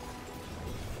units.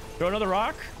 Throw another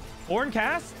rock. Orin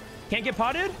cast. Can't get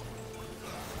potted.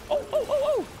 Oh, oh, oh,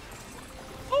 oh.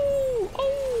 Oh,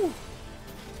 oh.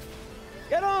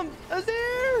 Get him.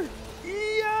 Azir.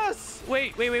 Yes.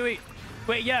 Wait, wait, wait, wait.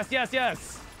 Wait, yes, yes,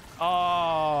 yes.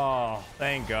 Oh,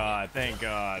 thank God. Thank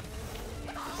God.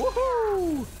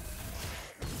 Woohoo.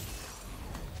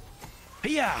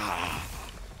 Yeah.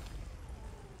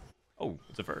 Oh,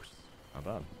 it's a first. Not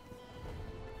bad.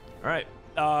 All right.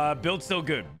 Build still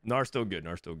good. Nar still good.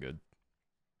 Nar still good.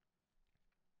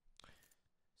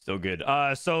 Still good.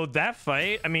 So that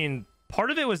fight, I mean,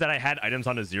 part of it was that I had items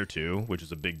on Azir too, which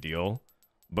is a big deal.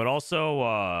 But also,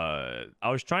 I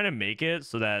was trying to make it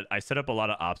so that I set up a lot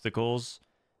of obstacles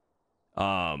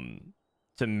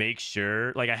to make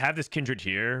sure, like, I have this Kindred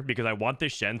here because I want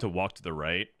this Shen to walk to the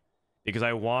right because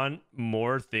I want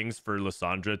more things for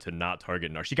Lysandra to not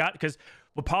target Nar. She got, because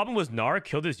the problem was Nar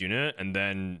killed this unit and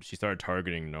then she started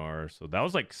targeting Nar. So that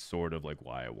was like sort of like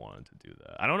why I wanted to do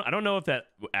that. I don't know if that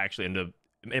actually ended up,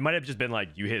 it might have just been like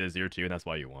you hit Azir too and that's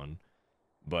why you won.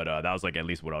 But that was like at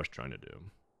least what I was trying to do.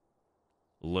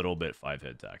 A little bit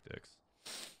 5-head tactics.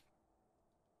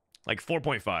 Like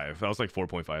 4.5. That was like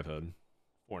 4.5 head.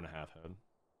 4.5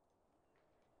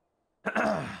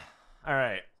 head. All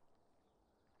right.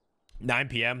 9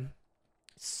 p.m.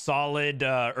 Solid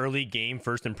early game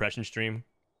first impression stream.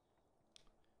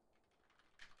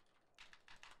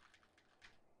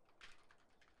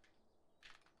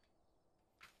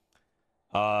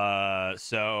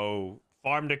 So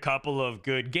farmed a couple of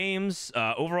good games.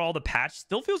 Overall, the patch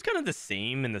still feels kind of the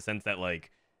same in the sense that like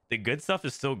the good stuff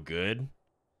is still good.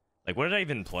 Like, what did I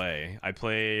even play? I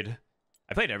played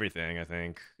everything, I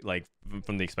think, like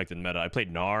from the expected meta. I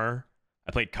played Gnar.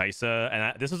 I played Kai'Sa, and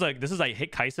I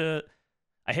hit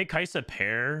Kai'Sa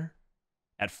pair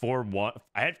at 4-1.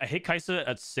 I hit Kai'Sa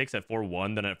at 6 at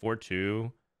 4-1, then at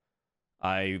 4-2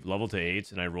 I leveled to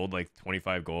 8 and I rolled like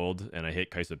 25 gold and I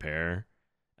hit Kai'Sa pair.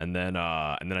 And then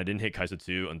I didn't hit Kai'Sa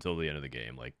 2 until the end of the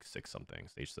game, like 6 something,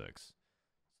 stage 6.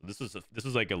 So this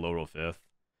was like a low roll 5th.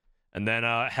 And then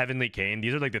Heavenly Kane.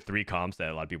 These are like the 3 comps that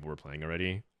a lot of people were playing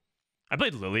already. I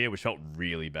played Lilia, which felt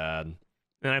really bad.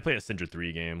 And I played a Syndra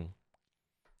 3 game,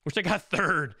 which I got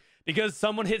 3rd because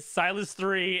someone hit Silas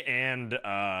 3 and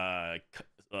Kai'Sa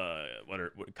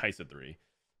 3.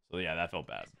 So yeah, that felt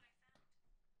bad.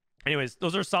 Anyways,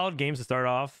 those are solid games to start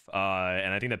off,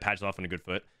 and I think that patched off on a good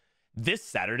foot. This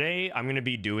Saturday, I'm going to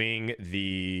be doing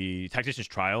the Tactician's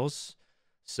Trials.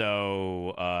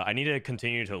 So I need to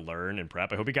continue to learn and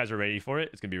prep. I hope you guys are ready for it.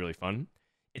 It's going to be really fun.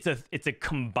 It's a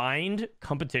combined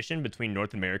competition between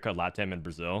North America, LATAM, and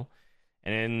Brazil.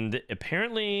 And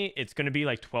apparently it's going to be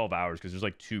like 12 hours because there's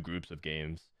like 2 groups of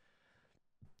games.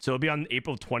 So it'll be on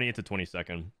April 20th to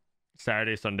 22nd.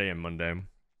 Saturday, Sunday, and Monday.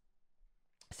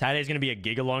 Saturday is going to be a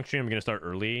giga-long stream. I'm going to start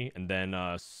early. And then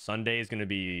Sunday is going to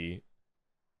be,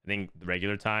 I think, the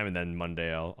regular time. And then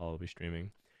Monday I'll be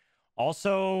streaming.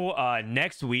 Also,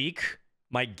 next week,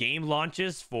 my game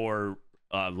launches for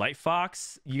Light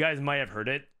Fox. You guys might have heard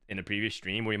it in a previous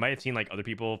stream where you might have seen like other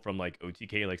people from like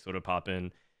OTK, like Soda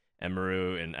Poppin',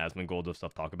 Emeru, and Asmongold of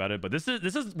stuff talk about it. But this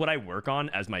is what I work on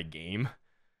as my game.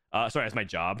 Sorry, as my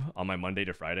job on my Monday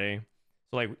to Friday.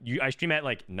 So like I stream at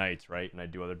like nights, right? And I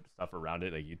do other stuff around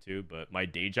it like YouTube. But my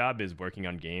day job is working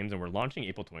on games, and we're launching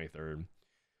April 23rd.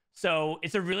 So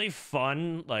it's a really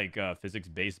fun like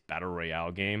physics-based battle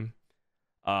royale game.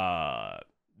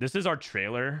 This is our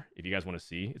trailer. If you guys want to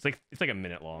see, it's like a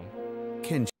minute long.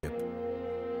 Kinship,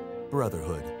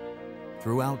 brotherhood.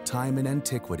 Throughout time and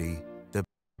antiquity, the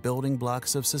building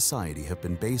blocks of society have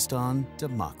been based on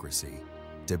democracy.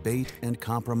 Debate and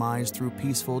compromise through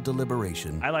peaceful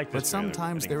deliberation. I like this. But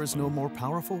sometimes there is no more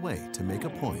powerful way to make a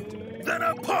point Then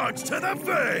a punch to the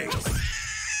face!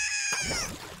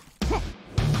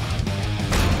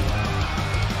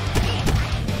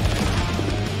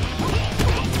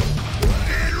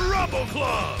 In Rumble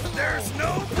Club, there's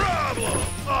no problem.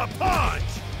 A punch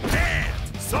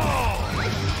and solve.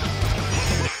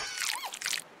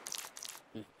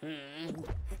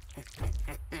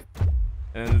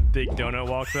 And Big Donut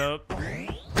walks up.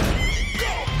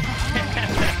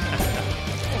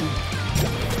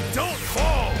 Don't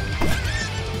fall.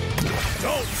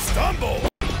 Don't stumble.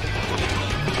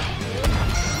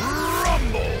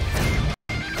 Rumble.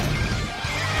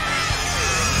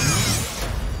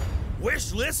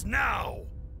 Wish list now.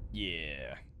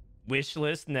 Yeah. Wish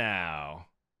list now.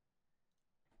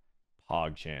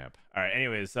 PogChamp. All right.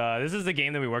 Anyways, this is the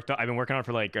game that we worked on. I've been working on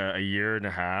for like a year and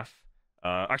a half.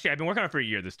 Actually, I've been working on it for a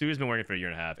year. The studio's been working for a year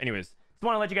and a half. Anyways, Just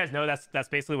want to let you guys know that's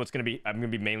basically what's gonna be. I'm gonna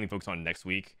be mainly focused on next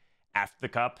week after the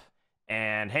cup.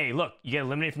 And hey, look, you get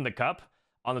eliminated from the cup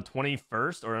on the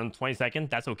 21st or on the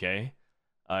 22nd. That's okay.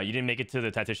 You didn't make it to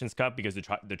the Tactician's Cup because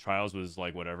the trials was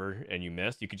like whatever, and you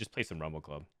missed. You could just play some Rumble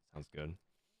Club. Sounds good.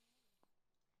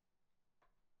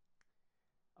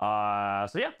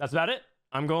 So yeah, that's about it.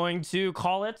 I'm going to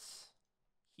call it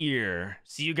here.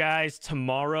 See you guys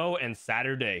tomorrow and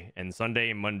Saturday and Sunday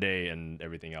and Monday and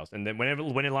everything else. And then when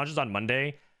it launches on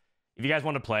Monday, if you guys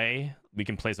want to play, we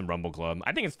can play some Rumble Club.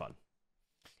 I think it's fun.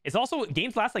 It's also,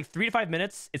 games last like 3 to 5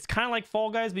 minutes. It's kind of like Fall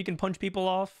Guys, but you can punch people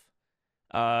off.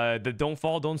 The don't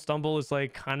fall, don't stumble is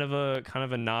like kind of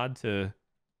a nod to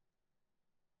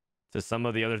some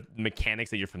of the other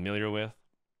mechanics that you're familiar with.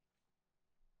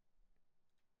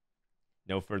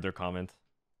 No further comment.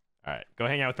 All right, go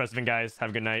hang out with Precedent, guys.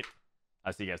 Have a good night.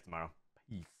 I'll see you guys tomorrow.